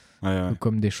 Ok. Ouais.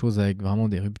 Comme des choses avec vraiment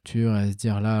des ruptures, à se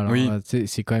dire là,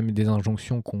 c'est quand même des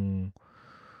injonctions qu'on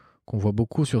voit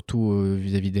beaucoup, surtout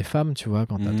vis-à-vis des femmes, tu vois,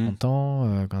 quand t'as 30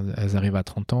 ans, quand elles arrivent à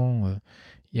 30 ans,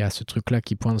 il y a ce truc-là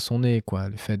qui pointe son nez, quoi,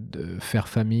 le fait de faire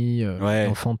famille,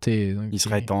 d'enfanter. Il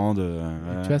serait temps de...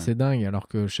 Tu vois, c'est dingue, alors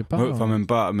que, je sais pas... Enfin,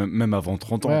 même avant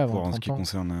 30 ans, pour en ce qui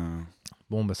concerne...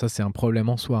 Bon, bah ça, c'est un problème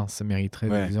en soi, ça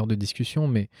mériterait des heures de discussion,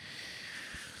 mais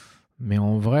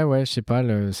en vrai, ouais, je sais pas,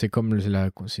 c'est comme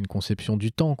c'est une conception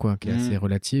du temps, quoi, qui est assez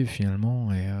relative,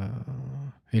 finalement,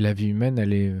 et la vie humaine,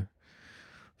 elle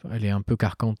est un peu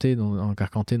carcantée dans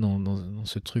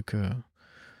ce truc...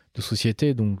 de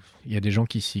société, donc il y a des gens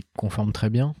qui s'y conforment très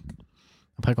bien.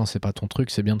 Après, quand c'est pas ton truc,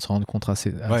 c'est bien de se rendre compte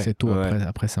assez tôt.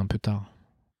 Après, c'est un peu tard.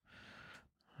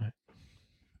 Ouais.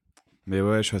 Mais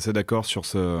ouais, je suis assez d'accord sur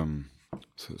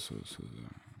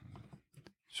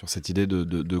sur cette idée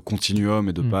de continuum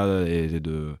et de pas et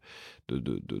de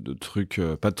trucs,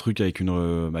 pas de trucs avec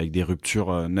des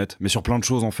ruptures nettes, mais sur plein de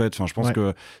choses en fait. Enfin, je pense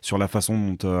que sur la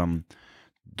façon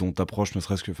dont t'approches, ne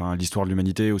serait-ce que l'histoire de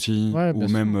l'humanité aussi, ou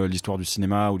même l'histoire du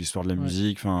cinéma ou l'histoire de la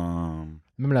musique.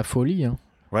 Même la folie. Hein.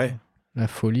 Ouais. La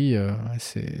folie,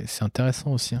 c'est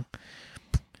intéressant aussi. Hein.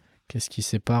 Qu'est-ce qui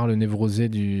sépare le névrosé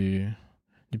du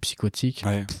psychotique?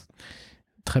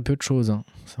 Très peu de choses. Hein.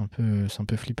 C'est un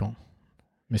peu flippant.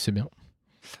 Mais c'est bien.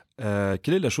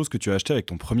 Quelle est la chose que tu as achetée avec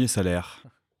ton premier salaire?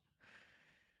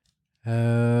 Mais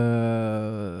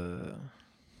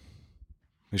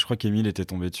je crois qu'Émile était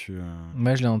tombé dessus.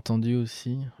 Moi, je l'ai entendu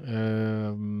aussi.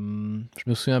 Je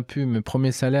me souviens plus. Mes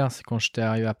premiers salaires, c'est quand j'étais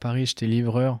arrivé à Paris, j'étais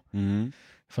livreur.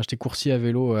 Enfin, j'étais coursier à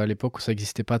vélo à l'époque où ça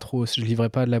n'existait pas trop. Je livrais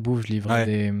pas de la bouffe, je livrais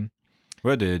des...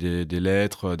 Ouais, des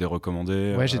lettres, des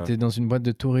recommandés. Ouais, j'étais dans une boîte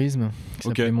de tourisme qui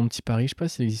s'appelait Mon Petit Paris. Je sais pas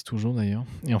s'il existe toujours d'ailleurs.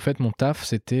 Et en fait, mon taf,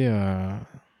 c'était...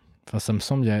 Enfin, ça me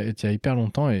semble, il y a hyper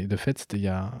longtemps. Et de fait, c'était il y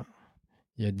a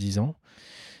 10 ans.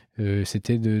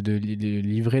 C'était de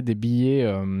livrer des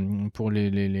billets pour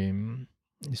les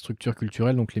structures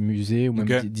culturelles, donc les musées ou même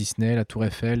Disney, la Tour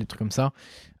Eiffel, des trucs comme ça,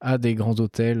 à des grands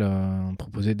hôtels. On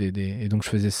proposait et donc je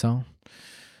faisais ça.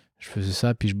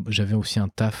 Puis j'avais aussi un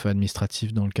taf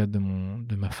administratif dans le cadre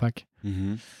de ma fac.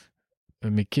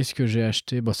 Mais qu'est-ce que j'ai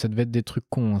acheté? Bon, ça devait être des trucs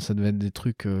cons, hein, ça devait être des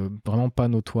trucs vraiment pas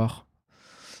notoires.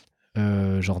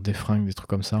 Genre des fringues, des trucs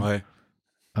comme ça. Ouais.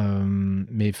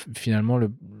 Mais finalement,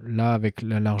 là, avec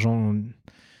l'argent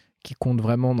qui compte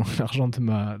vraiment, donc l'argent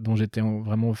dont j'étais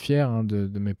vraiment fier, hein,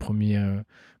 de mes premiers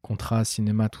contrats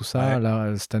cinéma, tout ça,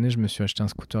 là, cette année, je me suis acheté un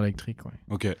scooter électrique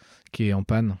qui est en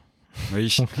panne.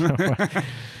 Oui.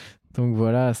 Donc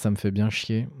voilà, ça me fait bien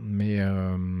chier. Mais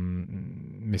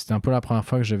c'était un peu la première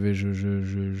fois que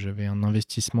j'avais un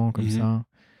investissement comme ça.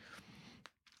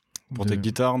 Pour tes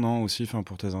guitares, non, aussi,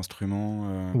 pour tes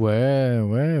instruments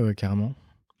Ouais, carrément.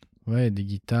 Ouais, des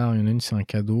guitares, il y en a une, c'est un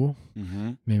cadeau.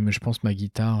 Mais je pense ma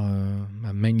guitare,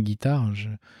 ma main guitare, je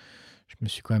me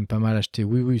suis quand même pas mal acheté.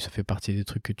 Oui, ça fait partie des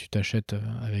trucs que tu t'achètes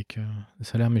avec le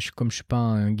salaire. Mais comme je suis pas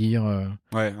un gear...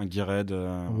 un gearhead.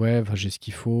 Ouais, j'ai ce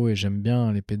qu'il faut et j'aime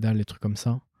bien les pédales, les trucs comme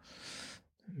ça.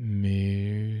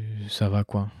 Mais ça va,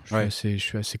 quoi. Ouais. Je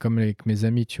suis assez comme avec mes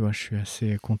amis, tu vois. Je suis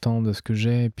assez content de ce que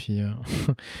j'ai. Et puis,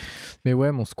 mais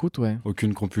ouais, mon scout, ouais.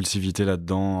 Aucune compulsivité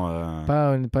là-dedans.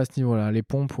 Pas à ce niveau-là. Les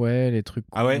pompes, ouais, les trucs.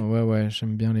 Ah ouais? Ouais,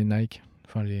 j'aime bien les Nike.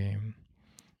 Enfin, les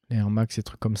Air Max, ces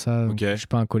trucs comme ça. Ok. Donc, je suis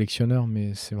pas un collectionneur,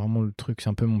 mais c'est vraiment le truc. C'est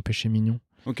un peu mon péché mignon.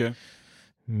 Ok.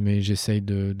 Mais j'essaye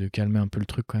de calmer un peu le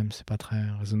truc quand même. C'est pas très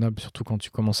raisonnable, surtout quand tu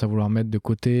commences à vouloir mettre de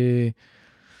côté,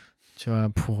 tu vois,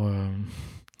 pour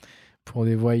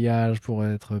des voyages, pour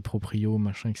être proprio,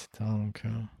 machin, etc. Donc,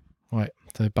 ouais,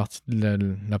 ça fait partie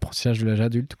de l'apprentissage de l'âge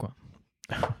adulte, quoi.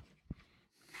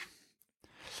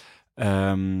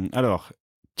 Alors,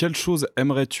 quelle chose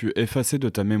aimerais-tu effacer de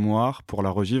ta mémoire pour la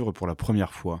revivre pour la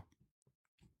première fois?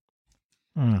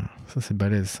 Ça, c'est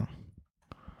balèze, ça.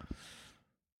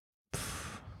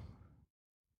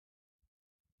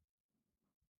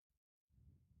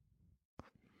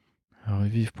 À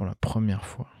revivre pour la première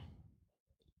fois.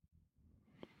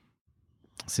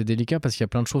 C'est délicat parce qu'il y a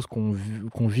plein de choses qu'on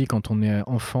vit quand on est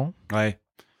enfant. Ouais.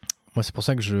 Moi, c'est pour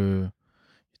ça que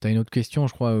T'as une autre question,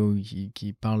 je crois,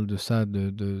 qui parle de ça,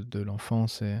 de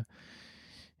l'enfance et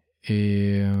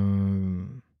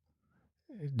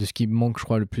de ce qui me manque, je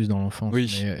crois, le plus dans l'enfance.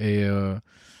 Oui.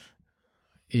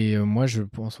 Moi, je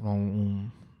pense, enfin,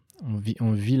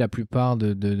 on vit la plupart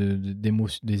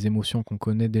des émotions qu'on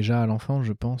connaît déjà à l'enfance,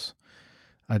 je pense,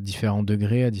 à différents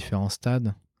degrés, à différents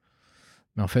stades.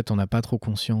 Mais en fait, on n'a pas trop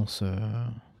conscience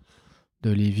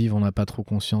de les vivre, on n'a pas trop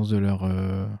conscience de leur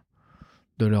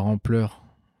ampleur.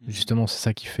 Justement, c'est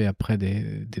ça qui fait après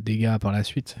des dégâts par la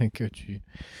suite, que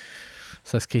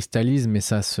ça se cristallise, mais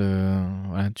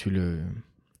voilà, tu le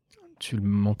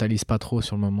mentalises pas trop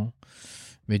sur le moment.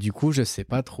 Mais du coup, je sais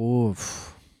pas trop.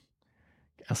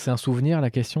 C'est un souvenir,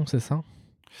 la question, c'est ça?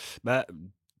 Bah,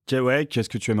 ouais, qu'est-ce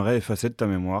que tu aimerais effacer de ta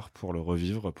mémoire pour le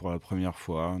revivre pour la première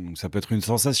fois? Donc ça peut être une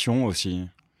sensation aussi.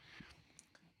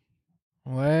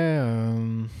 Ouais.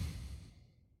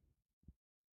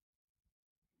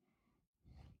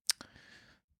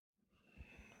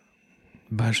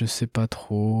 Bah, je sais pas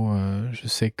trop. Je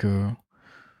sais que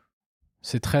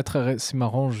c'est c'est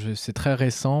marrant. C'est très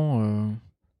récent.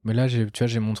 Mais là, tu vois,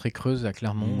 j'ai montré Creuse à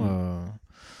Clermont.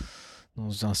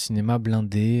 Dans un cinéma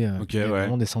blindé, Ok, il y avait ouais.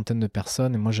 vraiment des centaines de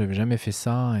personnes et moi j'avais jamais fait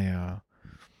ça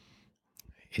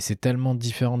et c'est tellement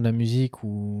différent de la musique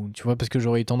où tu vois, parce que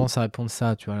j'aurais eu tendance à répondre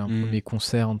ça, tu vois, un premier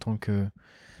concert en tant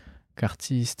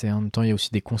qu'artiste et en même temps il y a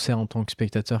aussi des concerts en tant que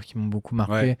spectateur qui m'ont beaucoup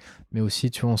marqué, Ouais. mais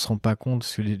aussi tu vois on se rend pas compte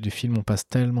parce que les films on passe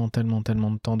tellement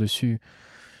de temps dessus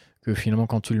que finalement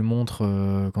quand tu le montres,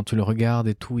 quand tu le regardes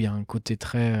et tout, il y a un côté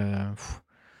très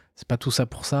c'est pas tout ça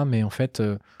pour ça, mais en fait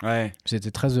Ouais. j'étais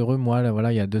très heureux, moi, là,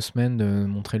 voilà, il y a 2 semaines, de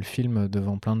montrer le film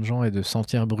devant plein de gens et de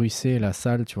sentir bruisser la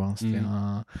salle, tu vois.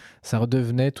 Ça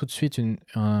redevenait tout de suite une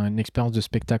expérience de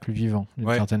spectacle vivant, d'une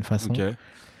Ouais. certaine façon. Ok.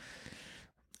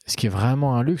 Ce qui est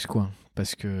vraiment un luxe, quoi.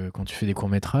 Parce que quand tu fais des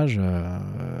courts-métrages,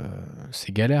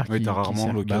 c'est galère. Oui, t'as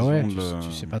rarement Bah ouais, l'occasion de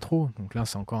tu sais pas trop. Donc là,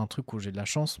 c'est encore un truc où j'ai de la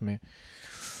chance,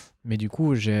 mais du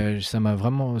coup, ça m'a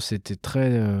vraiment. J'étais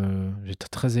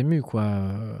très ému, quoi.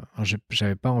 Alors,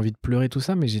 j'avais pas envie de pleurer, tout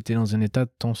ça, mais j'étais dans un état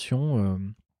de tension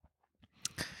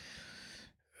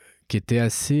qui était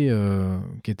assez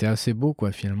beau,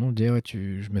 quoi. Finalement, je disais, ouais,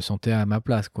 je me sentais à ma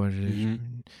place, quoi.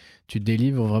 Tu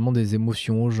délivres vraiment des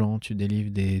émotions aux gens, tu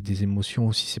délivres des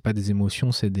émotions. Si c'est pas des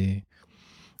émotions, c'est des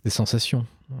sensations.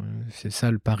 C'est ça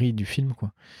le pari du film,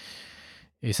 quoi.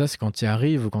 Et ça, c'est quand tu y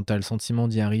arrives, ou quand tu as le sentiment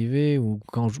d'y arriver, ou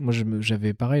quand moi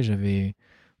j'avais pareil,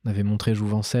 on avait montré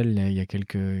Jouvencel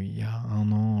il y a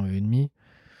 1 an et demi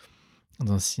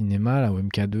dans un cinéma là au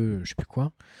MK2, je sais plus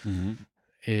quoi.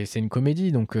 Et c'est une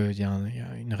comédie, donc il y a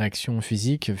une réaction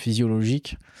physique,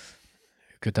 physiologique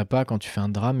que t'as pas quand tu fais un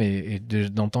drame, et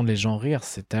d'entendre les gens rire,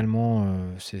 c'est tellement,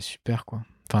 c'est super, quoi.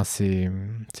 Enfin, c'est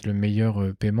le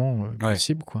meilleur paiement Ouais.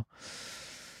 possible, quoi.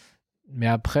 Mais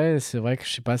après, c'est vrai que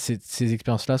je sais pas, ces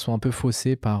expériences-là sont un peu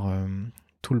faussées par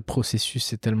tout le processus.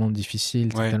 C'est tellement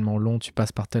difficile, c'est Ouais. tellement long, tu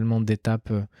passes par tellement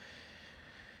d'étapes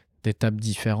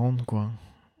différentes, quoi.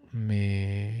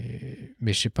 Mais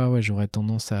je sais pas, ouais, j'aurais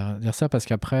tendance à dire ça parce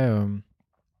qu'après,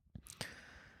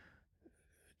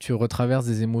 tu retraverses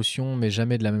des émotions, mais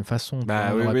jamais de la même façon. Tu vois, Bah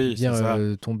on oui, aurait pu oui, c'est dire ça.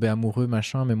 tomber amoureux,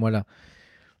 machin, mais moi, la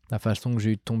façon que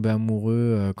j'ai eu de tomber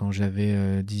amoureux quand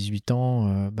j'avais 18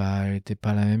 ans, bah, elle n'était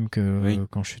pas la même que Oui.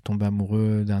 quand je suis tombé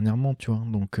amoureux dernièrement, tu vois.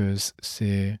 Donc,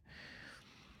 c'est.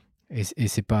 Et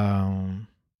c'est pas.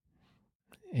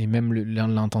 Et même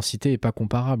l'intensité est pas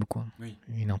comparable, quoi. Oui.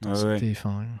 Une Ouais, ouais. intensité,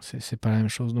 enfin, c'est pas la même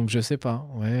chose. Donc, je sais pas.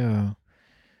 Ouais,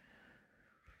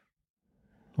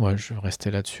 ouais, je vais rester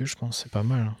là-dessus, je pense. C'est pas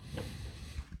mal.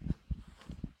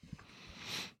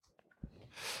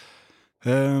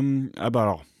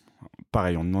 Alors,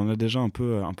 pareil, on en a déjà un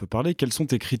peu parlé. Quels sont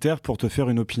tes critères pour te faire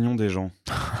une opinion des gens?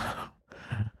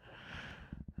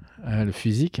 Le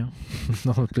physique, hein.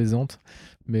 Non, je plaisante.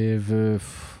 Mais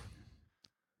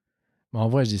en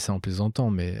vrai, je dis ça en plaisantant,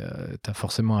 mais t'as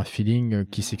forcément un feeling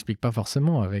qui s'explique pas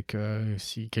forcément avec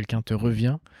si quelqu'un te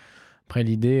revient. Après,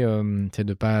 l'idée, c'est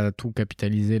de pas tout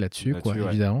capitaliser là-dessus, quoi. Ouais.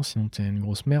 Évidemment, sinon t'es une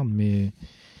grosse merde.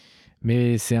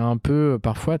 Mais c'est un peu,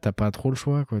 parfois, t'as pas trop le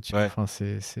choix, quoi. Tu vois. Ouais. Enfin,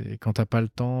 quand t'as pas le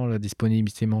temps, la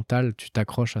disponibilité mentale, tu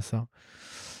t'accroches à ça.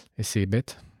 Et c'est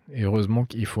bête. Et heureusement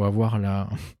qu'il faut avoir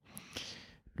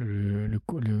le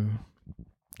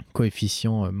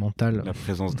coefficient mental La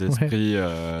présence ouais, d'esprit.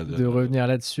 de revenir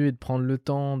là-dessus et de prendre le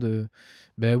temps de...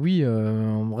 Ben oui,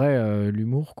 en vrai,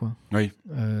 l'humour, quoi. Oui.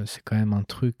 C'est quand même un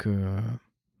truc...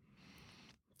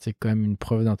 c'est quand même une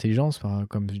preuve d'intelligence,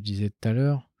 comme je disais tout à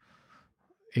l'heure.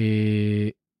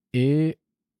 Et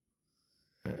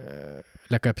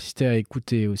la capacité à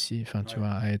écouter aussi. Enfin, tu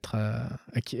vois, à être...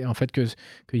 en fait,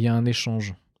 qu'il y a un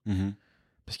échange. Mhm.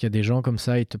 Parce qu'il y a des gens comme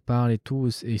ça, ils te parlent et tout,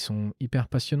 et ils sont hyper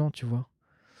passionnants, tu vois.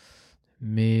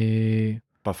 Mais...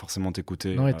 Pas forcément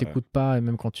t'écouter. Non, ils t'écoutent pas, et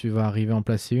même quand tu vas arriver à en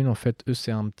placer une, en fait, eux,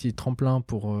 c'est un petit tremplin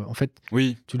pour... en fait,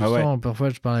 Oui. tu le sens, parfois,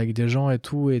 je parle avec des gens et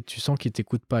tout, et tu sens qu'ils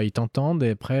t'écoutent pas. Ils t'entendent,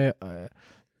 et après,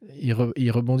 ils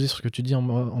rebondissent sur ce que tu dis en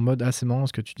mode « Ah, c'est marrant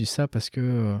ce que tu dis ça, parce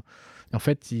que... En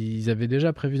fait, ils avaient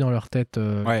déjà prévu dans leur tête,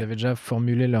 ils avaient déjà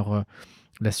formulé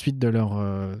la suite de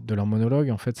leur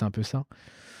monologue, en fait, c'est un peu ça.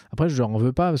 Après, je leur en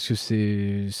veux pas, parce que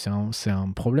c'est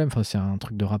un problème, enfin, c'est un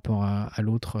truc de rapport à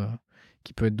l'autre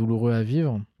qui peut être douloureux à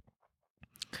vivre.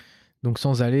 Donc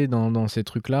sans aller dans ces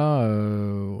trucs-là,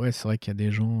 ouais, c'est vrai qu'il y a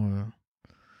des gens...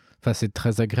 Enfin, c'est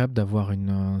très agréable d'avoir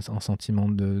un sentiment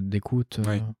d'écoute,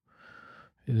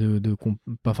 et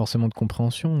pas forcément de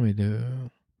compréhension, mais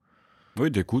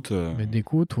Oui, d'écoute. mais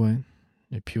d'écoute, ouais.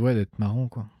 Et puis ouais, d'être marrant,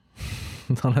 quoi.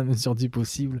 Dans la mesure du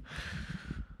possible.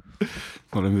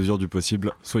 Dans la mesure du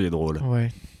possible, soyez drôle.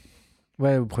 Ouais.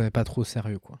 Ouais, vous prenez pas trop au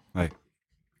sérieux, quoi. Ouais.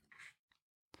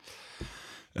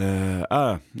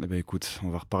 Écoute, on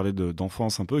va reparler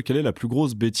d'enfance un peu. Quelle est la plus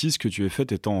grosse bêtise que tu aies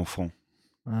faite étant enfant?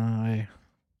 Ah, ouais.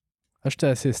 Ah, j'étais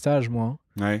assez sage, moi.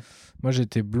 Ouais. Moi,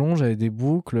 j'étais blond, j'avais des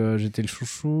boucles, j'étais le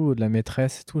chouchou de la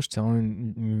maîtresse et tout. J'étais vraiment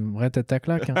une vraie tête à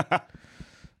claque. Hein.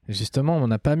 Et justement, on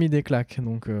n'a pas mis des claques,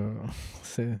 donc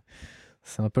c'est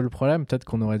un peu le problème. Peut-être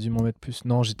qu'on aurait dû m'en mettre plus.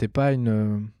 Non, j'étais pas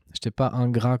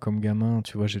ingrat comme gamin,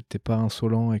 tu vois. J'étais pas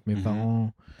insolent avec mes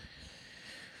parents.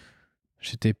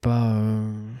 J'étais pas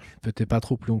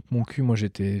trop plus long que mon cul. Moi,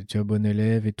 j'étais, tu vois, bon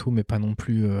élève et tout, mais pas non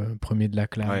plus premier de la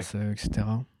classe, etc.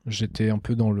 J'étais un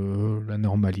peu dans la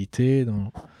normalité,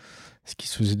 dans ce qui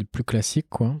se faisait de plus classique,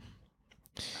 quoi.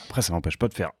 Après, ça n'empêche pas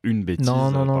de faire une bêtise.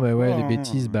 Non, bah ouais, les hein.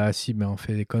 bêtises, bah si, bah on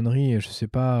fait des conneries. Je sais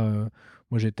pas.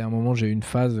 Moi, j'ai eu une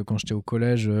phase quand j'étais au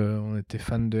collège, on était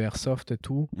fan de airsoft et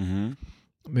tout.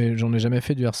 Mais j'en ai jamais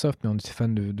fait du airsoft, mais on était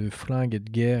fan de flingues et de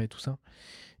guerre et tout ça.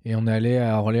 Et on est allé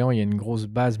à Orléans, il y a une grosse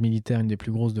base militaire, une des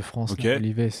plus grosses de France, là,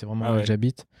 Olivet, c'est vraiment là que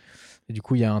j'habite. Et du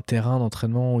coup, il y a un terrain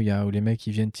d'entraînement où les mecs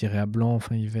ils viennent tirer à blanc,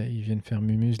 enfin ils viennent faire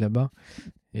mumuse là-bas.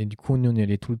 Et du coup, nous on y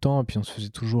allait tout le temps, et puis on se faisait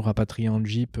toujours rapatrier en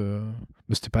Jeep.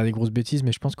 C'était pas des grosses bêtises,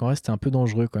 mais je pense qu'en vrai c'était un peu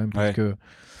dangereux quand même, parce que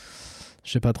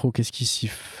je sais pas trop qu'est-ce qui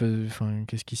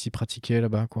s'y pratiquait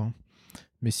là-bas, quoi.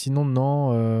 Mais sinon,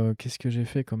 non, qu'est-ce que j'ai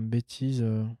fait comme bêtise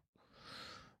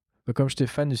Comme j'étais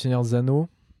fan du Seigneur des Anneaux,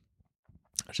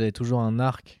 j'avais toujours un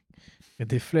arc et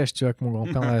des flèches, tu vois, que mon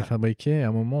grand-père m'avait fabriqué. Et à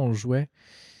un moment, on jouait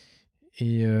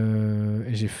et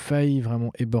j'ai failli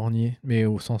vraiment éborgner, mais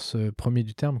au sens premier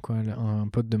du terme, quoi. Un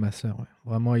pote de ma sœur, ouais.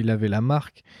 Vraiment, il avait la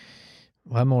marque,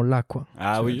 vraiment là, quoi.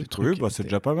 Ah Tu vois, oui, le truc, bah, c'est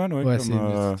déjà pas mal, ouais. Ouais,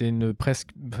 comme, c'était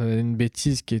une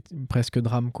bêtise qui est presque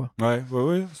drame, quoi. Ouais.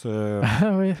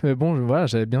 Ah ouais, mais bon, voilà,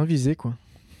 j'avais bien visé, quoi.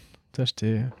 Ça,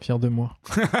 j'étais fier de moi.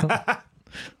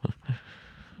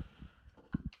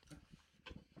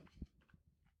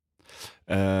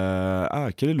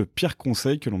 Quel est le pire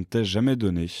conseil que l'on t'ait jamais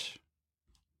donné?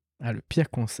 Ah, le pire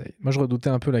conseil. Moi, je redoutais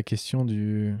un peu la question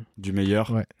du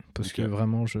meilleur. Ouais, parce que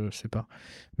vraiment, je sais pas.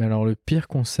 Mais alors, le pire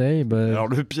conseil, bah... Alors,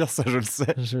 le pire, ça, je le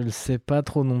sais. Je le sais pas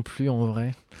trop non plus, en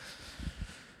vrai.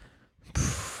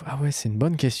 Ah ouais, c'est une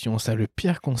bonne question, ça, le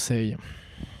pire conseil.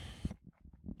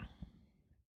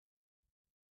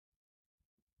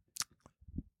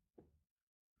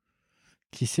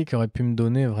 Qui c'est qui aurait pu me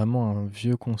donner vraiment un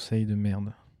vieux conseil de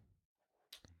merde?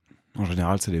 En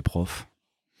général, c'est les profs.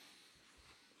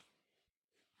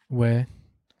 Ouais.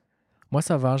 Moi,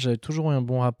 ça va, j'avais toujours eu un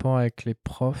bon rapport avec les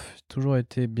profs, j'ai toujours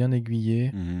été bien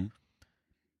aiguillé.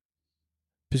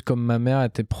 plus comme ma mère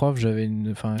était prof, j'avais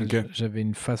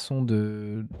une façon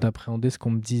d'appréhender ce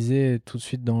qu'on me disait tout de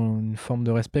suite dans une forme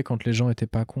de respect quand les gens étaient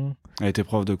pas cons. Elle était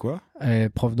prof de quoi?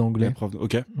 Prof d'anglais.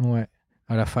 Ok. Ouais,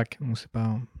 à la fac. Donc c'est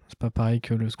pas pareil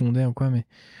que le secondaire ou quoi, mais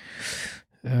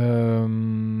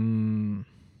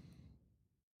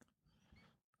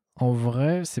en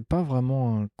vrai, c'est pas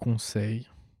vraiment un conseil.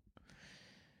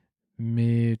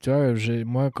 Mais tu vois,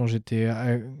 moi, quand j'étais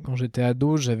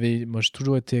ado, j'ai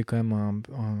toujours été quand même un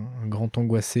grand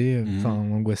angoissé, enfin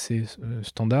un angoissé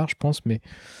standard, je pense, mais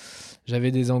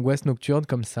j'avais des angoisses nocturnes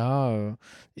comme ça,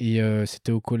 et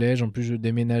c'était au collège, en plus je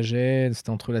déménageais, c'était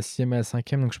entre la 6e et la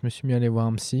 5e, donc je me suis mis à aller voir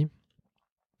un psy.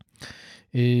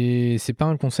 Et c'est pas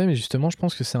un conseil, mais justement, je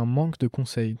pense que c'est un manque de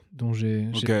conseils. Donc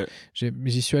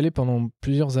j'y suis allé pendant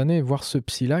plusieurs années voir ce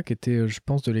psy-là, qui était, je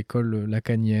pense, de l'école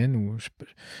lacanienne.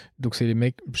 Donc c'est les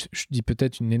mecs, je dis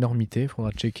peut-être une énormité, il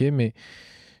faudra checker, mais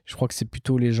je crois que c'est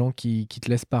plutôt les gens qui te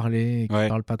laissent parler et qui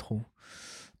parlent pas trop.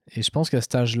 Et je pense qu'à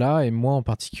cet âge-là, et moi en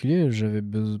particulier, j'avais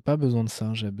pas besoin de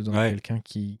ça. J'avais besoin de quelqu'un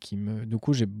qui me... Du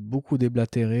coup, j'ai beaucoup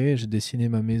déblatéré, j'ai dessiné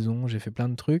ma maison, j'ai fait plein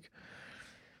de trucs.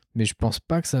 Mais je pense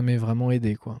pas que ça m'ait vraiment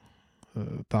aidé, quoi.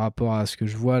 Par rapport à ce que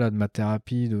je vois là de ma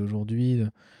thérapie d'aujourd'hui,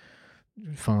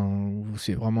 où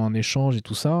c'est vraiment un échange et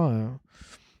tout ça,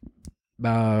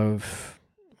 ouais,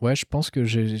 je pense que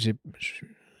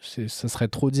ça serait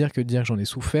trop dire que dire que j'en ai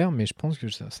souffert, mais je pense que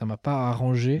ça m'a pas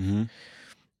arrangé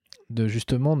de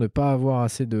justement ne pas avoir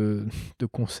assez de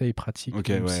conseils pratiques.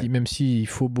 Même si il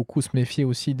faut beaucoup se méfier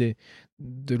aussi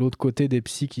de l'autre côté des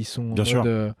psys qui sont Bien sûr.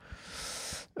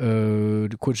 Le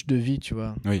coach de vie, tu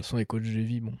vois. Oui. De toute façon, les coachs de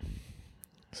vie, bon,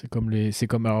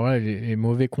 alors là, les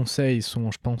mauvais conseils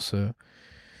sont, je pense,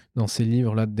 dans ces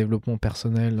livres là de développement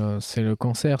personnel, c'est le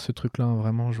cancer, ce truc-là.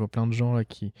 Vraiment, je vois plein de gens là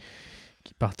qui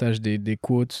partagent des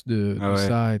quotes de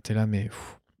ça, et t'es là, mais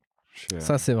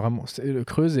ça, c'est vraiment... Le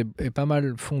Creuse est pas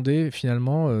mal fondé,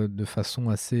 finalement, de façon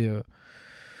assez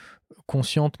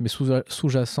consciente, mais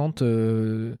sous-jacente,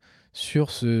 sur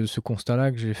ce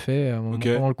constat-là que j'ai fait à un moment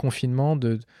pendant le confinement,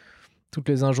 de toutes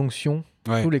les injonctions,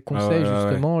 tous les conseils,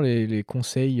 justement, les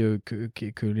conseils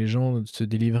que les gens se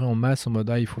délivraient en masse en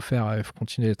mode il faut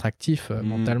continuer d'être actif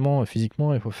mentalement,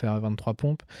 physiquement, il faut faire 23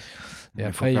 pompes. Et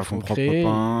après, il faut créer,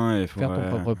 faire ton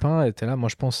propre pain. Et t'es là, moi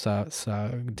je pense que ça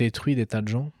détruit des tas de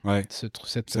gens.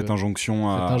 Cette injonction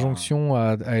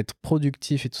à être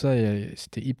productif et tout ça,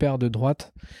 c'était hyper de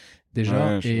droite.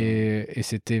 Déjà, et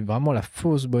c'était vraiment la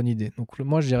fausse bonne idée. Donc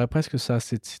moi, je dirais presque ça,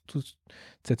 c'est toute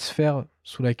cette sphère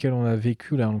sous laquelle on a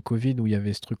vécu là, en Covid, où il y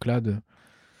avait ce truc-là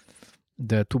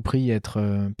d'à tout prix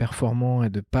être performant et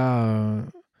de pas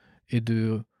et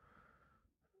de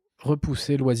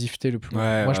repousser l'oisiveté le plus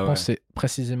loin. Moi, je pense que c'est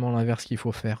précisément l'inverse qu'il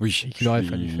faut faire. Oui, et qu'il aurait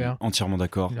fallu faire. Entièrement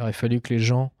d'accord. Il aurait fallu que les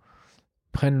gens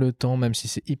prennent le temps, même si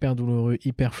c'est hyper douloureux,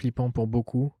 hyper flippant pour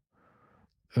beaucoup,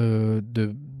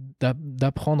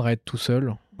 d'apprendre à être tout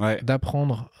seul,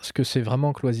 d'apprendre ce que c'est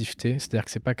vraiment que l'oisiveté, c'est-à-dire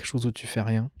que c'est pas quelque chose où tu fais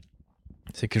rien,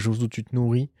 c'est quelque chose où tu te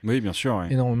nourris bien sûr,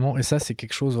 énormément, et ça c'est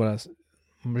quelque chose, voilà,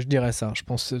 je dirais ça, je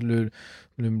pense que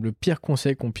le pire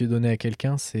conseil qu'on puisse donner à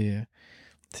quelqu'un, c'est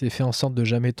faire en sorte de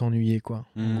jamais t'ennuyer, quoi.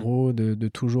 En gros, de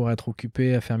toujours être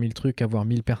occupé à faire 1000 trucs, à voir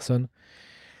 1000 personnes.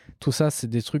 Tout ça, c'est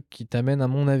des trucs qui t'amènent, à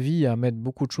mon avis, à mettre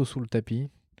beaucoup de choses sous le tapis.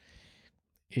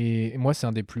 Et moi, c'est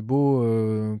un des plus beaux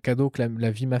cadeaux que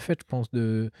la vie m'a fait, je pense,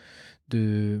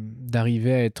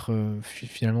 d'arriver à être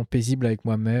finalement paisible avec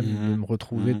moi-même, de me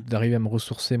retrouver, d'arriver à me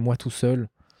ressourcer moi tout seul,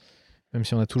 même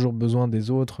si on a toujours besoin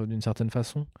des autres d'une certaine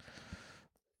façon.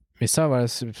 Mais ça, voilà,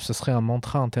 ce serait un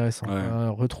mantra intéressant.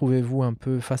 Retrouvez-vous un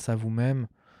peu face à vous-même,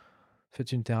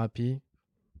 faites une thérapie,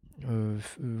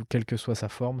 quelle que soit sa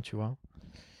forme, tu vois.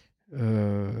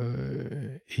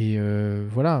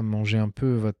 Voilà, mangez un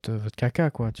peu votre caca,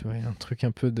 quoi, tu vois, un truc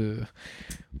un peu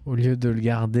au lieu de le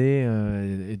garder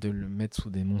et de le mettre sous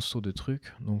des monceaux de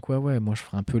trucs. Donc moi je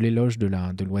ferais un peu l'éloge de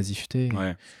l'oisiveté.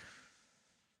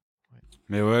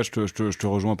 Mais je te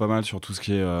rejoins pas mal sur tout ce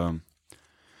qui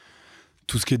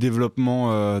est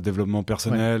développement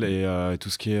personnel et tout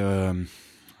ce qui est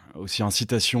aussi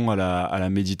incitation à la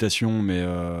méditation, mais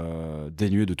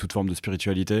dénué de toute forme de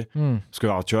spiritualité. Parce que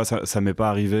alors, tu vois, ça m'est pas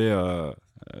arrivé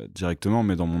directement,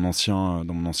 mais dans mon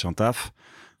ancien taf,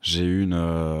 j'ai eu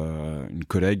une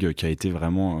collègue qui a été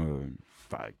vraiment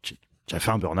qui a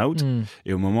fait un burn-out,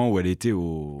 et au moment où elle était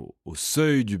au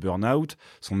seuil du burn-out,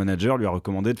 son manager lui a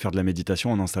recommandé de faire de la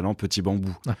méditation en installant Petit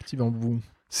Bambou. Petit Bambou.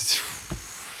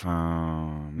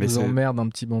 Mais vous emmerde un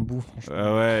petit bambou, franchement.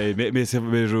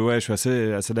 Je suis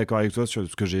assez d'accord avec toi sur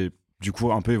ce que j'ai du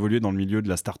coup un peu évolué dans le milieu de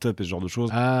la start-up et ce genre de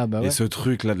choses. Et ce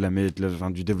truc là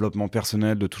du développement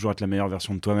personnel, de toujours être la meilleure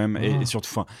version de toi-même, et surtout,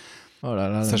 Oh là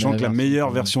là, Sachant que la meilleure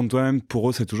de version de toi-même, pour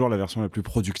eux, c'est toujours la version la plus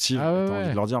productive. Ah ouais, T'as envie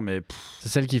de leur dire, mais c'est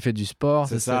celle qui fait du sport,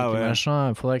 c'est ça, celle qui ouais. machin.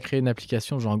 Il faudrait créer une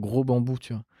application genre un gros bambou,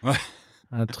 tu vois. Ouais.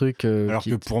 Un truc Alors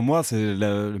que pour moi, c'est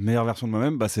la meilleure version de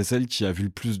moi-même, c'est celle qui a vu le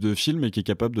plus de films et qui est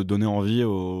capable de donner envie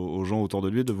aux gens autour de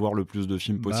lui de voir le plus de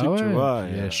films possible, ouais, tu vois.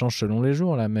 et elle change selon les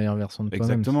jours, la meilleure version de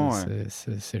toi-même. Exactement,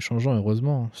 c'est changeant,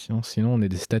 heureusement. Sinon, on est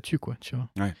des statues, quoi, tu vois.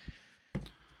 Ouais.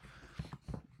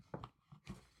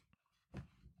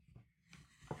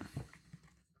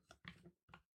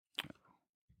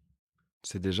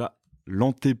 C'est déjà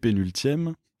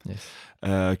l'antépénultième. Yes.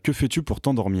 Que fais-tu pour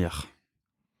t'endormir ?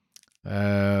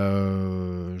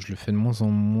 Je le fais de moins en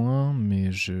moins,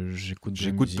 mais j'écoute de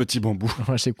la musique. Petit bambou.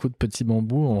 Moi, j'écoute Petit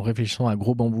Bambou en réfléchissant à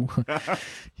Gros Bambou.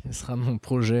 Ce sera mon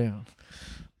projet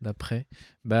d'après.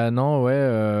 Bah non,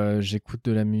 ouais, j'écoute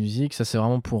de la musique. Ça, c'est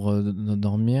vraiment pour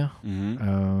dormir.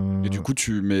 Et du coup,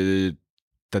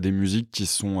 t'as des musiques qui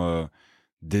sont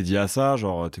dédiées à ça,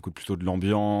 genre t'écoutes plutôt de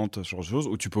l'ambiante, ce genre de choses,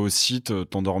 ou tu peux aussi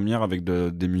t'endormir avec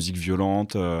des musiques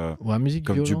violentes, Ouais, musique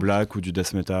comme du violente. black ou du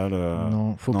death metal.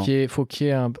 Non, faut qu'il y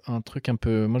ait un truc un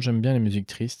peu... Moi, j'aime bien les musiques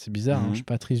tristes. C'est bizarre, hein, je suis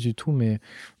pas triste du tout, mais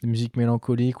les musiques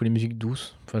mélancoliques ou les musiques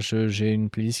douces. Enfin, j'ai une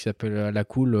playlist qui s'appelle La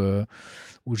Cool,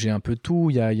 où j'ai un peu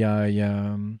tout.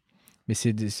 Mais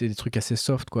c'est des trucs assez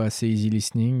soft, quoi, assez easy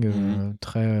listening,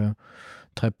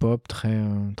 très pop,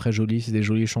 très joli. C'est des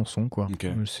jolies chansons, quoi.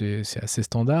 Okay. C'est assez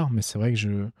standard, mais c'est vrai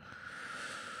que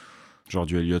genre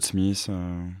du Elliott Smith.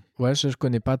 Ouais, je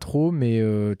connais pas trop, mais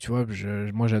tu vois,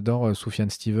 moi j'adore Sufjan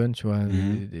Stevens, tu vois.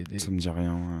 Ça me dit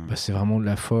rien. Bah, c'est vraiment de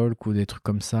la folk ou des trucs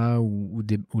comme ça, ou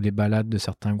les ballades de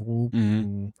certains groupes,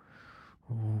 ou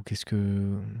qu'est-ce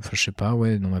que... Enfin, je sais pas,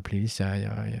 ouais, dans ma playlist, il y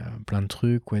a plein de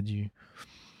trucs, ouais,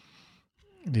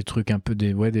 des trucs un peu,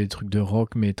 des trucs de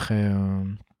rock, mais très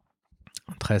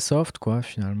soft, quoi,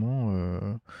 finalement.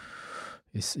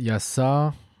 Et il y a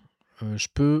ça.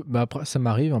 Bah après, ça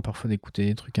m'arrive hein, parfois d'écouter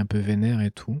des trucs un peu vénères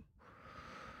et tout.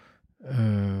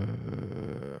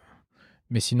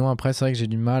 Mais sinon, après, c'est vrai que j'ai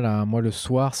du mal à... Moi, le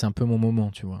soir, c'est un peu mon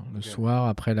moment, tu vois. Le soir,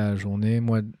 après la journée,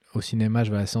 moi, au cinéma,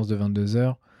 je vais à la séance de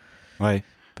 22h. Ouais.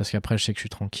 Parce qu'après, je sais que je suis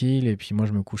tranquille. Et puis, moi,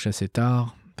 je me couche assez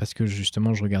tard. Parce que,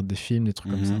 justement, je regarde des films, des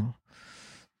trucs comme ça.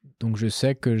 Donc, je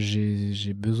sais que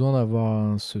j'ai besoin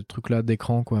d'avoir ce truc-là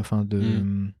d'écran, quoi. Enfin,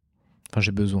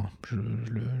 j'ai besoin.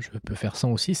 Je peux faire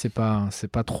sans aussi. C'est pas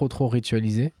trop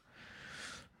ritualisé.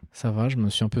 Ça va, je me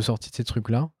suis un peu sorti de ces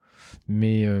trucs-là.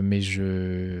 Mais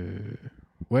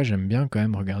ouais, j'aime bien quand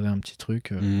même regarder un petit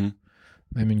truc,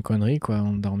 même une connerie, quoi,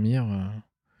 avant de dormir.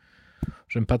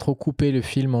 J'aime pas trop couper le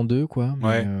film en deux, quoi.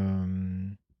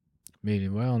 Mais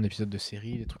ouais, en épisode de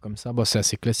série, des trucs comme ça. Bon, c'est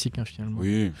assez classique, hein, finalement.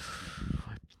 Oui.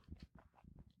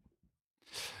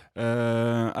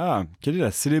 Quelle est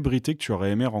la célébrité que tu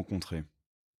aurais aimé rencontrer ?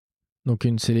 Donc,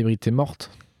 une célébrité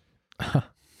morte.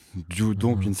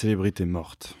 Donc, une célébrité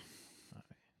morte.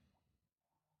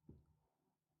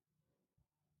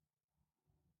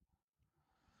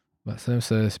 Bah, ça,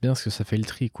 c'est bien parce que ça fait le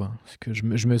tri, quoi. Parce que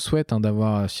je me souhaite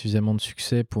d'avoir suffisamment de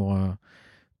succès pour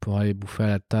aller bouffer à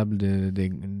la table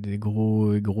des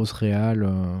grosses réals.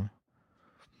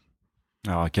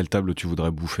 Alors, à quelle table tu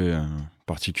voudrais bouffer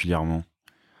particulièrement ?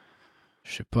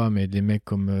 Je sais pas, mais des mecs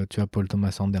comme, tu vois, Paul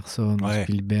Thomas Anderson, ou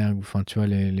Spielberg, enfin, tu vois,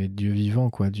 les dieux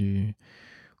vivants, quoi,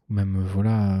 ou même,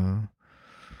 voilà,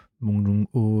 Bong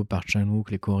Joon-ho, Park Chan-wook,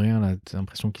 les Coréens, là, t'as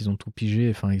l'impression qu'ils ont tout pigé,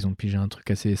 enfin, ils ont pigé un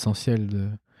truc assez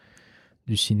essentiel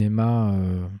du cinéma,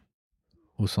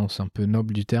 au sens un peu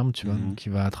noble du terme, tu vois, donc qui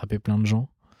va attraper plein de gens.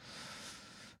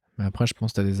 Mais après, je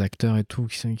pense que t'as des acteurs et tout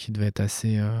qui devaient être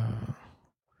assez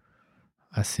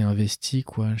investis,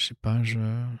 quoi, je sais pas,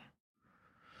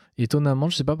 Étonnamment,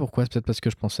 je sais pas pourquoi, c'est peut-être parce que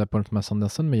je pensais à Paul Thomas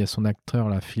Anderson, mais il y a son acteur,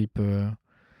 là, Philippe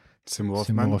Seymour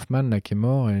Hoffman, là, qui est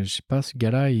mort, et je sais pas, ce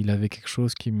gars-là, il avait quelque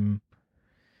chose qui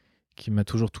m'a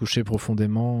toujours touché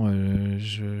profondément.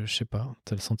 Je sais pas,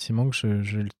 t'as le sentiment que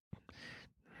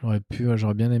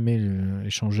j'aurais bien aimé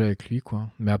échanger avec lui, quoi.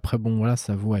 Mais après, bon, voilà,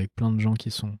 ça vaut avec plein de gens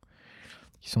qui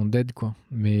sont dead, quoi.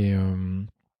 Mais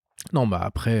non, bah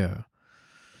après,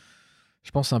 je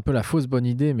pense que c'est un peu la fausse bonne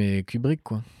idée, mais Kubrick,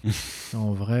 quoi.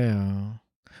 En vrai,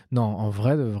 non, en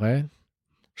vrai de vrai,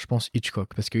 je pense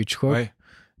Hitchcock, parce que Hitchcock,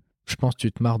 je pense que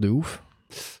tu te marres de ouf.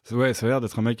 Ouais, ça a l'air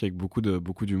d'être un mec avec beaucoup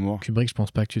d'humour. Kubrick, je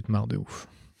pense pas que tu te marres de ouf.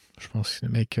 Je pense que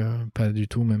le mec, pas du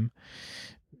tout même.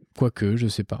 Quoique, je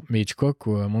sais pas. Mais Hitchcock,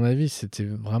 quoi, à mon avis, c'était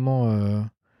vraiment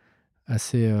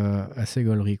assez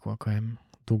gaulerie, quoi, quand même.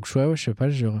 Donc, ouais, je sais pas,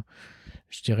 je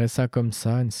dirais ça comme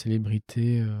ça, une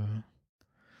célébrité.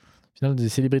 Au final, des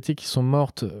célébrités qui sont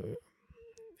mortes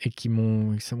et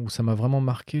où ça m'a vraiment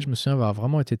marqué. Je me souviens avoir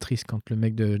vraiment été triste quand le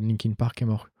mec de Linkin Park est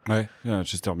mort. Ouais,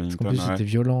 Chester Parce Bennington. qu'en plus, c'était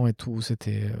violent et tout.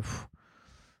 C'était.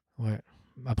 Ouais.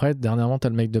 Après, dernièrement, t'as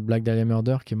le mec de Black Dahlia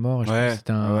Murder qui est mort. Et je pense que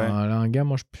c'était un gars,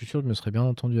 moi, je suis sûr que je me serais bien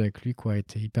entendu avec lui, quoi. Il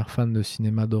était hyper fan de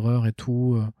cinéma d'horreur et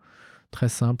tout. Très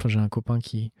simple. J'ai un copain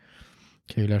qui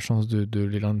a eu la chance de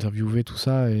l'interviewer, tout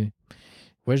ça. Et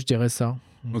ouais, je dirais ça.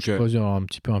 Ok. Je suppose qu'il y aura un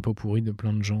petit peu un pot pourri de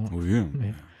plein de gens. Oui.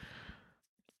 Mais...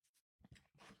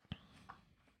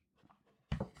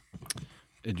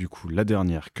 Et du coup, la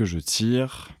dernière que je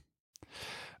tire.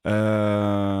 Bon,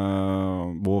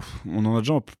 on en a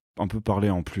déjà un peu parlé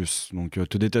en plus. Donc,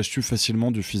 te détaches-tu facilement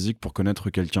du physique pour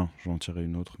connaître quelqu'un? Je vais en tirer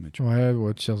une autre. Mais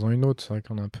Ouais, tire-en une autre. C'est vrai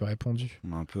qu'on a un peu répondu.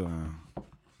 On a un peu.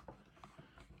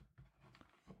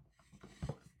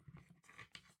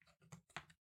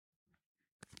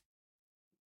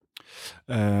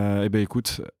 Eh ben,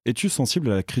 écoute, es-tu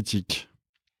sensible à la critique?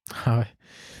 Ah ouais.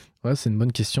 Ouais, c'est une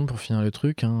bonne question pour finir le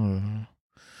truc.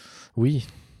 Oui.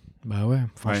 Bah ouais,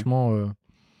 franchement,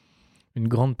 une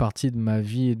grande partie de ma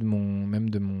vie et de mon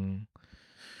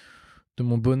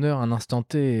bonheur, un instant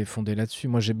T est fondé là-dessus.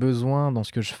 Moi, j'ai besoin, dans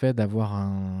ce que je fais, d'avoir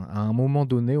à un moment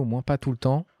donné, au moins pas tout le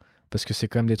temps, parce que c'est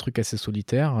quand même des trucs assez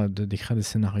solitaires, d'écrire des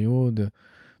scénarios, de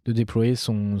déployer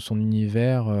son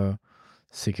univers.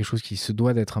 C'est quelque chose qui se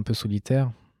doit d'être un peu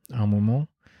solitaire à un moment.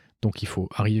 Donc, il faut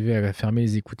arriver à fermer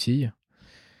les écoutilles,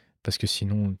 parce que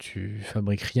sinon, tu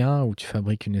fabriques rien, ou tu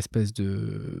fabriques une espèce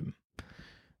de...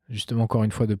 Justement, encore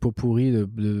une fois, de pot pourri,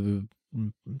 de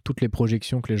toutes les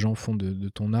projections que les gens font de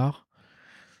ton art.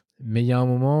 Mais il y a un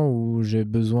moment où j'ai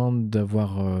besoin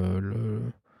d'avoir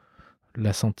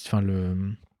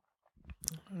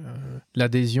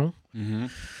l'adhésion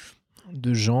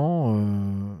de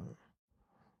gens.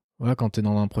 Voilà, quand tu es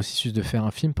dans un processus de faire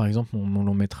un film, par exemple, mon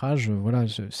long métrage, voilà,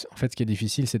 en fait, ce qui est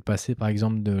difficile, c'est de passer, par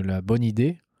exemple, de la bonne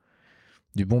idée,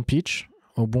 du bon pitch,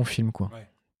 au bon film, quoi. Ouais.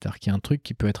 C'est-à-dire qu'il y a un truc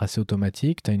qui peut être assez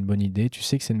automatique, tu as une bonne idée, tu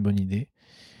sais que c'est une bonne idée.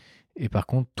 Et par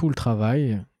contre, tout le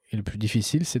travail, et le plus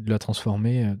difficile, c'est de la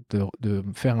transformer, de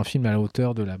faire un film à la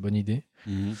hauteur de la bonne idée,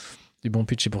 du bon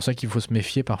pitch. C'est pour ça qu'il faut se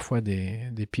méfier parfois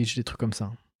des pitchs, des trucs comme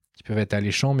ça, qui peuvent être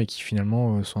alléchants, mais qui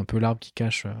finalement sont un peu l'arbre qui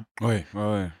cache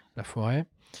la forêt.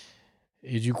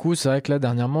 Et du coup, c'est vrai que là,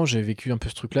 dernièrement, j'ai vécu un peu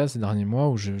ce truc-là ces derniers mois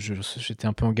où j'étais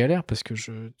un peu en galère parce que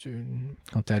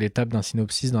quand tu es à l'étape d'un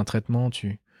synopsis, d'un traitement,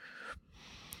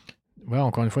 ouais,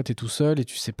 encore une fois, tu es tout seul et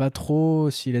tu sais pas trop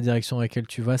si la direction dans laquelle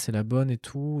tu vas, c'est la bonne et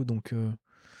tout. Donc,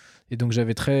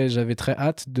 j'avais très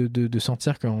hâte de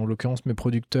sentir qu'en l'occurrence, mes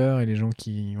producteurs et les gens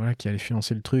qui allaient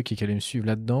financer le truc et qui allaient me suivre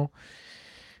là-dedans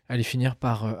allaient finir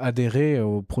par adhérer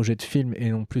au projet de film et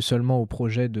non plus seulement au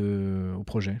projet.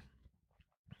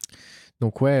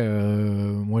 Donc ouais,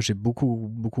 moi j'ai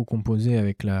beaucoup composé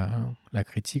avec la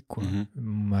critique, quoi.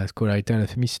 Ma scolarité à la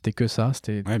famille, c'était que ça.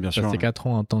 C'était 4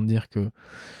 ans à entendre dire que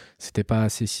c'était pas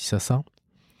assez ci, ça.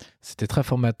 C'était très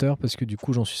formateur parce que du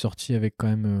coup, j'en suis sorti avec quand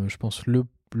même, je pense,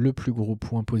 le plus gros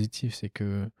point positif, c'est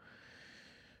que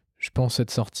je pense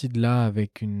être sorti de là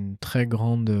avec une très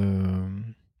grande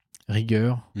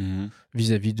rigueur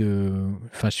vis-à-vis de...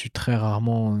 Enfin, je suis très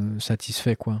rarement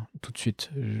satisfait, quoi, tout de suite.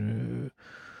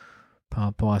 Par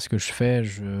rapport à ce que je fais,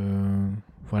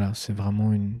 voilà, c'est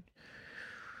vraiment une...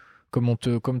 Comme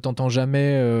t'entends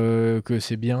jamais que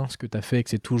c'est bien ce que t'as fait, que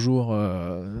c'est toujours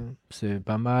c'est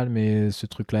pas mal, mais ce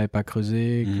truc-là est pas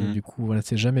creusé, que du coup, voilà,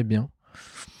 c'est jamais bien.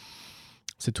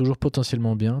 C'est toujours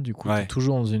potentiellement bien, du coup, t'es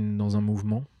toujours dans un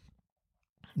mouvement.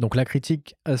 Donc la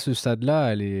critique à ce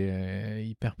stade-là, elle est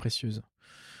hyper précieuse.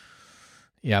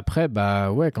 Et après,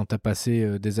 bah ouais, quand t'as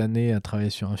passé des années à travailler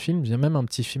sur un film, bien même un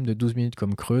petit film de 12 minutes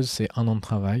comme Creuse, c'est 1 an de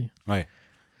travail. Ouais.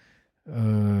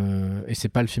 Et c'est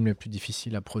pas le film le plus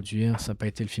difficile à produire, ça n'a pas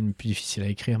été le film le plus difficile à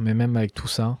écrire, mais même avec tout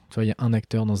ça, tu vois, il y a un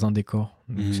acteur dans un décor,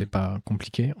 donc c'est pas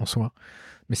compliqué en soi.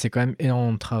 Mais c'est quand même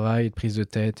énormément de travail, de prise de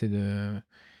tête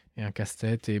et un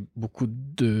casse-tête et beaucoup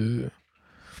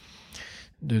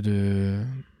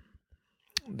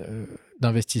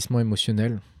d'investissement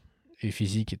émotionnel et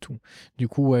physique et tout. Du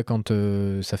coup, ouais, quand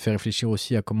ça fait réfléchir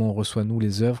aussi à comment on reçoit nous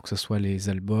les œuvres, que ce soit les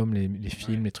albums, les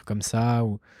films, les trucs comme ça,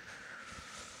 ou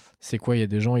c'est quoi, il y a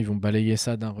des gens, ils vont balayer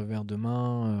ça d'un revers de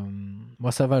main.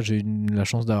 Moi, ça va, j'ai eu la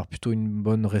chance d'avoir plutôt une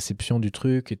bonne réception du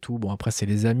truc et tout. Bon, après, c'est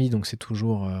les amis, donc c'est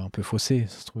toujours un peu faussé.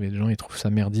 Ça se trouve, il y a des gens, ils trouvent ça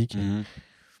merdique.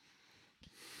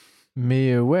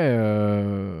 Mais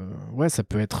ouais, ça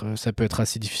peut être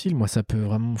assez difficile. Moi, ça peut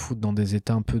vraiment me foutre dans des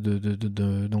états un peu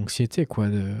d'anxiété, quoi.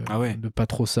 De pas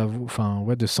trop savoir. Enfin,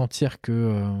 ouais, de sentir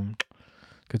que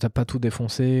t'as pas tout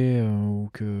défoncé ou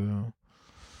que...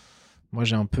 Moi,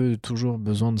 j'ai un peu toujours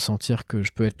besoin de sentir que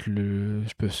ça peut être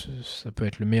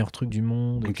le meilleur truc du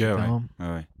monde, Ok, etc.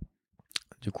 ouais.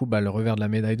 Du coup, le revers de la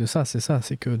médaille de ça,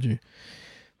 c'est que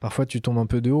parfois tu tombes un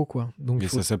peu de haut, quoi. Donc, Et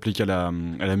ça s'applique à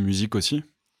la musique aussi?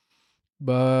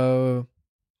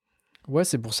 Ouais,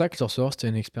 c'est pour ça que Sorcerer, c'était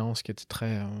une expérience qui était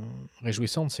très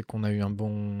réjouissante. C'est qu'on a eu un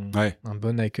bon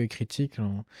accueil critique.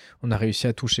 On a réussi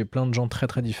à toucher plein de gens très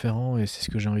très différents et c'est ce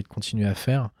que j'ai envie de continuer à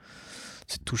faire.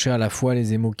 C'est de toucher à la fois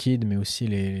les emo kids, mais aussi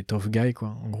les tough guys,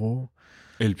 quoi, en gros.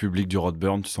 Et le public du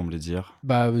Roadburn, tu semblais dire?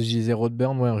 Je disais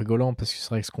Roadburn, ouais, en rigolant, parce que c'est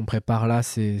vrai que ce qu'on prépare là,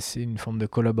 c'est une forme de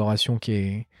collaboration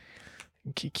qui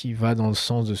va dans le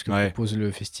sens de ce que propose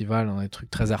le festival, des trucs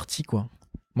très arty, quoi.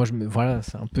 Moi, voilà,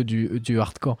 c'est un peu du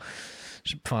hardcore.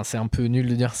 Enfin, c'est un peu nul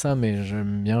de dire ça, mais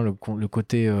j'aime bien le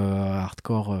côté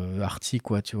hardcore, arty,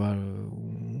 quoi, tu vois.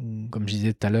 Comme je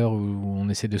disais tout à l'heure, où on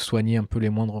essaie de soigner un peu les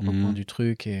moindres recoins du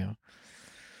truc et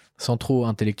sans trop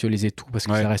intellectualiser tout, parce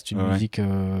que ça reste une musique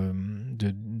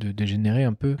de dégénéré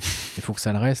un peu. Il faut que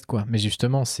ça le reste, quoi. Mais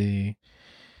justement, c'est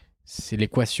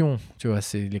l'équation, tu vois.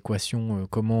 C'est l'équation,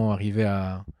 comment arriver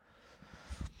à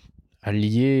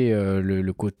lier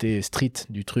le côté street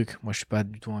du truc. Moi, je suis pas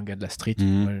du tout un gars de la street.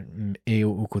 Et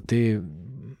au côté,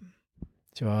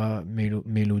 tu vois,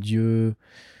 mélodieux,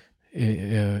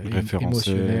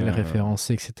 émotionnel,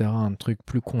 référencé, etc. Un truc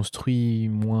plus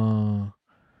construit,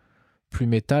 plus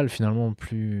métal, finalement,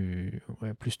 plus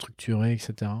structuré,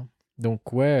 etc. Donc,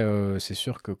 c'est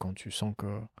sûr que quand tu sens que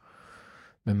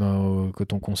même que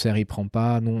ton concert, il prend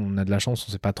pas, nous, on a de la chance,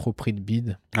 on s'est pas trop pris de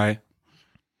bide. Ouais.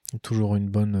 Toujours une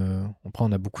bonne. Après,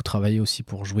 on a beaucoup travaillé aussi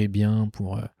pour jouer bien,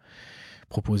 pour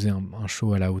proposer un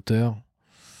show à la hauteur,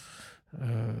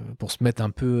 pour se mettre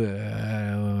un peu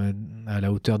à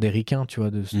la hauteur des ricains, tu vois,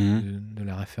 de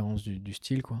la référence du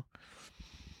style, quoi.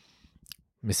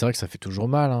 Mais c'est vrai que ça fait toujours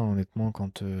mal, hein, honnêtement,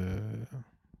 quand.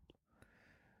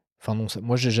 Enfin, non,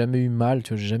 moi, j'ai jamais eu mal, tu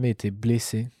vois, j'ai jamais été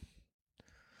blessé.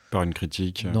 Par une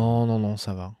critique? Non,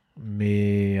 ça va.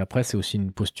 Mais après, c'est aussi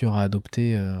une posture à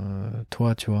adopter,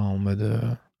 toi, tu vois, en mode.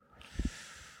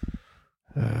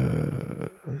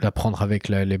 La prendre avec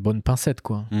les bonnes pincettes,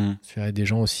 quoi. Il y a des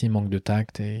gens aussi manquent de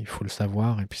tact et il faut le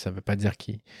savoir. Et puis, ça veut pas dire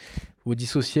qu'il faut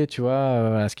dissocier, tu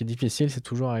vois. Ce qui est difficile, c'est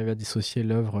toujours arriver à dissocier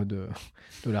l'œuvre de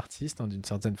l'artiste, hein, d'une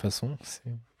certaine façon. C'est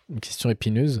une question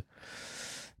épineuse.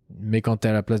 Mais quand t'es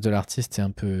à la place de l'artiste, t'es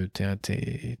un peu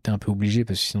obligé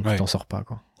parce que sinon tu t'en sors pas,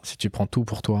 quoi. Si tu prends tout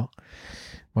pour toi,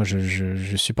 moi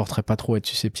je supporterais pas trop être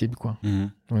susceptible, quoi.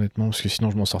 Honnêtement, parce que sinon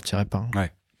je m'en sortirais pas.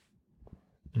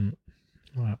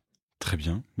 Voilà. Très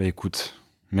bien. Écoute,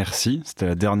 merci. C'était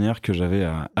la dernière que j'avais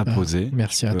à poser.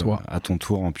 Merci à toi. À ton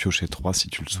tour en piocher 3 si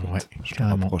tu le souhaites. Ouais, je te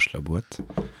rapproche la boîte.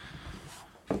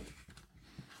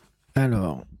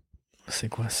 Alors, c'est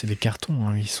quoi? C'est les cartons,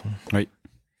 hein, ils sont. Oui.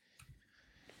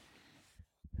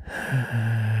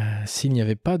 S'il n'y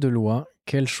avait pas de loi,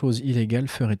 quelle chose illégale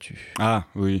ferais-tu? Ah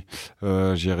oui,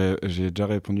 j'ai déjà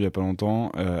répondu il y a pas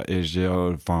longtemps et j'ai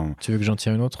Tu veux que j'en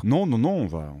tire une autre? Non, on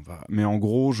va. Mais en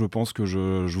gros, je pense que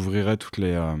j'ouvrirai toutes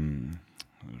les,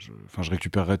 je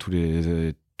récupérerai tous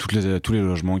les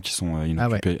logements qui sont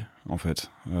inoccupés en fait.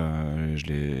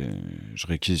 Je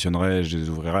réquisitionnerai, je les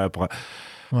ouvrirai après.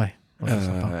 Ouais.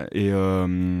 Sympa. Et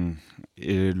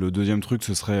le deuxième truc,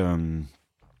 ce serait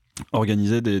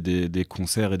organiser des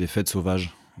concerts et des fêtes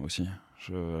sauvages aussi.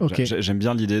 J'aime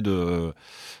bien l'idée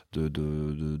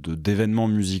d'événements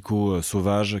musicaux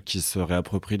sauvages qui se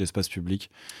réapproprient l'espace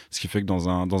public. Ce qui fait que dans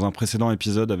un précédent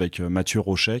épisode avec Mathieu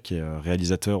Rochet, qui est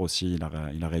réalisateur aussi, il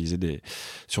a réalisé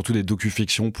surtout des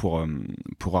docu-fictions pour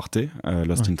Arte,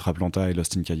 Lost in Traplanta et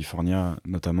Lost in California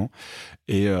notamment.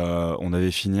 Et on avait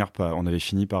fini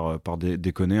par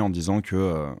déconner en disant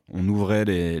que on ouvrait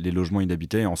les logements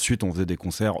inhabités et ensuite on faisait des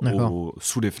concerts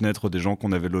sous les fenêtres des gens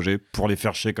qu'on avait logés pour les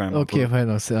faire chier quand même. Ok,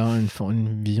 c'est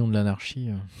une vision de l'anarchie.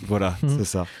 Voilà, c'est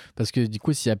ça. Parce que du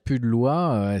coup, s'il n'y a plus de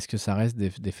loi, est-ce que ça reste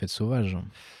des fêtes sauvages?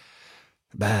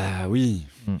 Bah oui.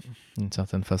 D'une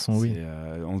certaine façon, oui.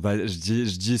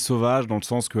 Je dis sauvage dans le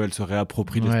sens qu'elle se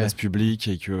réapproprie l'espace public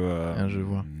et que je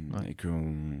vois. Et que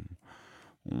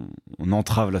on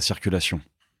entrave la circulation.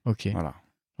 Ok. Voilà.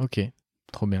 Ok.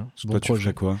 Trop bien. Toi, tu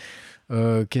ferais quoi?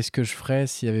 Qu'est-ce que je ferais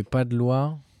s'il n'y avait pas de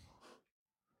loi?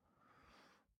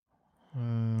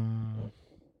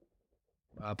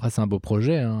 Après, c'est un beau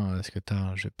projet, hein, parce que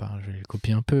je vais le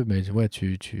copier un peu, mais ouais,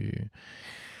 s'il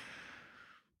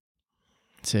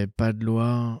n'y avait pas de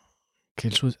loi,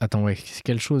 quelle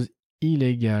chose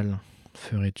illégale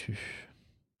ferais-tu?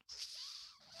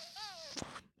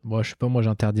 Bon, je sais pas, moi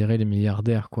j'interdirais les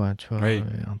milliardaires, quoi, tu vois,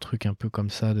 un truc un peu comme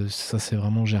ça, ça c'est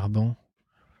vraiment gerbant.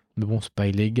 Mais bon, c'est pas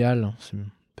illégal, c'est un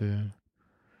peu...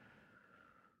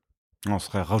 On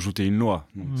serait rajouter une loi.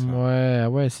 Donc ça...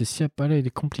 Ouais, c'est si pas là, il est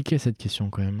compliqué cette question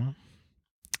quand même. Hein.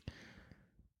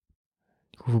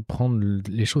 Il faut prendre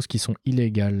les choses qui sont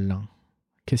illégales. Là.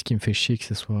 Qu'est-ce qui me fait chier que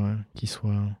ce soit qui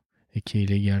soit et qui est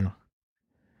illégal?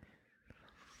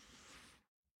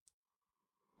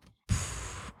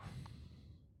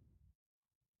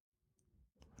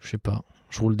 Je sais pas.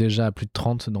 Je roule déjà à plus de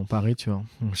 30 dans Paris, tu vois.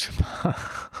 Je sais pas.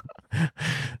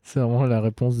 C'est vraiment la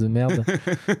réponse de merde.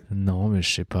 Non, mais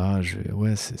je sais pas.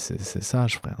 Ouais, c'est ça.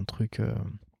 Je ferais un truc.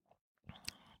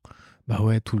 Bah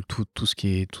ouais, tout ce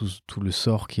qui est tout le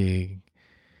sort qui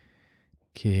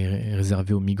est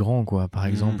réservé aux migrants, quoi. Par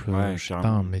exemple, je sais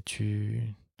pas, mais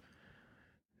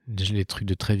les trucs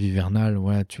de trêve hivernale,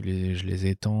 ouais, je les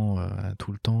étends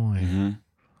tout le temps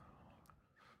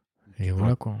et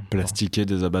voilà quoi. Plastiquer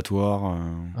des abattoirs.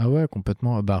 Ah ouais,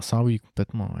 complètement. Bah ça oui,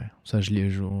 complètement. Ouais. Ça,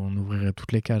 on ouvrirait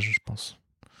toutes les cages, je pense.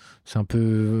 C'est un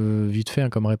peu vite fait hein,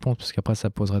 comme réponse parce qu'après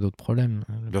ça poserait d'autres problèmes.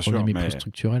 Le problème est plus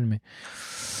structurel,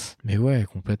 mais ouais,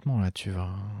 complètement là, tu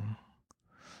vas.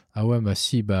 Ah ouais, bah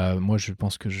si, bah moi je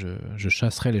pense que je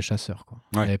chasserais les chasseurs quoi.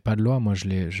 Il n'y avait pas de loi, moi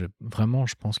vraiment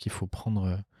je pense qu'il faut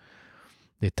prendre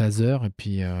des tasers et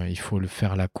puis il faut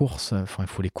faire la course, enfin il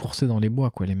faut les courser dans les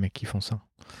bois quoi, les mecs qui font ça.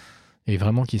 Et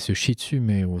vraiment qu'ils se chient dessus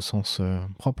mais au sens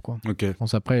propre quoi. Okay. Je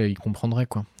pense après ils comprendraient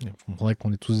quoi. Ils comprendraient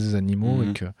qu'on est tous des animaux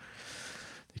et que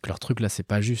leur truc là c'est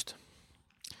pas juste.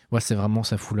 Ouais, c'est vraiment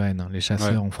ça fout la haine, hein. Les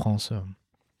chasseurs en France.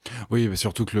 Oui, mais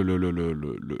surtout que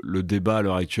le débat à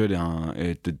l'heure actuelle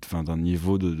est d'un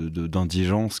niveau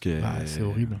d'indigence qui est... Bah, c'est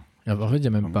horrible. En fait, il n'y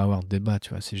a même pas à avoir de débat, tu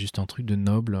vois. C'est juste un truc de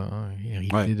noble, hein,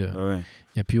 hérité de... Il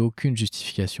n'y a plus aucune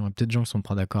justification. Il y a peut-être des gens qui ne sont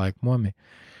pas d'accord avec moi, mais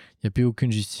il n'y a plus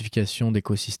aucune justification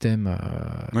d'écosystème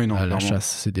à la chasse.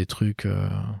 C'est des trucs...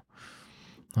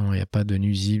 Non, il n'y a pas de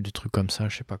nuisibles, de trucs comme ça,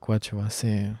 je sais pas quoi, tu vois.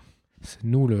 C'est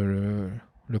nous le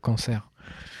cancer.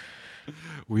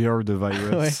 We are the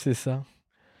virus. Ouais, c'est ça.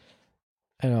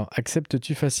 Alors,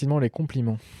 acceptes-tu facilement les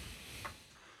compliments?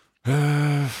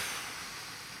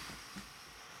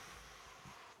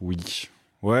 Oui.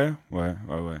 Ouais.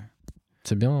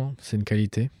 C'est bien, hein, c'est une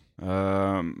qualité.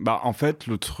 Bah, en fait,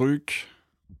 le truc,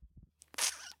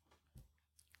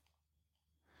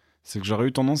 c'est que j'aurais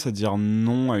eu tendance à dire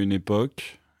non à une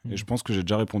époque, et je pense que j'ai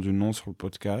déjà répondu non sur le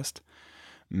podcast.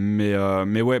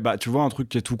 Mais ouais, bah, tu vois, un truc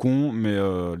qui est tout con, mais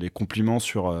les compliments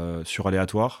sur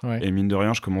aléatoire. Ouais. Et mine de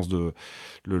rien,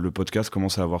 le podcast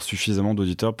commence à avoir suffisamment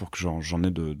d'auditeurs pour que j'en ai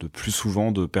de plus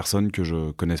souvent de personnes que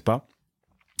je connaisse pas.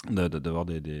 D'avoir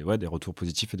des retours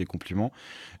positifs et des compliments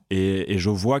et je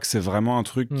vois que c'est vraiment un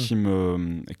truc qui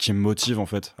me motive en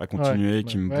fait à continuer,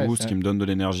 qui me booste, qui me donne de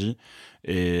l'énergie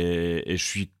et je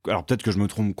suis, alors peut-être que je me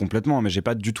trompe complètement mais j'ai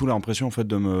pas du tout l'impression en fait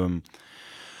de me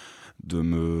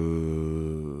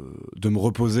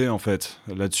reposer en fait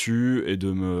là-dessus et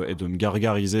de me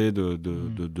gargariser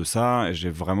de ça et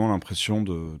j'ai vraiment l'impression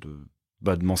de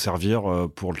m'en servir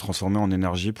pour le transformer en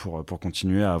énergie pour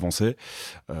continuer à avancer.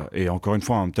 Et encore une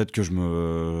fois, hein, peut-être que je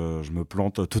me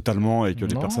plante totalement et que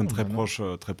les personnes très proches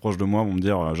de moi vont me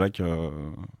dire Jacques,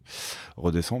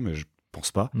 redescends, mais je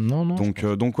pense pas. Non, donc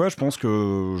ouais, je pense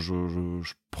que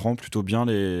je prends plutôt bien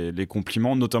les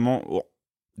compliments, notamment,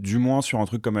 du moins sur un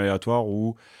truc comme aléatoire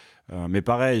où mais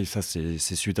pareil, ça c'est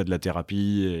suite à de la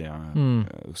thérapie et,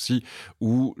 aussi,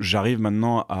 où j'arrive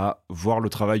maintenant à voir le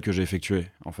travail que j'ai effectué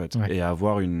en fait, et à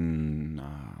avoir une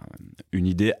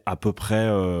idée à peu près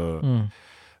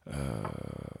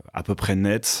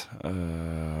nette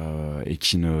et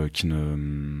qui ne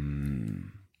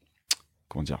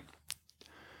comment dire,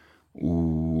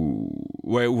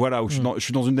 voilà, où je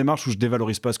suis dans une démarche où je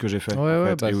dévalorise pas ce que j'ai fait en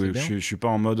fait. Bah, et je suis pas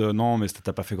en mode non mais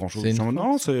t'as pas fait grand chose,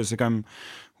 non c'est quand même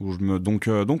où donc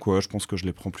ouais, je pense que je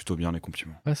les prends plutôt bien les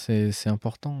compliments. Ouais, c'est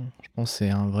important, je pense que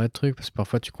c'est un vrai truc parce que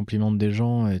parfois tu complimentes des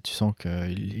gens et tu sens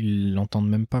qu'ils l'entendent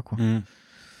même pas quoi.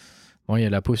 Bon, il y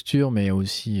a la posture, mais il y a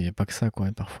aussi pas que ça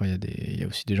quoi. Parfois il y a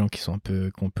aussi des gens qui ont un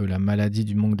peu la maladie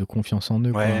du manque de confiance en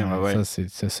eux. Ouais.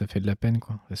 Ça fait de la peine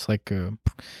quoi. C'est vrai que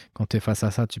quand t'es face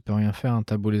à ça, tu peux rien faire. Hein.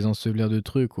 T'as beau les ensevelir de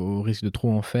trucs, au risque de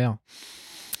trop en faire,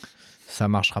 ça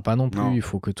marchera pas non plus. Non. Il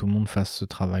faut que tout le monde fasse ce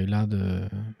travail-là.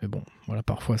 Mais bon, voilà,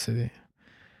 parfois c'est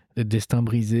des destins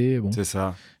brisés. Bon, c'est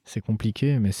ça. C'est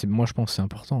compliqué, mais moi je pense que c'est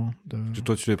important.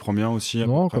 Toi, tu les prends bien aussi?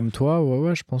 Non, comme toi,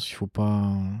 ouais, je pense qu'il faut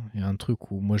pas. Il y a un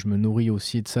truc où moi je me nourris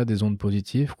aussi de ça, des ondes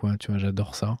positives, quoi. Tu vois,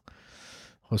 j'adore ça.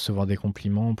 Recevoir des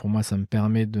compliments, pour moi, ça me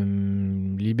permet de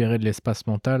me libérer de l'espace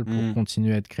mental pour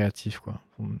continuer à être créatif, quoi.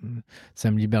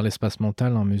 Ça me libère l'espace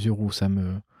mental en mesure où j'ai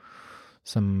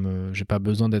pas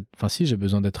besoin d'être. Enfin, si, j'ai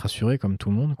besoin d'être rassuré comme tout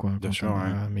le monde, quoi. Bien sûr,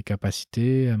 à mes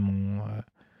capacités,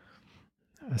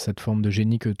 à cette forme de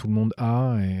génie que tout le monde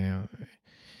a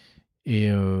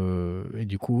Et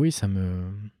du coup, oui,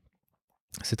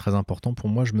 c'est très important pour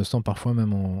moi. Je me sens parfois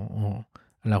même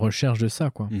à la recherche de ça,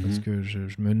 quoi. Parce que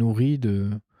je me nourris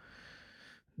de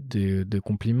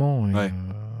compliments.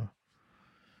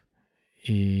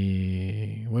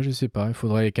 Et ouais, je sais pas, il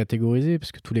faudrait les catégoriser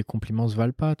parce que tous les compliments se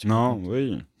valent pas.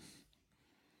 Oui.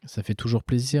 Ça fait toujours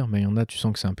plaisir, mais il y en a, tu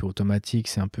sens que c'est un peu automatique,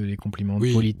 c'est un peu des compliments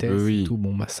de politesse et tout.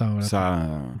 Bon, bah ça,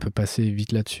 voilà, on peut passer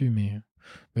vite là-dessus, mais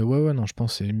ouais, non, je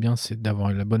pense que c'est bien, c'est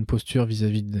d'avoir la bonne posture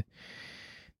vis-à-vis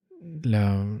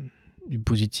du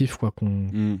positif, quoi,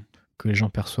 que les gens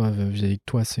perçoivent vis-à-vis de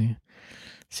toi,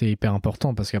 c'est hyper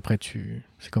important parce qu'après,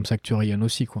 c'est comme ça que tu rayonnes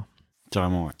aussi, quoi.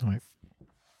 Carrément, ouais.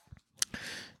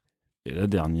 Et la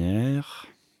dernière...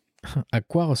 À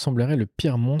quoi ressemblerait le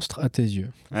pire monstre à tes yeux ?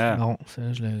 C'est marrant,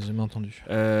 ça, je l'ai jamais entendu.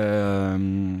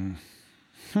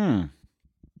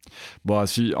 Bon,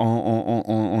 si,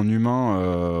 en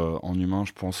humain,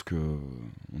 je pense que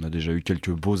on a déjà eu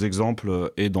quelques beaux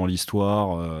exemples et dans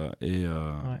l'histoire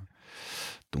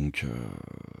donc,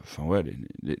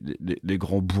 les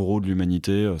grands bourreaux de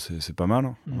l'humanité, c'est pas mal,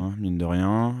 hein, mine de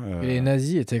rien. Et les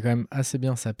nazis étaient quand même assez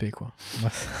bien sapés, quoi.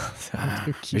 C'est un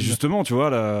truc qui... Mais justement, tu vois,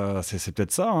 là, c'est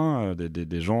peut-être ça, hein,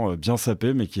 des gens bien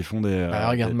sapés, mais qui font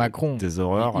regarde Macron, des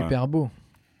horreurs. Il est hyper beau.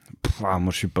 Moi,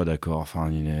 je suis pas d'accord.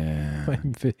 Enfin, il est... Ouais,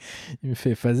 il me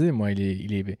fait éphaser, moi.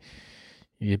 Il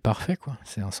est parfait, quoi.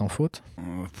 C'est un sans faute.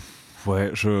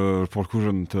 Ouais, pour le coup, je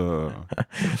ne te...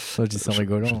 Ça, je dis ça en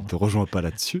rigolant. Je ne te rejoins pas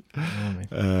là-dessus.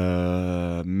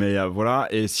 Mais voilà,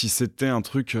 et si c'était un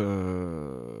truc...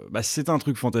 si c'était un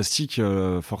truc fantastique,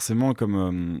 forcément,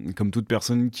 comme toute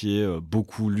personne qui ait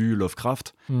beaucoup lu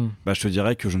Lovecraft, je te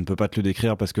dirais que je ne peux pas te le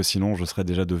décrire parce que sinon, je serais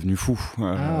déjà devenu fou.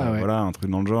 Voilà, un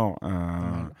truc dans le genre.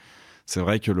 C'est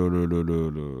vrai que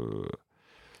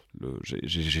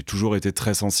j'ai toujours été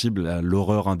très sensible à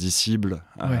l'horreur indicible,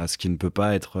 à ce qui ne peut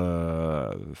pas être...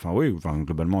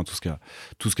 globalement, à tout ce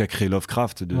qu'a créé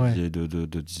Lovecraft,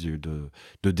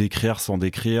 de décrire sans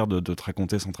décrire, de te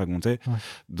raconter sans te raconter. Ouais.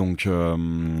 Donc,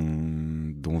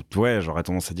 j'aurais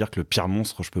tendance à dire que le pire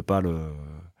monstre, je peux pas le...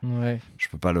 Je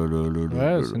peux pas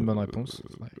c'est une bonne réponse.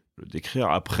 Le décrire.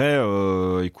 Après,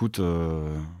 écoute,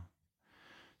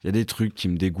 y a des trucs qui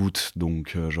me dégoûtent,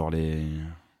 donc genre les...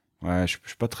 Ouais, je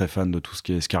suis pas très fan de tout ce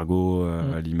qui est escargot,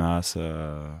 limaces.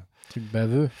 Truc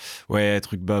baveux. Ouais,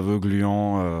 truc baveux,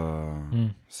 gluant.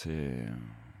 C'est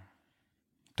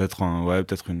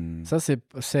peut-être une... Ça,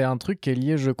 c'est un truc qui est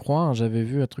lié, je crois. Hein, j'avais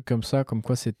vu un truc comme ça, comme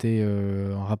quoi c'était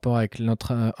en rapport avec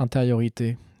notre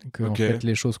intériorité. Que, en fait,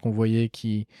 les choses qu'on voyait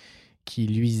qui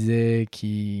luisaient,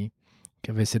 qui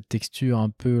avaient cette texture un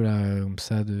peu là, comme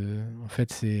ça. En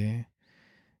fait,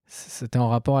 c'était en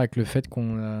rapport avec le fait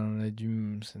qu'on a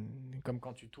comme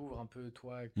quand tu t'ouvres un peu,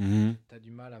 toi, tu as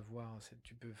du mal à voir.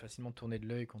 Tu peux facilement tourner de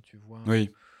l'œil quand tu vois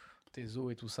tes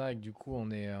os et tout ça. Et que du coup, on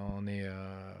n'est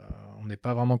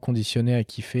pas vraiment conditionné à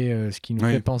kiffer ce qui nous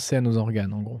fait penser à nos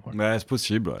organes, en gros. Voilà. C'est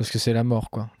possible. Parce que c'est la mort,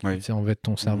 quoi. En fait,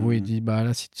 ton cerveau, il dit, bah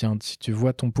là, si tu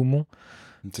vois ton poumon,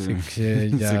 c'est que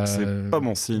c'est pas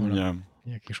mon signe. Voilà.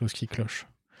 Il y a quelque chose qui cloche.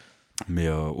 Mais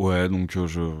donc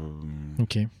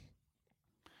Ok.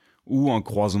 Ou un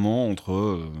croisement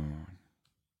entre...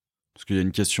 Parce qu'il y a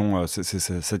une question, c'est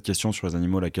cette question sur les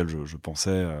animaux à laquelle je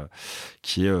pensais,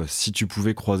 qui est si tu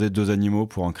pouvais croiser deux animaux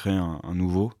pour en créer un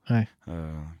nouveau,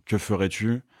 que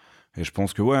ferais-tu ? Et je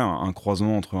pense que un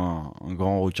croisement entre un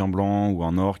grand requin blanc ou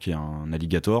un orque et un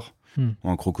alligator, ou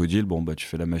un crocodile, tu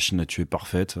fais la machine à tuer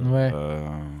parfaite.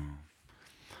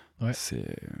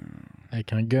 C'est...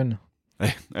 Avec un gun.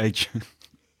 Avec...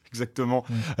 Exactement,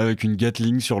 avec une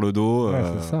Gatling sur le dos.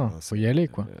 C'est ça, faut y aller,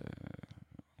 quoi.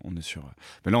 On est sur...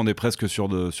 Mais là, on est presque sur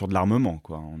de l'armement,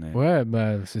 quoi.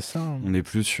 C'est ça. Hein. On est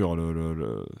plus sur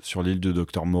sur l'île de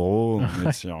Dr Moreau. On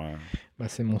est sur,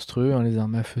 c'est monstrueux, hein, les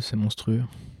armes à feu, c'est monstrueux.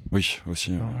 Oui,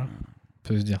 aussi. Voilà. On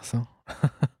peut se dire ça.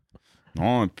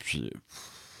 Non, et puis...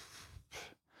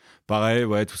 Pareil,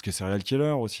 tout ce qui est serial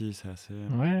killer aussi, c'est assez...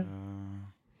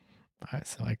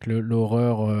 c'est vrai que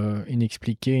l'horreur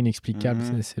inexplicable,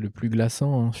 c'est le plus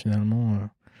glaçant, hein, finalement.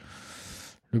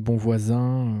 Le bon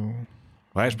voisin.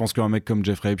 Je pense qu'un mec comme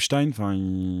Jeffrey Epstein,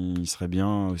 il serait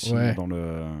bien aussi dans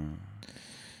le...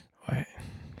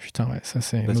 Putain, ça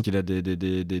c'est... Parce qu'il a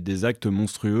des actes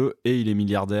monstrueux et il est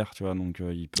milliardaire, tu vois, donc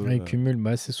il peut... il cumule,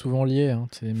 c'est souvent lié, hein,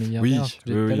 c'est les milliardaires.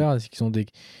 Tout à l'heure, c'est qu'ils ont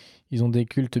ils ont des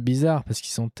cultes bizarres parce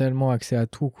qu'ils sont tellement axés à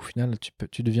tout qu'au final,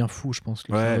 tu deviens fou. Je pense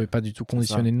que le cerveau n'est pas du tout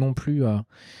conditionné non plus à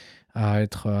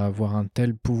avoir un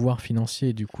tel pouvoir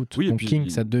financier. Du coup, ton king,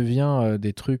 ça devient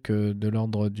des trucs de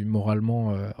l'ordre du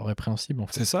moralement répréhensible. En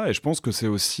fait. C'est ça, et je pense que c'est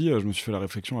aussi, je me suis fait la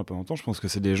réflexion il n'y a pas longtemps, je pense que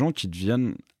c'est des gens qui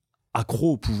deviennent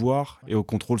accro au pouvoir et au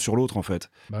contrôle sur l'autre en fait.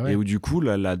 Bah ouais. Et où du coup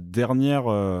la dernière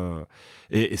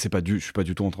et c'est pas je suis pas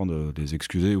du tout en train de les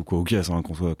excuser ou quoi, ok, hein,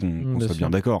 qu'on soit bien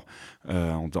d'accord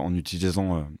en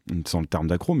utilisant le terme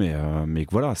d'accro, mais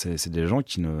voilà, c'est des gens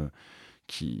qui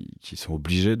sont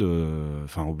obligés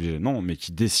non, mais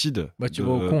qui décident tu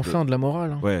vas aux confins de la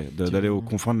morale, hein. D'aller aux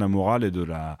confins de la morale et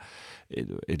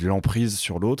de l'emprise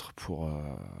sur l'autre pour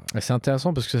C'est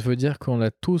intéressant parce que ça veut dire qu'on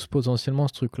a tous potentiellement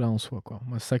ce truc-là en soi, quoi.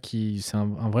 Moi, c'est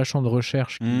un vrai champ de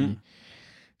recherche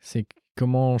c'est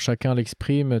comment chacun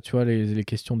l'exprime, tu vois, les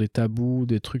questions des tabous,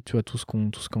 des trucs, tu vois, tout ce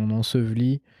qu'on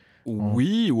ensevelit.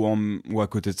 Oui, ou à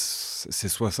côté c'est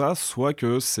soit ça, soit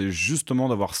que c'est justement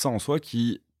d'avoir ça en soi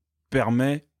qui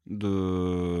permet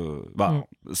de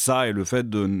ça et le fait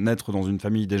de naître dans une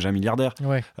famille déjà milliardaire,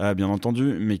 bien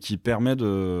entendu, mais qui permet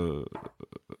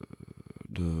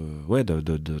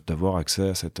d'avoir accès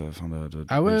à cette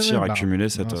réussir à accumuler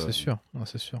cette c'est sûr.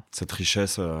 cette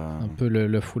richesse un peu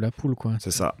l'œuf ou la poule, quoi.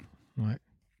 C'est ça. Ouais.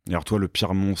 Et alors toi, le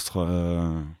pire monstre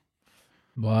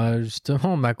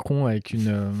justement, Macron avec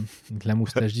la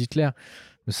moustache d'Hitler,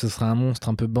 mais ce serait un monstre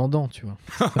un peu bandant, tu vois.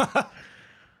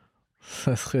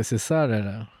 C'est ça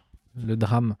le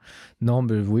drame. Non,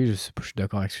 mais oui, je suis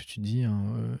d'accord avec ce que tu dis, hein.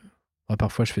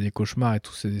 Parfois je fais des cauchemars et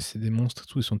tout, c'est des monstres et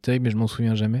tout, ils sont terribles, mais je m'en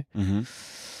souviens jamais.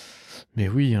 Mais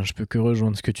oui, hein, je peux que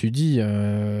rejoindre ce que tu dis.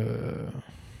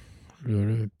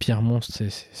 Le pire monstre,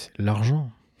 c'est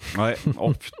l'argent. Ouais.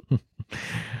 Oh,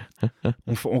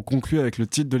 on conclut avec le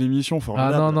titre de l'émission,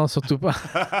 formidable. Ah non, surtout pas.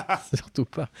 Surtout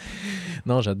pas.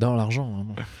 Non, j'adore l'argent.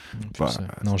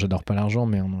 Non, j'adore pas l'argent,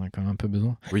 mais on en a quand même un peu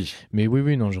besoin. Oui. Mais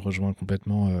oui, non, je rejoins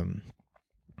complètement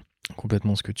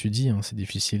ce que tu dis, hein. C'est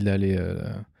difficile d'aller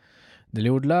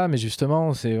au-delà, mais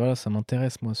justement, ça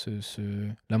m'intéresse, moi,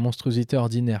 la monstruosité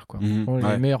ordinaire, quoi.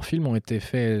 Les meilleurs films ont été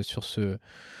faits sur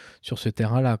ce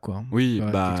terrain-là, quoi. Oui,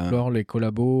 t'explores les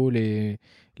collabos,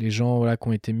 les gens qui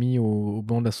ont été mis au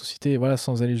banc de la société,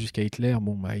 sans aller jusqu'à Hitler.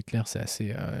 Hitler, c'est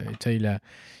assez... Hitler,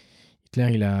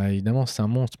 évidemment, c'est un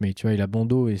monstre, mais tu vois, il a bon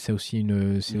dos et c'est aussi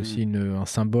un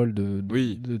symbole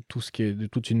de tout ce qui est, de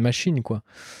toute une machine, quoi,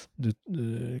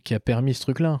 qui a permis ce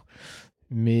truc-là.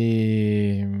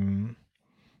 Mais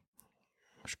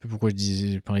je sais plus pourquoi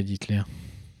j'ai parlé d'Hitler.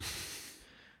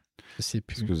 Je sais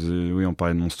plus. Parce que on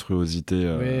parlait de monstruosité.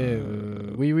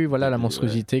 Oui, voilà, la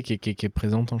monstruosité qui est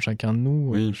présente en chacun de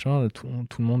nous. Tout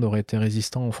le monde aurait été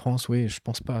résistant en France. Oui, je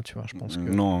pense pas, tu vois. Je pense que...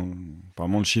 Non,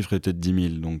 apparemment le chiffre était de 10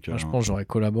 000. Donc, je pense que j'aurais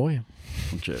collaboré.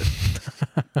 Ok.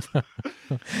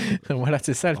 Voilà,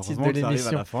 c'est ça le titre de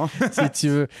l'émission. Si tu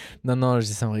veux. Non, je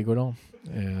dis ça en rigolant.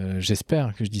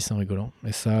 J'espère que je dis ça en rigolant.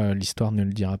 Mais ça, l'histoire ne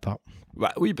le dira pas.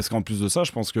 Oui, parce qu'en plus de ça,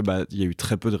 je pense que il y a eu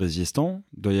très peu de résistants.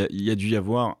 Il y a dû y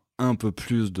avoir un peu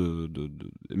plus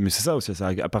mais c'est ça aussi,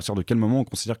 c'est à partir de quel moment on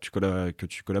considère que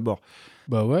tu collabores.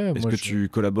 Est-ce que tu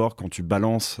collabores quand tu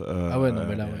balances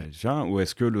ou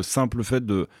est-ce que le simple fait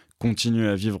de continuer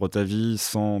à vivre ta vie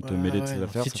sans te mêler de ces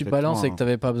affaires, si tu balances et que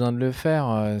t'avais pas besoin de le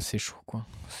faire, c'est chaud, quoi.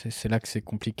 C'est là que c'est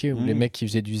compliqué. Les mecs qui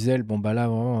faisaient du zèle, là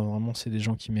vraiment c'est des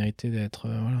gens qui méritaient d'être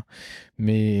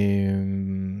mais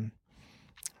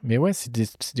ouais, c'est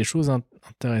des choses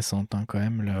intéressantes, hein, quand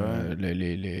même.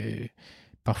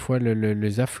 Parfois,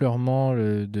 les affleurements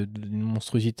d'une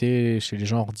monstruosité chez les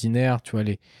gens ordinaires, tu vois,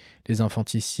 les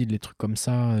infanticides, les trucs comme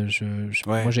ça.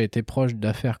 Moi, j'ai été proche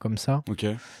d'affaires comme ça. Ok.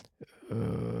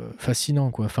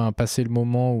 Fascinant, quoi. Enfin, passer le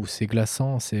moment où c'est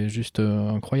glaçant, c'est juste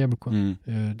incroyable, quoi.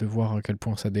 De voir à quel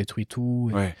point ça détruit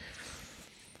tout.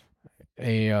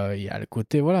 Et il y a le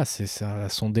côté, ça a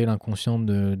sondé l'inconscient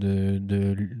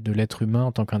de l'être humain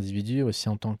en tant qu'individu, aussi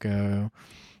en tant que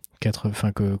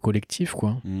collectif,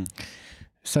 quoi.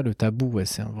 Ça, le tabou,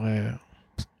 c'est un vrai...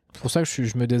 C'est pour ça que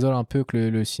je me désole un peu que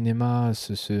le cinéma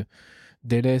se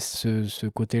délaisse ce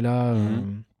côté-là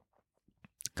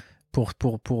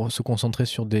pour se concentrer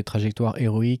sur des trajectoires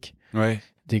héroïques,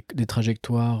 des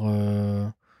trajectoires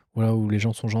où les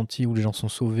gens sont gentils, où les gens sont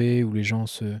sauvés, où les gens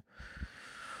se...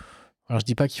 Alors, je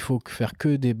dis pas qu'il faut faire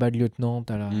que des bad lieutenants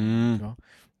tu vois,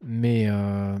 mais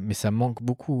ça manque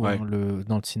beaucoup. Hein,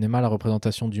 dans le cinéma, la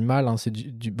représentation du mal, hein, c'est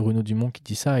du Bruno Dumont qui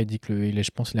dit ça. Il dit que,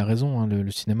 je pense qu'il a raison, hein, le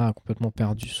cinéma a complètement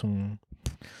perdu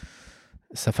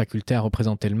sa faculté à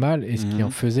représenter le mal, et ce qui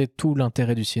en faisait tout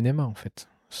l'intérêt du cinéma, en fait.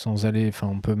 Sans aller...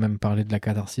 on peut même parler de la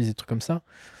catharsis, des trucs comme ça.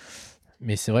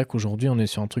 Mais c'est vrai qu'aujourd'hui, on est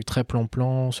sur un truc très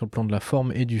plan-plan, sur le plan de la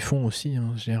forme et du fond aussi.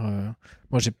 Hein.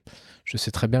 Moi, je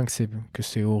sais très bien que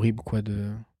c'est horrible, quoi.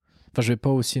 Je vais pas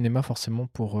au cinéma forcément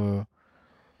pour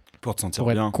te sentir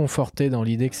pour bien. être conforté dans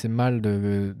l'idée que c'est mal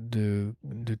de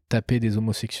taper des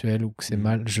homosexuels, ou que c'est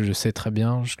mal. Je sais très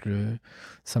bien,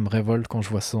 ça me révolte quand je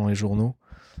vois ça dans les journaux.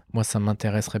 Moi, ça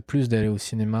m'intéresserait plus d'aller au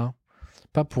cinéma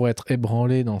pas pour être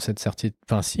ébranlé dans cette certitude.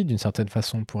 Enfin, si, d'une certaine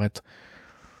façon, pour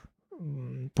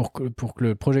que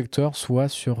le projecteur soit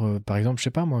sur, par exemple, je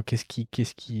sais pas moi, qu'est-ce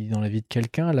qui dans la vie de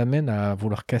quelqu'un l'amène à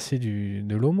vouloir casser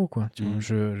de l'homo, quoi. Tu vois,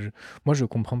 moi, je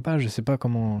comprends pas, je sais pas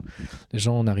comment les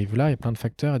gens en arrivent là, il y a plein de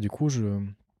facteurs, et du coup,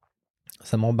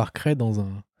 ça m'embarquerait dans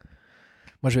un...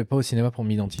 Moi, je vais pas au cinéma pour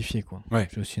m'identifier, quoi. Ouais.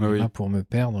 Je vais au cinéma oui. pour me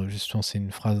perdre. Justement, c'est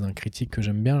une phrase d'un critique que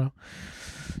j'aime bien, là,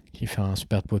 qui fait un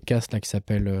super podcast là, qui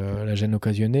s'appelle La gêne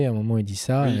occasionnée. À un moment, il dit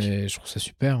ça, et je trouve ça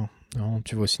super. Non,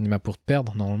 tu vas au cinéma pour te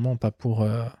perdre, normalement, pas pour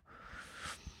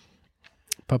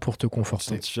te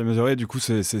conforter. Ouais, du coup,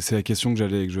 c'est la question que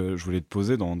je voulais te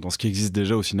poser. Dans ce qui existe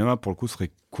déjà au cinéma, pour le coup,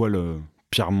 serait quoi le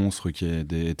pire monstre qui a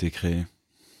été créé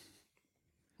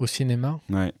Au cinéma ?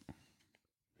 Ouais.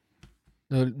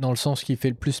 Dans le sens qui fait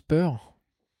le plus peur ?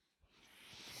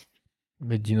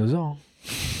 Mais le dinosaure.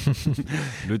 Hein.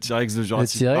 Le T-Rex de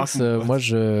Jurassic Park. Le T-Rex, moi,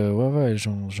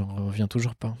 j'en reviens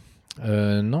toujours pas.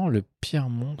 Non, le pire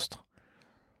monstre.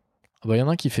 Il y en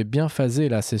a un qui fait bien phaser,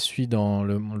 là, c'est celui dans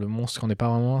le monstre qu'on n'est pas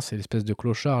vraiment, c'est l'espèce de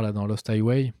clochard, là, dans Lost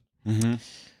Highway.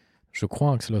 Je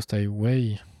crois que c'est Lost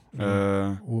Highway.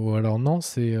 Ou alors non,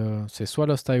 c'est soit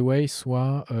Lost Highway,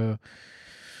 soit...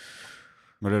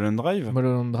 Mulholland Drive.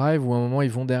 Mulholland Drive, où à un moment,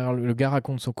 ils vont derrière... Le gars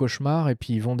raconte son cauchemar, et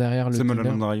puis ils vont derrière le... C'est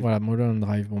Mulholland Drive. Voilà, Mulholland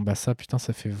Drive. Bon, bah ça, putain,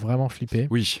 ça fait vraiment flipper.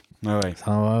 Oui, ouais. C'est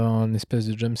un espèce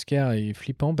de jumpscare et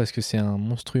flippant, parce que c'est un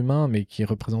monstre humain, mais qui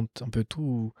représente un peu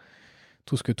tout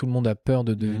ce que tout le monde a peur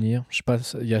de devenir. Je sais pas,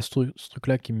 il y a ce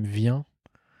truc-là qui me vient.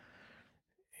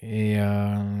 Et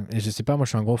je sais pas, moi, je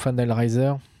suis un gros fan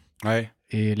d'Hellraiser. Ouais.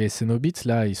 Et les Cenobites,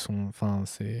 là, ils sont... Enfin,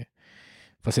 c'est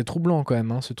troublant, quand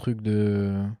même, hein, ce truc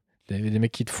de... Des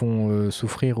mecs qui te font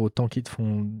souffrir autant qu'ils te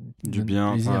font du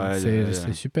bien. plaisir. Ouais,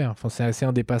 c'est super. Enfin, c'est assez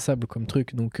indépassable comme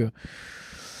truc. Donc,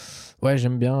 ouais,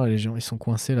 j'aime bien. Les gens, ils sont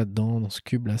coincés là-dedans, dans ce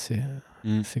cube-là.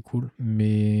 C'est cool.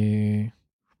 Mais...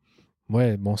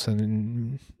 Ouais, bon, ça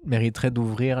mériterait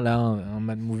d'ouvrir là un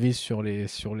mad movie sur les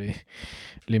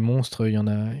monstres. Il y en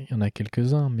a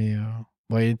quelques-uns, mais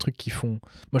il y a des trucs qui font.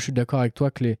 Moi, je suis d'accord avec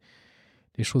toi que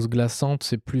les choses glaçantes,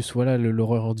 c'est plus voilà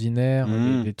l'horreur ordinaire,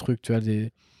 les trucs. Tu vois,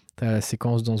 t'as la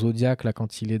séquence dans Zodiac là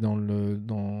quand il est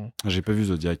dans. J'ai pas vu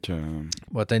Zodiac.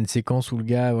 Bon, t'as une séquence où le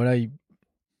gars, voilà,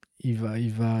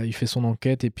 il fait son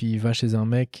enquête et puis il va chez un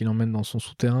mec qui l'emmène dans son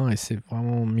souterrain et c'est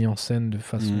vraiment mis en scène de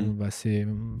façon... c'est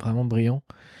vraiment brillant.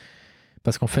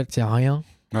 Parce qu'en fait, il n'y a rien,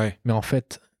 mais en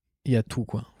fait, il y a tout,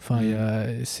 quoi. Enfin,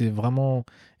 c'est vraiment...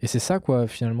 Et c'est ça, quoi,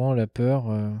 finalement, la peur.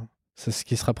 C'est ce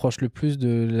qui se rapproche le plus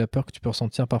de la peur que tu peux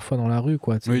ressentir parfois dans la rue,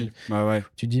 quoi.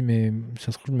 Tu dis, mais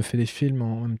ça se trouve, je me fais des films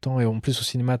en même temps. Et en plus, au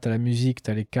cinéma, t'as la musique,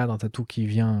 t'as les cadres, t'as tout qui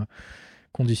vient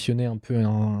conditionner un peu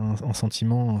un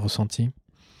sentiment, un ressenti.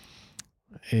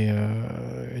 Et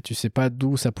tu sais pas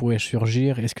d'où ça pourrait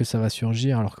surgir, est-ce que ça va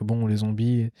surgir, alors que bon, les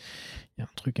zombies, il y a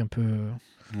un truc un peu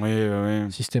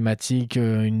systématique,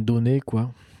 une donnée,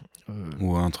 quoi.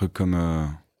 Ou un truc comme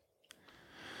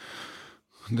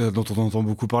dont on entend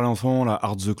beaucoup parler en ce moment, la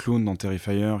Art the Clown dans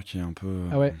Terrifier, qui est un peu...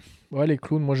 Ah ouais, les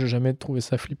clowns, moi j'ai jamais trouvé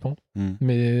ça flippant,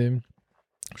 mais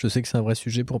je sais que c'est un vrai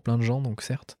sujet pour plein de gens, donc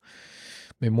certes.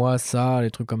 Mais moi, ça,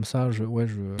 les trucs comme ça,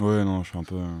 Ouais, non, je suis un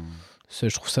peu...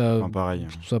 je trouve ça pareil.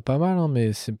 Je trouve ça pas mal, hein,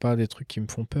 mais c'est pas des trucs qui me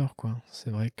font peur, quoi. C'est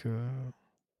vrai que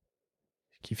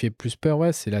ce qui fait plus peur,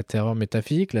 ouais, c'est la terreur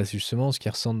métaphysique, là, c'est justement ce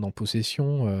qu'ils ressentent dans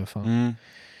Possession.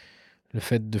 Le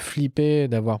fait de flipper,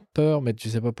 d'avoir peur, mais tu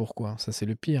sais pas pourquoi. Ça, c'est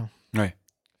le pire. Ouais.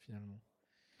 Finalement.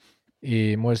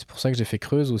 Et moi, c'est pour ça que j'ai fait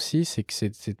Creuse aussi, c'est que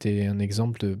c'était un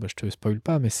exemple de... je te spoil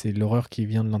pas, mais c'est l'horreur qui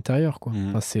vient de l'intérieur, quoi.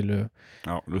 Enfin, c'est le...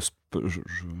 Alors,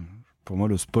 pour moi,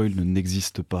 le spoil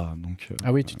n'existe pas. Donc,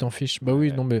 ah oui, tu t'en fiches. Bah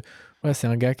oui, non, mais ouais, c'est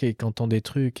un gars qui entend des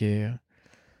trucs et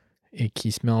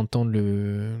qui se met à entendre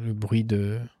le bruit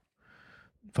de...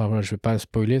 Enfin voilà, je vais pas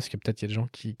spoiler parce que peut-être il y a des gens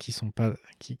qui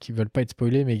veulent pas être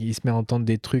spoilés, mais il se met à entendre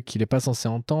des trucs qu'il est pas censé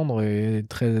entendre et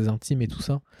très intimes et tout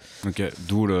ça. Ok,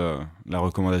 d'où la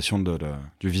recommandation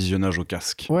du visionnage au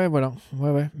casque. Ouais, voilà.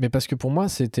 Ouais. Mais parce que pour moi,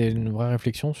 c'était une vraie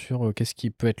réflexion sur qu'est-ce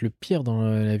qui peut être le pire dans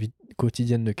la vie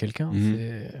quotidienne de quelqu'un.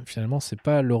 Finalement, c'est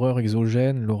pas l'horreur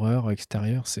exogène, l'horreur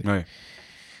extérieure, c'est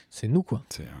nous, quoi.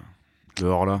 C'est le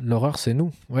hors-là. L'horreur, c'est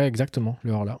nous. Ouais, exactement,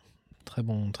 le hors-là. Très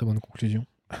bonne conclusion.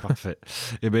 Parfait.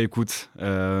 Eh ben écoute,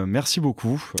 merci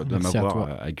beaucoup de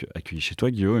m'avoir accueilli chez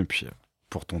toi, Guillaume, et puis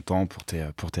pour ton temps, pour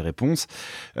tes réponses.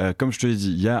 Comme je te l'ai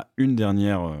dit, il y a une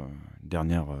dernière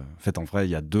fait en vrai,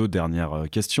 il y a deux dernières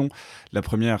questions. La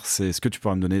première, c'est est-ce que tu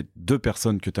pourrais me donner 2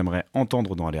 personnes que tu aimerais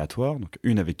entendre dans Aléatoire, donc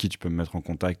une avec qui tu peux me mettre en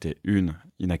contact et une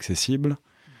inaccessible.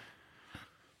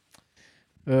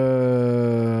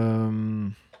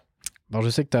 Alors je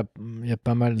sais que t'as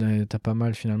pas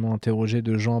mal finalement interrogé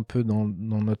de gens un peu dans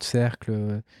notre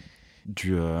cercle.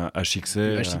 Du HXC.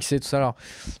 Du HXC, tout ça. Alors,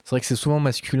 c'est vrai que c'est souvent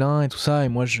masculin et tout ça. Et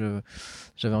moi,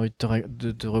 j'avais envie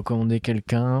de te recommander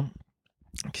quelqu'un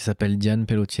qui s'appelle Diane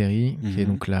Pellottieri, qui est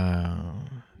donc la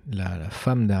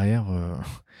femme derrière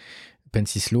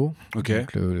Pencislo. Ok.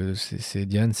 Donc c'est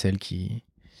Diane, c'est elle qui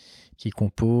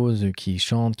compose, qui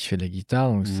chante, qui fait de la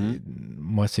guitare. Donc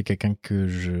moi, c'est quelqu'un que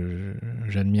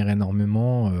j'admire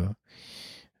énormément.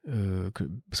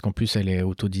 Parce qu'en plus, elle est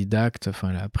autodidacte.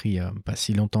 Enfin, elle a appris il n'y a pas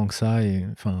si longtemps que ça. Et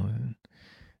enfin,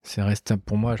 ça reste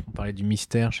pour moi, je peux parler du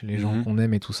mystère chez les gens qu'on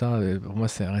aime et tout ça. Et pour moi,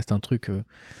 ça reste un truc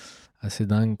assez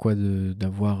dingue, quoi,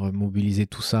 d'avoir mobilisé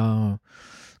tout ça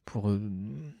pour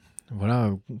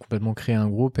voilà, complètement créer un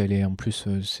groupe. Elle est en plus,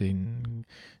 c'est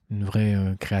une vraie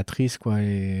créatrice, quoi,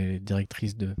 et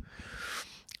directrice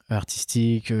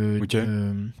artistique,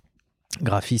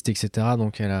 graphiste, etc.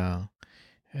 Donc elle a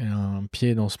un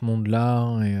pied dans ce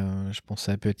monde-là et je pense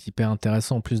que ça peut être hyper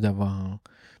intéressant en plus parce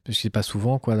que c'est pas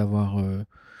souvent, quoi, d'avoir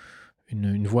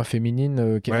une voix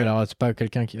féminine. Alors c'est pas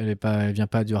quelqu'un elle vient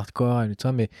pas du hardcore et tout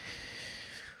ça, mais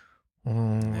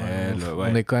on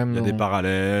est quand même il y a des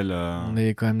parallèles. On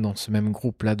est quand même dans ce même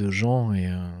groupe-là de gens et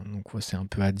donc c'est un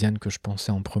peu à Diane que je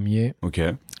pensais en premier. Ok,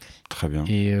 très bien.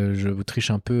 Et je vous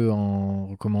triche un peu en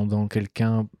recommandant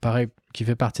quelqu'un, pareil, qui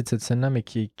fait partie de cette scène-là, mais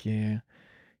qui est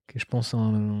je pense,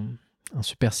 un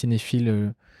super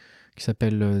cinéphile qui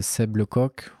s'appelle Seb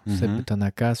Lecoq, Seb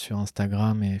Tanaka sur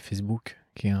Instagram et Facebook,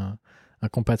 qui est un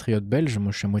compatriote belge,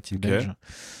 moi je suis à moitié belge,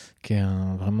 qui est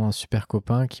vraiment un super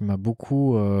copain qui m'a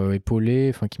beaucoup épaulé,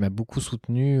 enfin qui m'a beaucoup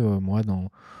soutenu, moi, dans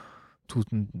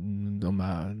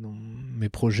mes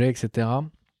projets, etc.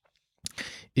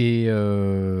 Et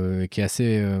qui est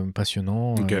assez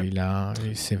passionnant.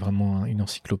 C'est vraiment une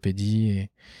encyclopédie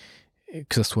et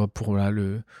que ce soit pour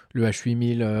le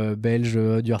H8000 belge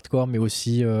du hardcore, mais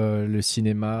aussi le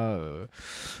cinéma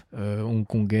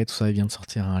hongkongais, tout ça. Il vient de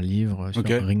sortir un livre sur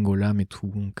Ringo Lam et tout.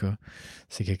 Donc,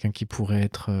 c'est quelqu'un qui pourrait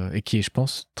être, et qui est, je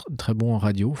pense, très bon en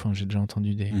radio. Enfin, j'ai déjà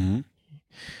entendu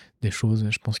des choses,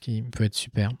 je pense qu'il peut être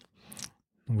super.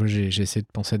 Donc j'ai essayé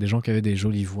de penser à des gens qui avaient des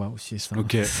jolies voix aussi. Ça,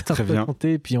 très bien.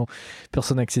 Et puis en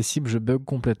personne accessible, je bug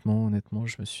complètement, honnêtement.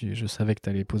 Je savais que tu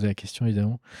allais poser la question,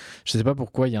 évidemment. Je sais pas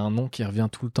pourquoi, il y a un nom qui revient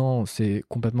tout le temps. C'est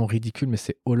complètement ridicule, mais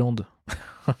c'est Hollande.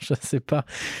 Je sais pas.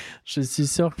 Je suis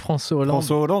sûr que François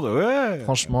Hollande, ouais.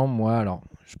 Franchement, moi, alors,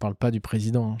 je parle pas du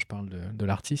président, je parle de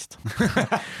l'artiste.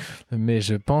 Mais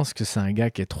je pense que c'est un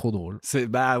gars qui est trop drôle.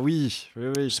 Oui.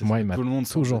 Moi, il m'a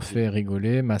toujours fait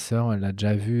rigoler. Ma sœur, elle l'a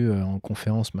déjà vu en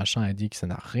conférence, machin. Elle dit que ça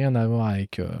n'a rien à voir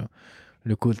avec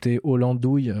le côté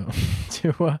hollandouille, tu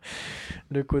vois,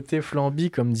 le côté flamby,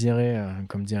 comme diraient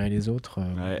les autres,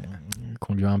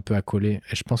 qu'on lui a un peu accolé.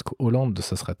 Et je pense qu'Hollande,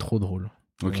 ça serait trop drôle.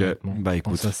 Ok, je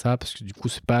pense à ça parce que du coup,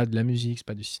 c'est pas de la musique, c'est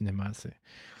pas du cinéma,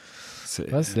 c'est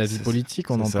la vie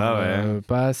politique. On en parle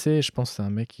pas assez. Je pense que c'est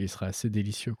un mec qui serait assez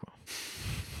délicieux,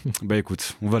 quoi.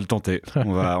 Écoute, on va le tenter.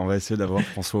 On va essayer d'avoir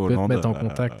François Hollande. Je peux te mettre en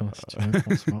contact si tu veux,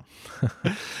 François.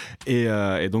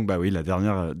 Et donc, la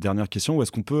dernière question, où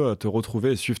est-ce qu'on peut te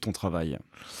retrouver et suivre ton travail ?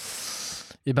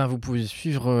 Eh ben, vous pouvez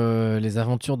suivre les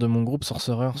aventures de mon groupe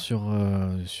Sorcerer sur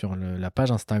la page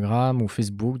Instagram ou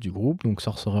Facebook du groupe, donc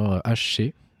Sorcerer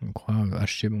HC, je crois,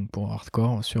 HC pour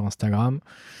hardcore sur Instagram.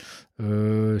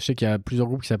 Je sais qu'il y a plusieurs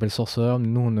groupes qui s'appellent Sorcerer.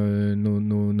 Nous,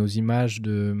 nos images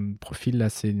de profil, là,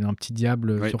 c'est un petit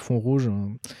diable sur fond rouge.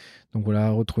 Donc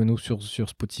voilà, retrouvez-nous sur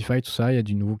Spotify, tout ça. Il y a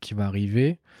du nouveau qui va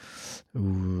arriver,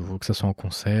 ou que ça soit en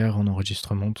concert, en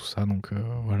enregistrement, tout ça. Donc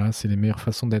voilà, c'est les meilleures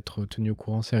façons d'être tenu au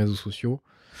courant, ces réseaux sociaux.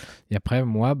 Et après,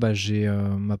 moi, j'ai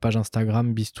ma page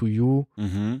Instagram Beast2You,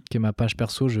 qui est ma page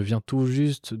perso. Je viens tout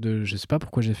juste je sais pas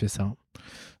pourquoi j'ai fait ça,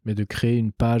 mais de créer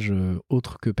une page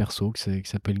autre que perso, qui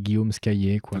s'appelle Guillaume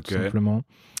Scaillet, quoi, tout simplement.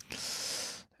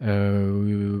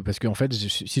 Parce qu'en fait,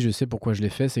 si je sais pourquoi je l'ai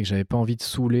fait, c'est que j'avais pas envie de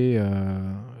saouler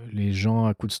les gens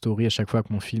à coups de story à chaque fois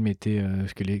que mon film était,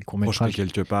 que les courts-métrages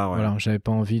quelque part. Voilà, j'avais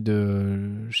pas envie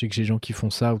je sais que j'ai des gens qui font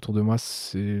ça autour de moi.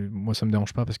 Moi, ça me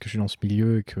dérange pas parce que je suis dans ce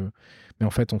milieu mais en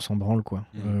fait, on s'en branle, quoi.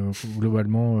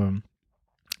 Globalement,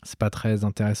 c'est pas très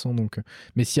intéressant. Donc,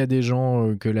 mais s'il y a des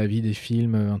gens que la vie des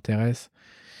films intéresse,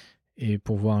 et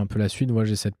pour voir un peu la suite, moi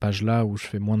j'ai cette page-là où je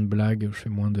fais moins de blagues, je fais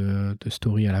moins de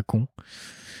stories à la con.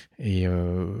 Et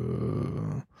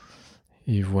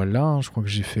voilà, je crois que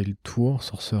j'ai fait le tour,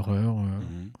 Sorcerer.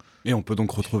 Et on peut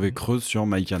donc retrouver Creuse sur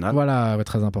MyCanal. Voilà,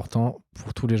 très important.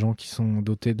 Pour tous les gens qui sont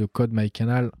dotés de code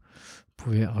MyCanal, vous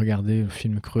pouvez regarder le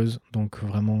film Creuse. Donc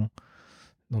vraiment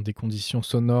dans des conditions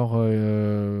sonores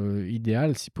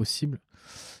idéales, si possible.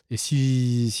 Et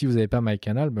si vous n'avez pas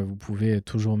MyCanal, vous pouvez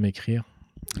toujours m'écrire.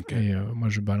 Okay. Et moi,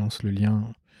 je balance le lien.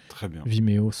 Très bien.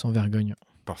 Vimeo, sans vergogne.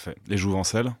 Parfait. Les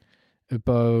jouvencelles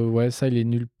ouais, ça, il est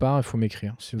nulle part. Il faut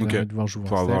m'écrire si vous avez de voir jouvencelles.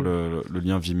 Pour avoir le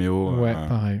lien Vimeo. Ouais,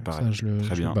 pareil. Ça, je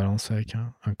le balance avec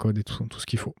un code et tout ce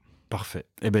qu'il faut. Parfait.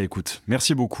 Eh bien, écoute,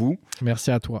 merci beaucoup.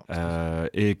 Merci à toi.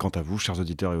 Et quant à vous, chers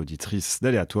auditeurs et auditrices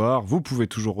d'Aléatoire, vous pouvez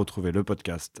toujours retrouver le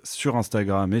podcast sur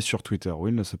Instagram et sur Twitter où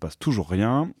il ne se passe toujours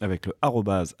rien, avec le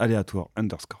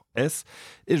 @aléatoire_s.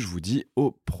 Et je vous dis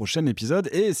au prochain épisode.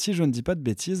 Et si je ne dis pas de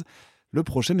bêtises, le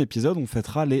prochain épisode, on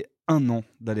fêtera les 1 an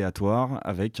d'Aléatoire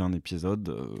avec un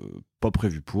épisode pas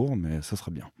prévu pour, mais ça sera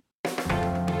bien.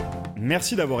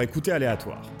 Merci d'avoir écouté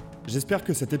Aléatoire. J'espère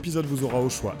que cet épisode vous aura au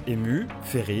choix ému,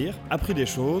 fait rire, appris des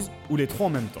choses ou les 3 en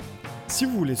même temps. Si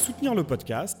vous voulez soutenir le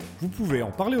podcast, vous pouvez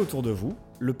en parler autour de vous,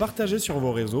 le partager sur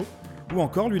vos réseaux ou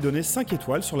encore lui donner 5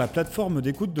 étoiles sur la plateforme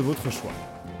d'écoute de votre choix.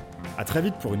 À très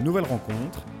vite pour une nouvelle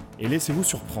rencontre et laissez-vous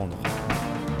surprendre.